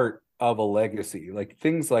important part of a legacy, like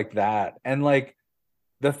things like that. And like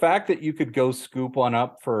the fact that you could go scoop one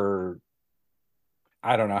up for,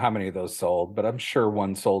 I don't know how many of those sold, but I'm sure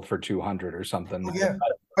one sold for 200 or something. Oh, yeah,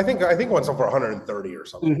 I think one sold for 130 or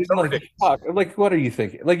something. Like, fuck, like, what are you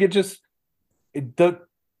thinking? Like,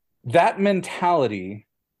 that mentality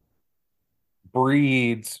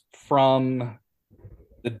breeds from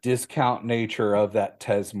the discount nature of that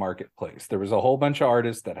Tez marketplace. There was a whole bunch of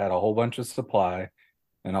artists that had a whole bunch of supply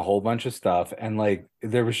and a whole bunch of stuff, and like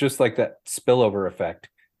there was just like that spillover effect.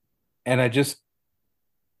 And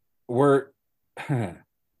we're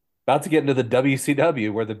about to get into the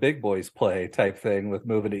WCW where the big boys play type thing with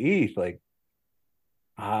moving to ETH. Like,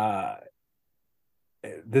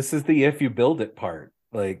 this is the if you build it part.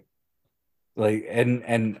 Like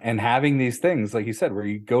and having these things, like you said, where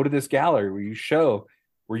you go to this gallery, where you show,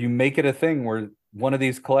 where you make it a thing where one of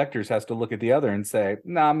these collectors has to look at the other and say,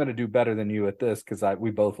 no, I'm going to do better than you at this because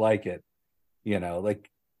we both like it. You know,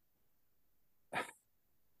 like,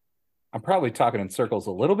 I'm probably talking in circles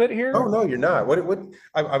a little bit here. Oh no, you're not. I want to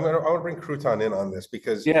bring Crouton in on this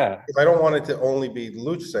because I don't want it to only be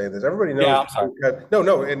Luch saying this. Everybody knows. Yeah, I'm sorry.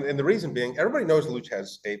 And the reason being, everybody knows Luch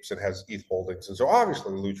has apes and has ETH holdings, and so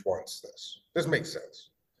obviously Luch wants this. This makes sense.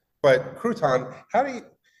 But Crouton,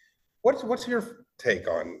 what's your take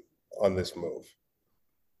on this move?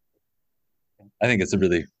 I think it's a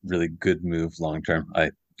really, really good move long term.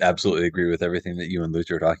 I absolutely agree with everything that you and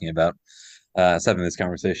Luch are talking about. I was having this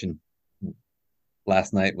conversation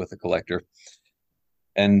last night with a collector,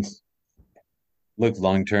 and look,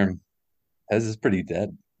 long term, Tez is pretty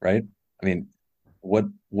dead, right? I mean, what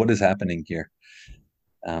is happening here?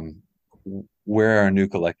 Where are new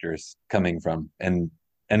collectors coming from? And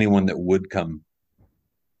anyone that would come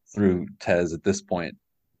through Tez at this point,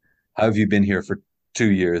 how have you been here for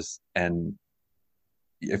 2 years? And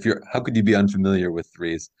how could you be unfamiliar with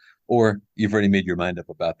threes? Or you've already made your mind up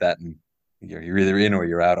about that and you're either in or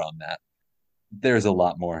you're out on that. There's a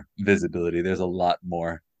lot more visibility. There's a lot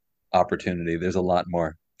more opportunity. There's a lot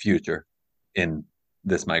more future in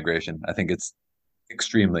this migration. I think it's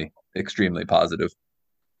extremely, extremely positive.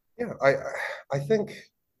 Yeah, I think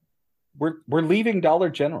we're leaving Dollar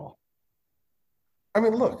General. I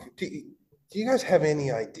mean, look, do you guys have any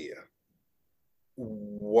idea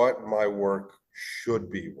what my work should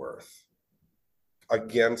be worth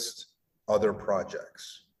against other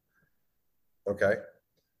projects? Okay.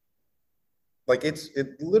 Like it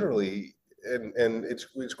literally, and it's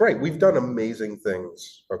great. We've done amazing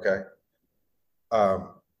things. Okay.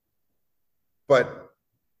 But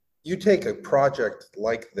you take a project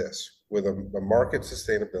like this with a market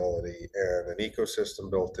sustainability and an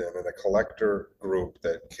ecosystem built in and a collector group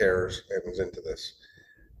that cares and is into this,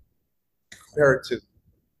 compare it to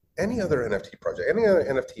any other NFT project, any other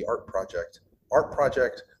NFT art project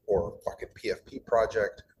or fucking PFP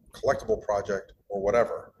project, collectible project or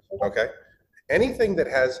whatever. Okay. Anything that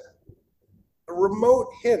has a remote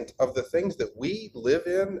hint of the things that we live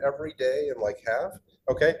in every day and like have,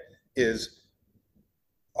 okay, is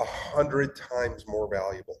 100 times more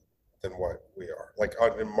valuable than what we are, like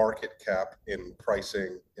in market cap, in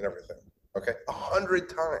pricing, in everything. Okay, 100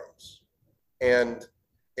 times. And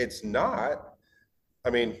it's not,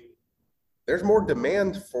 I mean, there's more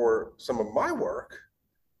demand for some of my work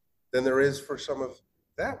than there is for some of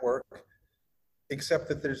that work, except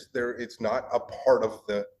that it's not a part of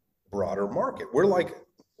the broader market. We're like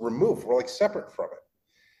removed, we're like separate from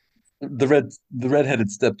it. The redheaded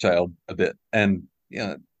stepchild a bit. And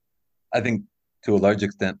I think to a large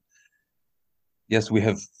extent, yes, we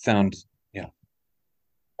have found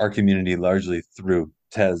our community largely through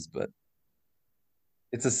Tez, but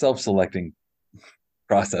it's a self-selecting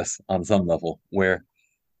process on some level where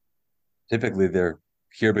typically they're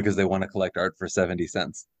here because they want to collect art for 70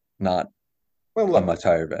 cents, not a much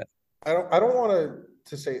higher bet. I don't want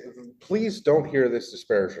to say, please don't hear this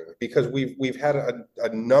disparagingly, because we've had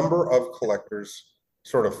a number of collectors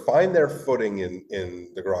sort of find their footing in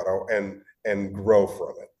the Grotto and grow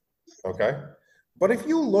from it. Okay. But if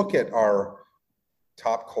you look at our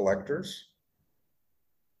top collectors,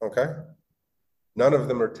 okay, none of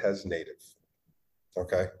them are Tez native.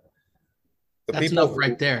 Okay. That's enough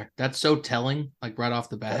right there. That's so telling, like right off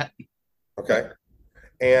the bat. Okay.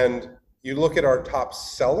 And you look at our top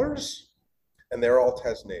sellers, and they're all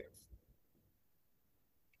Tez native.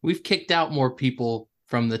 We've kicked out more people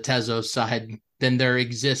from the Tezos side than there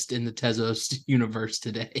exist in the Tezos universe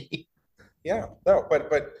today. Yeah, no,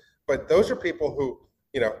 but those are people who,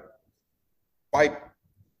 by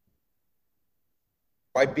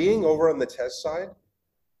being over on the Tez side,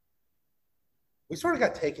 we sort of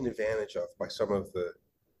got taken advantage of by some of the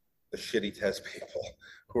shitty Tez people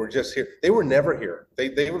who were just here. They were never here.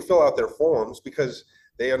 They would fill out their forms because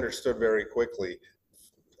they understood very quickly,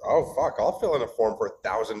 oh, fuck, I'll fill in a form for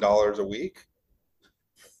 $1,000 a week.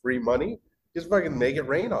 Free money. Just fucking make it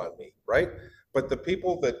rain on me, right? But the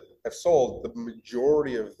people that have sold, the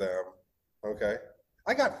majority of them, okay?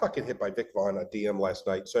 I got fucking hit by Vic Vaughn a DM last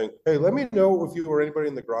night saying, hey, let me know if you or anybody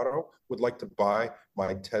in the Grotto would like to buy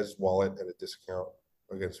my Tez wallet at a discount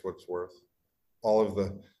against what it's worth. All of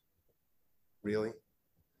the, really?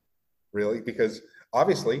 Really? Because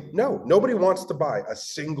obviously, no, nobody wants to buy a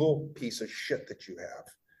single piece of shit that you have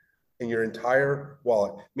in your entire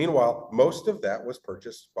wallet. Meanwhile, most of that was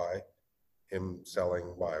purchased by him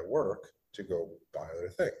selling my work to go buy other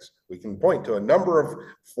things. We can point to a number of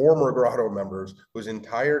former Grotto members whose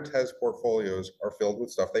entire Tez portfolios are filled with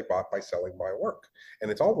stuff they bought by selling my work. And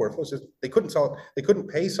it's all worthless. They couldn't sell it. They couldn't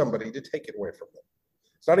pay somebody to take it away from them.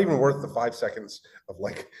 It's not even worth the 5 seconds of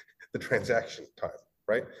like the transaction time,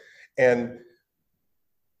 right? And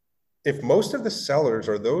if most of the sellers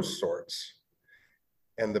are those sorts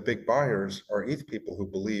and the big buyers are ETH people who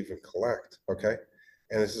believe and collect, okay?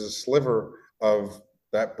 And this is a sliver of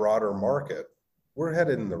that broader market, we're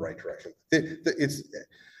headed in the right direction.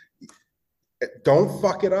 Don't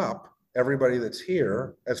fuck it up, everybody that's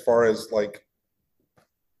here, as far as like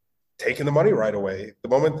taking the money right away. The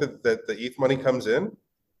moment that the ETH money comes in,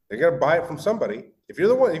 they're gonna buy it from somebody. If you're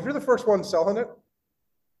the first one selling it,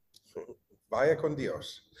 vaya con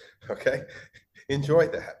Dios, okay? Enjoy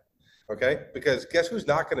that, okay? Because guess who's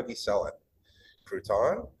not gonna be selling?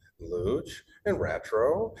 Crouton, Luch, and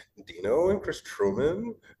Ratro, Dino, and Chris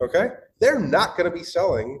Truman, okay? They're not going to be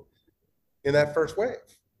selling in that first wave.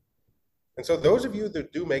 And so those of you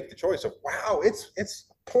that do make the choice of, wow, it's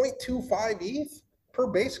 0.25 ETH per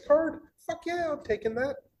base card, fuck yeah, I'm taking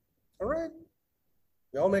that. All right.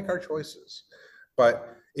 We all make our choices.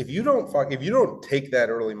 But if you don't take that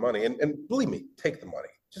early money, and believe me, take the money.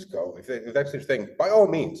 Just go. If that's your thing, by all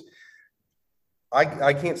means.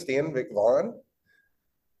 I can't stand Vic Vaughn.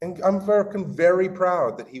 And I'm very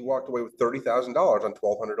proud that he walked away with $30,000 on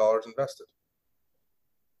 $1,200 invested.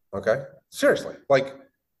 Okay? Seriously. Like,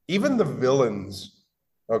 even the villains,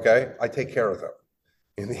 okay, I take care of them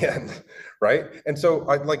in the end, right? And so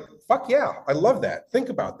I like, fuck yeah, I love that. Think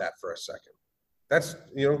about that for a second. That's,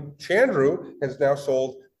 Chandru has now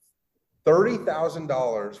sold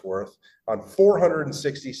 $30,000 worth on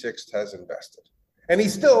 466 Tez invested. And he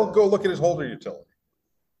still go look at his holder utility.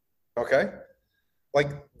 Okay?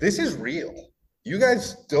 Like, this is real. You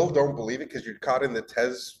guys still don't believe it because you're caught in the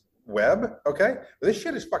Tez web, okay? But this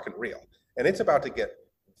shit is fucking real. And it's about to get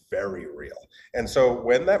very real. And so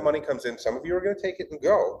when that money comes in, some of you are going to take it and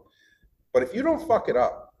go. But if you don't fuck it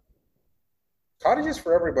up, cottages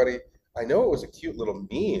for everybody, I know it was a cute little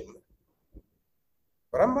meme,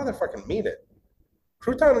 but I'm motherfucking mean it.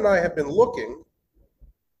 Crouton and I have been looking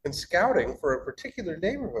and scouting for a particular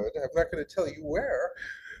neighborhood. I'm not going to tell you where.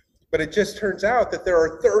 But it just turns out that there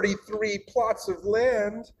are 33 plots of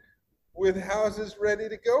land with houses ready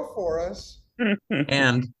to go for us.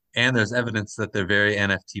 And there's evidence that they're very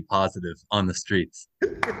NFT positive on the streets.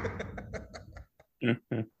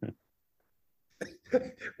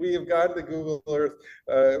 We have gone to Google Earth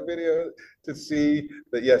video to see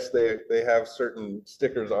that, yes, they have certain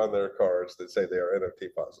stickers on their cars that say they are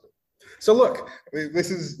NFT positive. So look,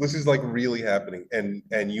 this is like really happening,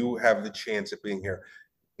 and you have the chance at being here.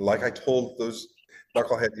 Like I told those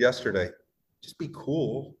knuckleheads yesterday, just be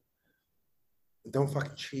cool. Don't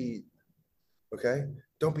fucking cheat, okay?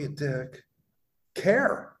 Don't be a dick.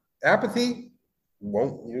 Care. Apathy,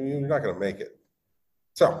 you're not going to make it.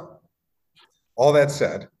 So, all that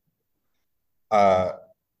said,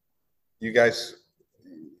 you guys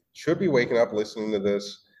should be waking up listening to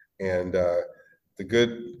this, and the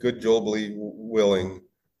good Joel willing,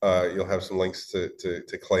 you'll have some links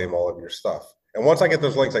to claim all of your stuff. And once I get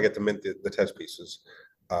those links, I get to mint the test pieces,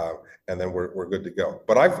 and then we're good to go.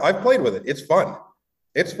 But I've played with it. It's fun.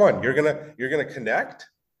 It's fun. You're gonna connect.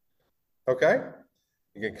 Okay,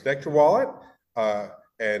 you can connect your wallet,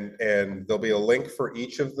 and there'll be a link for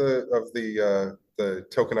each of the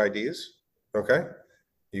token IDs. Okay,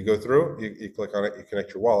 you go through, you click on it, you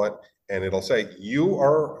connect your wallet, and it'll say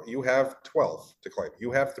you have 12 to claim.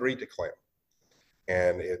 You have 3 to claim,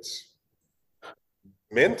 and it's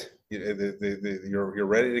mint. You're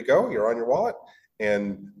ready to go. You're on your wallet,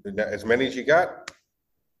 and as many as you got,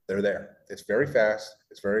 they're there. It's very fast.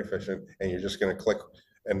 It's very efficient, and you're just going to click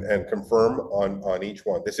and confirm on each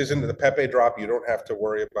one. This isn't the Pepe drop. You don't have to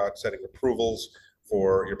worry about setting approvals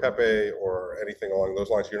for your Pepe or anything along those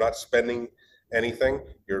lines. You're not spending anything.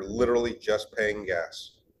 You're literally just paying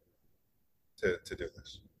gas to do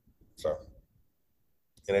this. So,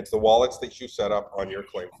 and it's the wallets that you set up on your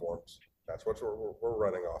claim forms That's what we're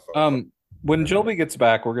running off of. When Joby gets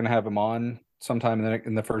back, we're gonna have him on sometime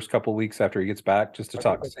in the first couple weeks after he gets back, just to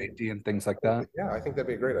talk safety and things like that. Yeah, I think that'd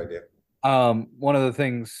be a great idea. One of the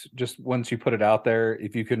things, just once you put it out there,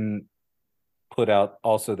 if you can put out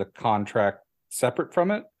also the contract separate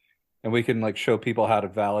from it, and we can like show people how to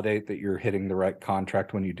validate that you're hitting the right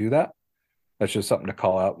contract when you do that. That's just something to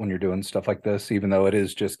call out when you're doing stuff like this, even though it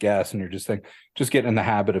is just gas and you're just get in the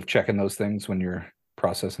habit of checking those things when you're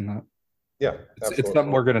processing that. Yeah, it's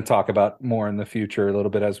something we're going to talk about more in the future a little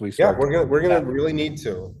bit as we start. Yeah, we're gonna really need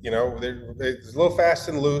to. You know, it's a little fast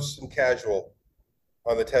and loose and casual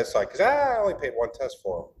on the test side because I only paid one test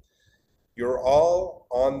for them. You're all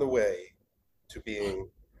on the way to being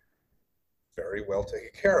very well taken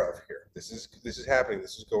care of here. This is happening.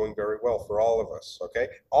 This is going very well for all of us. Okay.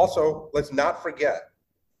 Also, let's not forget,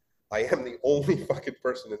 I am the only fucking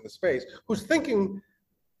person in the space who's thinking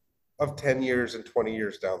of 10 years and 20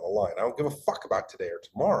 years down the line. I don't give a fuck about today or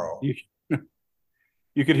tomorrow.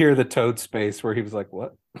 You could hear the Toad space where he was like,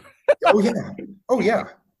 "What?" Oh yeah. Oh yeah.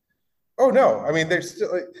 Oh no. I mean, they're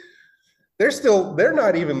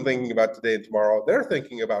not even thinking about today and tomorrow. They're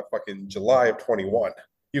thinking about fucking July of 21.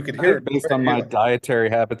 You could hear it based on my dietary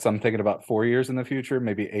habits. I'm thinking about 4 years in the future,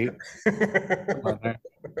 maybe 8.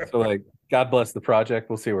 So like, God bless the project.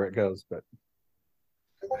 We'll see where it goes. But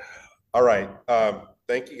all right.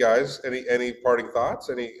 Thank you guys. Any parting thoughts?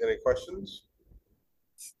 Any questions?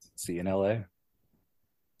 See you in LA.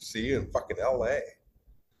 See you in fucking LA.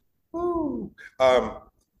 Woo. All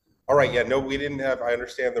right. Yeah. No, we didn't have. I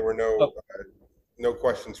understand there were no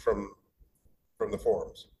questions from the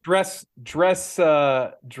forums. Dress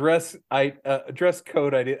code. I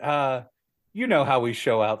did. You know how we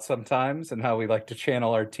show out sometimes and how we like to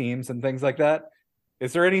channel our teams and things like that.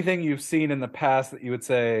 Is there anything you've seen in the past that you would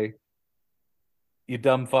say, you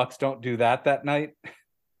dumb fucks, don't do that night?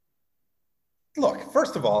 Look,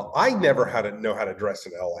 first of all, I never know how to dress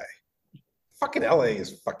in LA. Fucking LA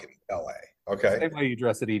is fucking LA. Okay. Same way you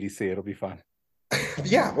dress at EDC, it'll be fine.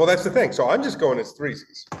 Yeah, well, that's the thing. So I'm just going as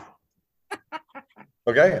threesies.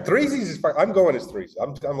 Okay, threesies is fine. I'm going as threesies.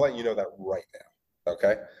 I'm letting you know that right now.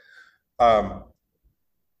 Okay.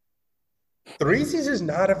 Threesies is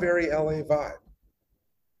not a very LA vibe.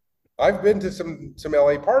 I've been to some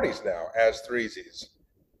LA parties now as threesies.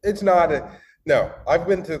 It's not no. I've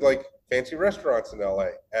been to like fancy restaurants in LA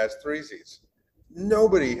as threesies.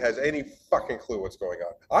 Nobody has any fucking clue what's going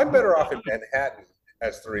on. I'm better off in Manhattan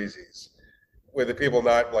as threesies with the people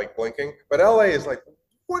not like blinking. But LA is like,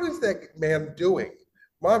 what is that man doing?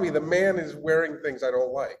 Mommy, the man is wearing things I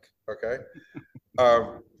don't like. Okay.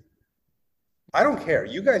 I don't care.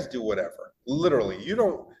 You guys do whatever. Literally, you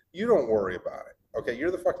don't worry about it. Okay,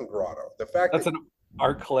 you're the fucking Grotto. The fact that's an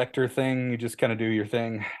art collector thing. You just kind of do your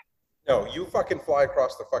thing. No, you fucking fly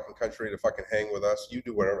across the fucking country to fucking hang with us. You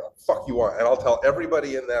do whatever the fuck you want, and I'll tell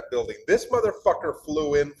everybody in that building. This motherfucker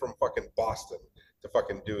flew in from fucking Boston to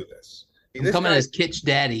fucking do this. I'm coming as Kitsch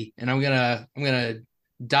Daddy, and I'm gonna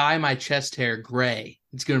dye my chest hair gray.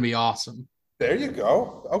 It's gonna be awesome. There you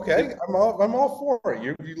go. Okay, I'm all for it.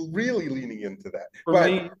 You're really leaning into that. But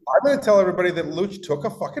I'm going to tell everybody that Luch took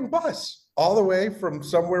a fucking bus all the way from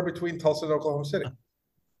somewhere between Tulsa and Oklahoma City.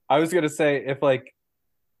 I was going to say, if like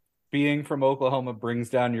being from Oklahoma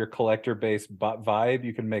brings down your collector base vibe,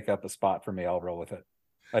 you can make up a spot for me. I'll roll with it.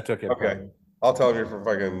 I took it. Okay, I'll tell you from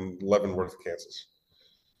fucking Leavenworth, Kansas.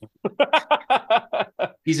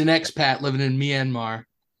 He's an expat living in Myanmar.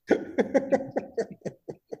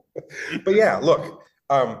 But yeah, look,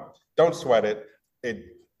 don't sweat it.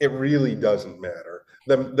 It really doesn't matter.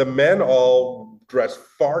 The men all dress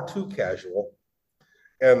far too casual,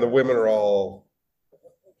 and the women are all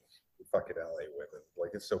fucking LA women.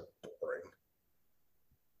 Like, it's so boring.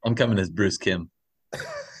 I'm coming as Bruce Kim.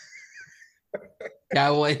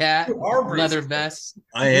 Cowboy hat, leather vest.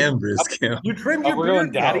 I am Bruce Kim. You trimmed your beard. We're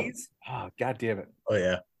going daddies? Oh, God damn it. Oh,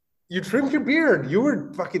 yeah. You trimmed your beard. You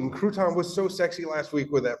were fucking Crouton was so sexy last week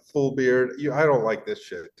with that full beard. I don't like this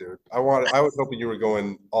shit, dude. I was hoping you were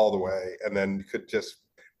going all the way, and then you could just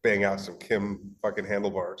bang out some Kim fucking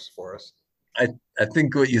handlebars for us. I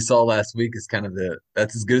think what you saw last week is kind of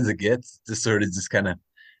that's as good as it gets. Just sort of just kind of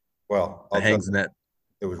hangs in that.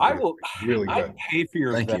 It was really good. I pay for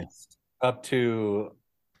your vest up to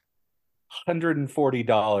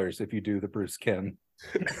 $140 if you do the Bruce Kim.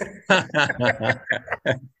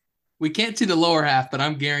 We can't see the lower half, but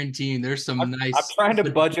I'm guaranteeing there's some nice. I'm trying to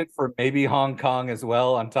budget for maybe Hong Kong as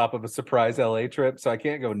well on top of a surprise LA trip, so I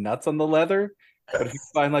can't go nuts on the leather. But if you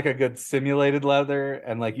find like a good simulated leather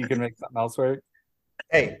and like you can make something else work.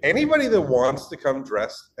 Hey, anybody that wants to come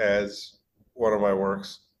dressed as one of my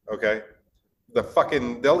works, okay,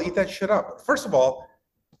 they'll eat that shit up. First of all,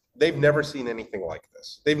 they've never seen anything like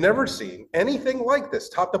this. They've never seen anything like this,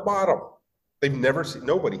 top to bottom.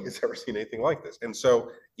 Nobody has ever seen anything like this. And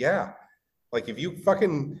so, yeah, like if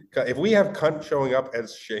we have cunt showing up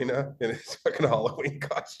as Shayna in his fucking Halloween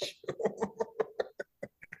costume.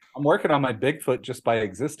 I'm working on my Bigfoot just by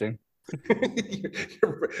existing.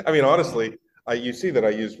 I mean, honestly, you see that I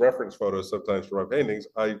use reference photos sometimes for my paintings.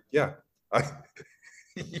 I've got a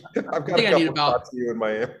couple shots of you in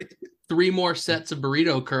Miami. 3 more sets of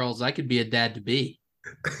burrito curls. I could be a dad to be.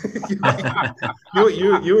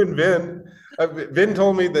 you and Vin. Vin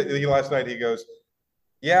told me that last night. He goes,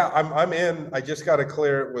 "Yeah, I'm in. I just got to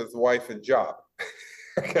clear it with wife and job."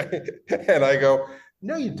 Okay, and I go,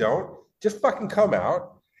 "No, you don't. Just fucking come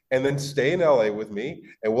out and then stay in LA with me,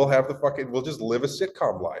 and we'll just live a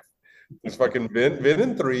sitcom life. It's fucking Vin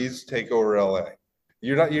and Threes take over LA.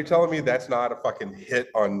 You're telling me that's not a fucking hit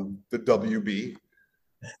on the WB?"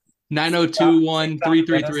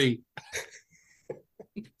 9021333.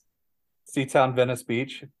 Seatown Venice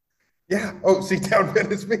Beach. Yeah. Oh, Seatown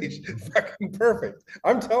Venice Beach. Fucking perfect.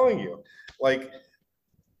 I'm telling you, like,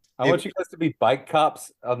 I want you guys to be bike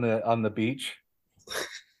cops on the beach.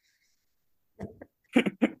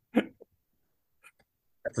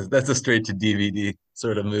 That's a straight to DVD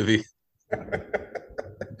sort of movie.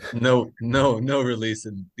 No release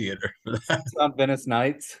in theater for that. It's on Venice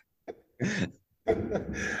Nights.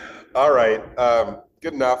 All right.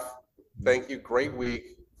 Good enough. Thank you. Great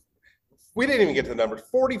week. We didn't even get to the numbers.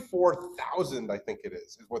 44,000, I think it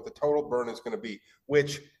is what the total burn is going to be,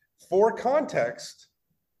 which, for context,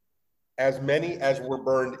 as many as were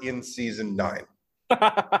burned in season 9.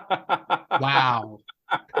 Wow.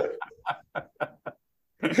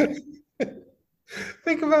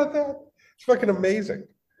 Think about that. It's fucking amazing.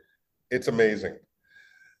 It's amazing.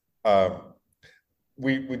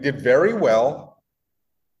 We did very well.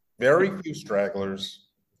 Very few stragglers.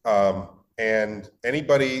 And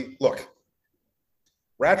anybody, look,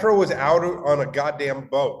 Ratro was out on a goddamn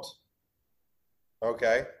boat,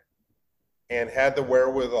 okay, and had the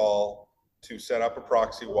wherewithal to set up a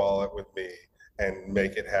proxy wallet with me and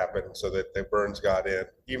make it happen so that the burns got in,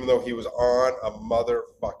 even though he was on a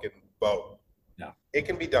motherfucking boat. Yeah, it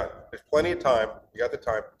can be done. There's plenty of time. We got the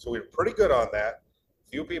time, so we were pretty good on that. A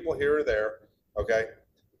few people here or there, okay.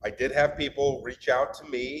 I did have people reach out to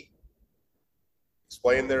me,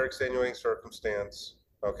 explain their extenuating circumstance,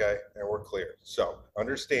 okay, and we're clear. So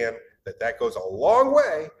understand that goes a long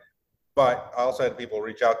way, but I also had people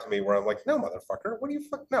reach out to me where I'm like, no, motherfucker, what do you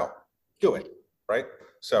fuck? No, do it, right?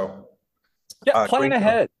 So yeah, plan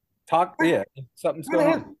ahead. Talk, yeah, something's going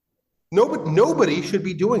on. Nobody should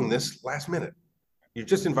be doing this last minute. You're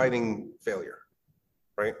just inviting failure,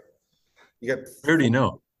 right? You got. We already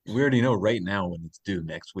know. We already know right now when it's due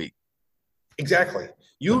next week. Exactly.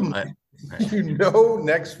 You know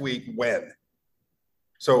next week when.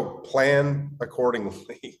 So plan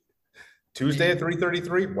accordingly. Tuesday at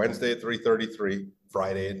 3:33, Wednesday at 3:33,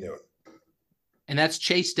 Friday at noon. And that's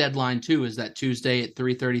Chase deadline too. Is that Tuesday at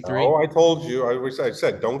 3:33? Oh, I told you. I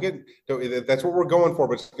said that's what we're going for,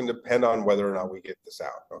 but it's going to depend on whether or not we get this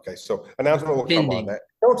out. Okay, so announcement will come on that.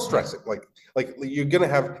 Don't stress it. Like you're going to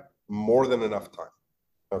have more than enough time.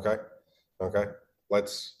 Okay.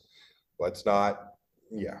 Let's not.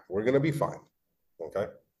 Yeah, we're going to be fine. Okay.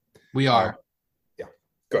 We are. Yeah,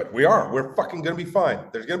 good. We are. We're fucking going to be fine.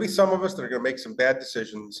 There's going to be some of us that are going to make some bad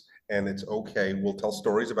decisions, and it's okay. We'll tell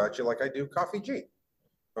stories about you like I do Coffee G.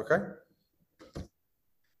 Okay.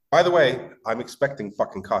 By the way, I'm expecting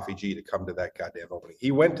fucking Coffee G to come to that goddamn opening.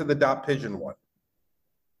 He went to the Dot Pigeon one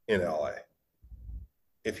in LA.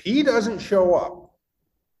 If he doesn't show up,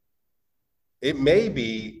 it may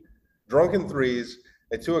be Drunken Threes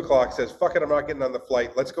at 2:00 says, fuck it, I'm not getting on the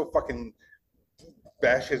flight. Let's go fucking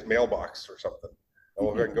bash his mailbox or something. And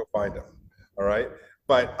we'll go find him. All right.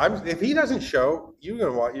 But if he doesn't show, you're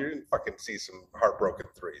gonna fucking see some heartbroken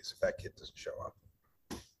threes if that kid doesn't show up.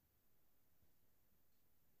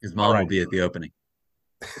 His mom will be at the opening.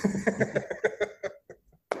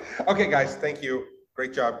 Okay, guys, thank you.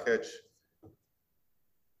 Great job, Kitch.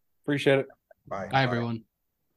 Appreciate it. Bye. Bye, everyone.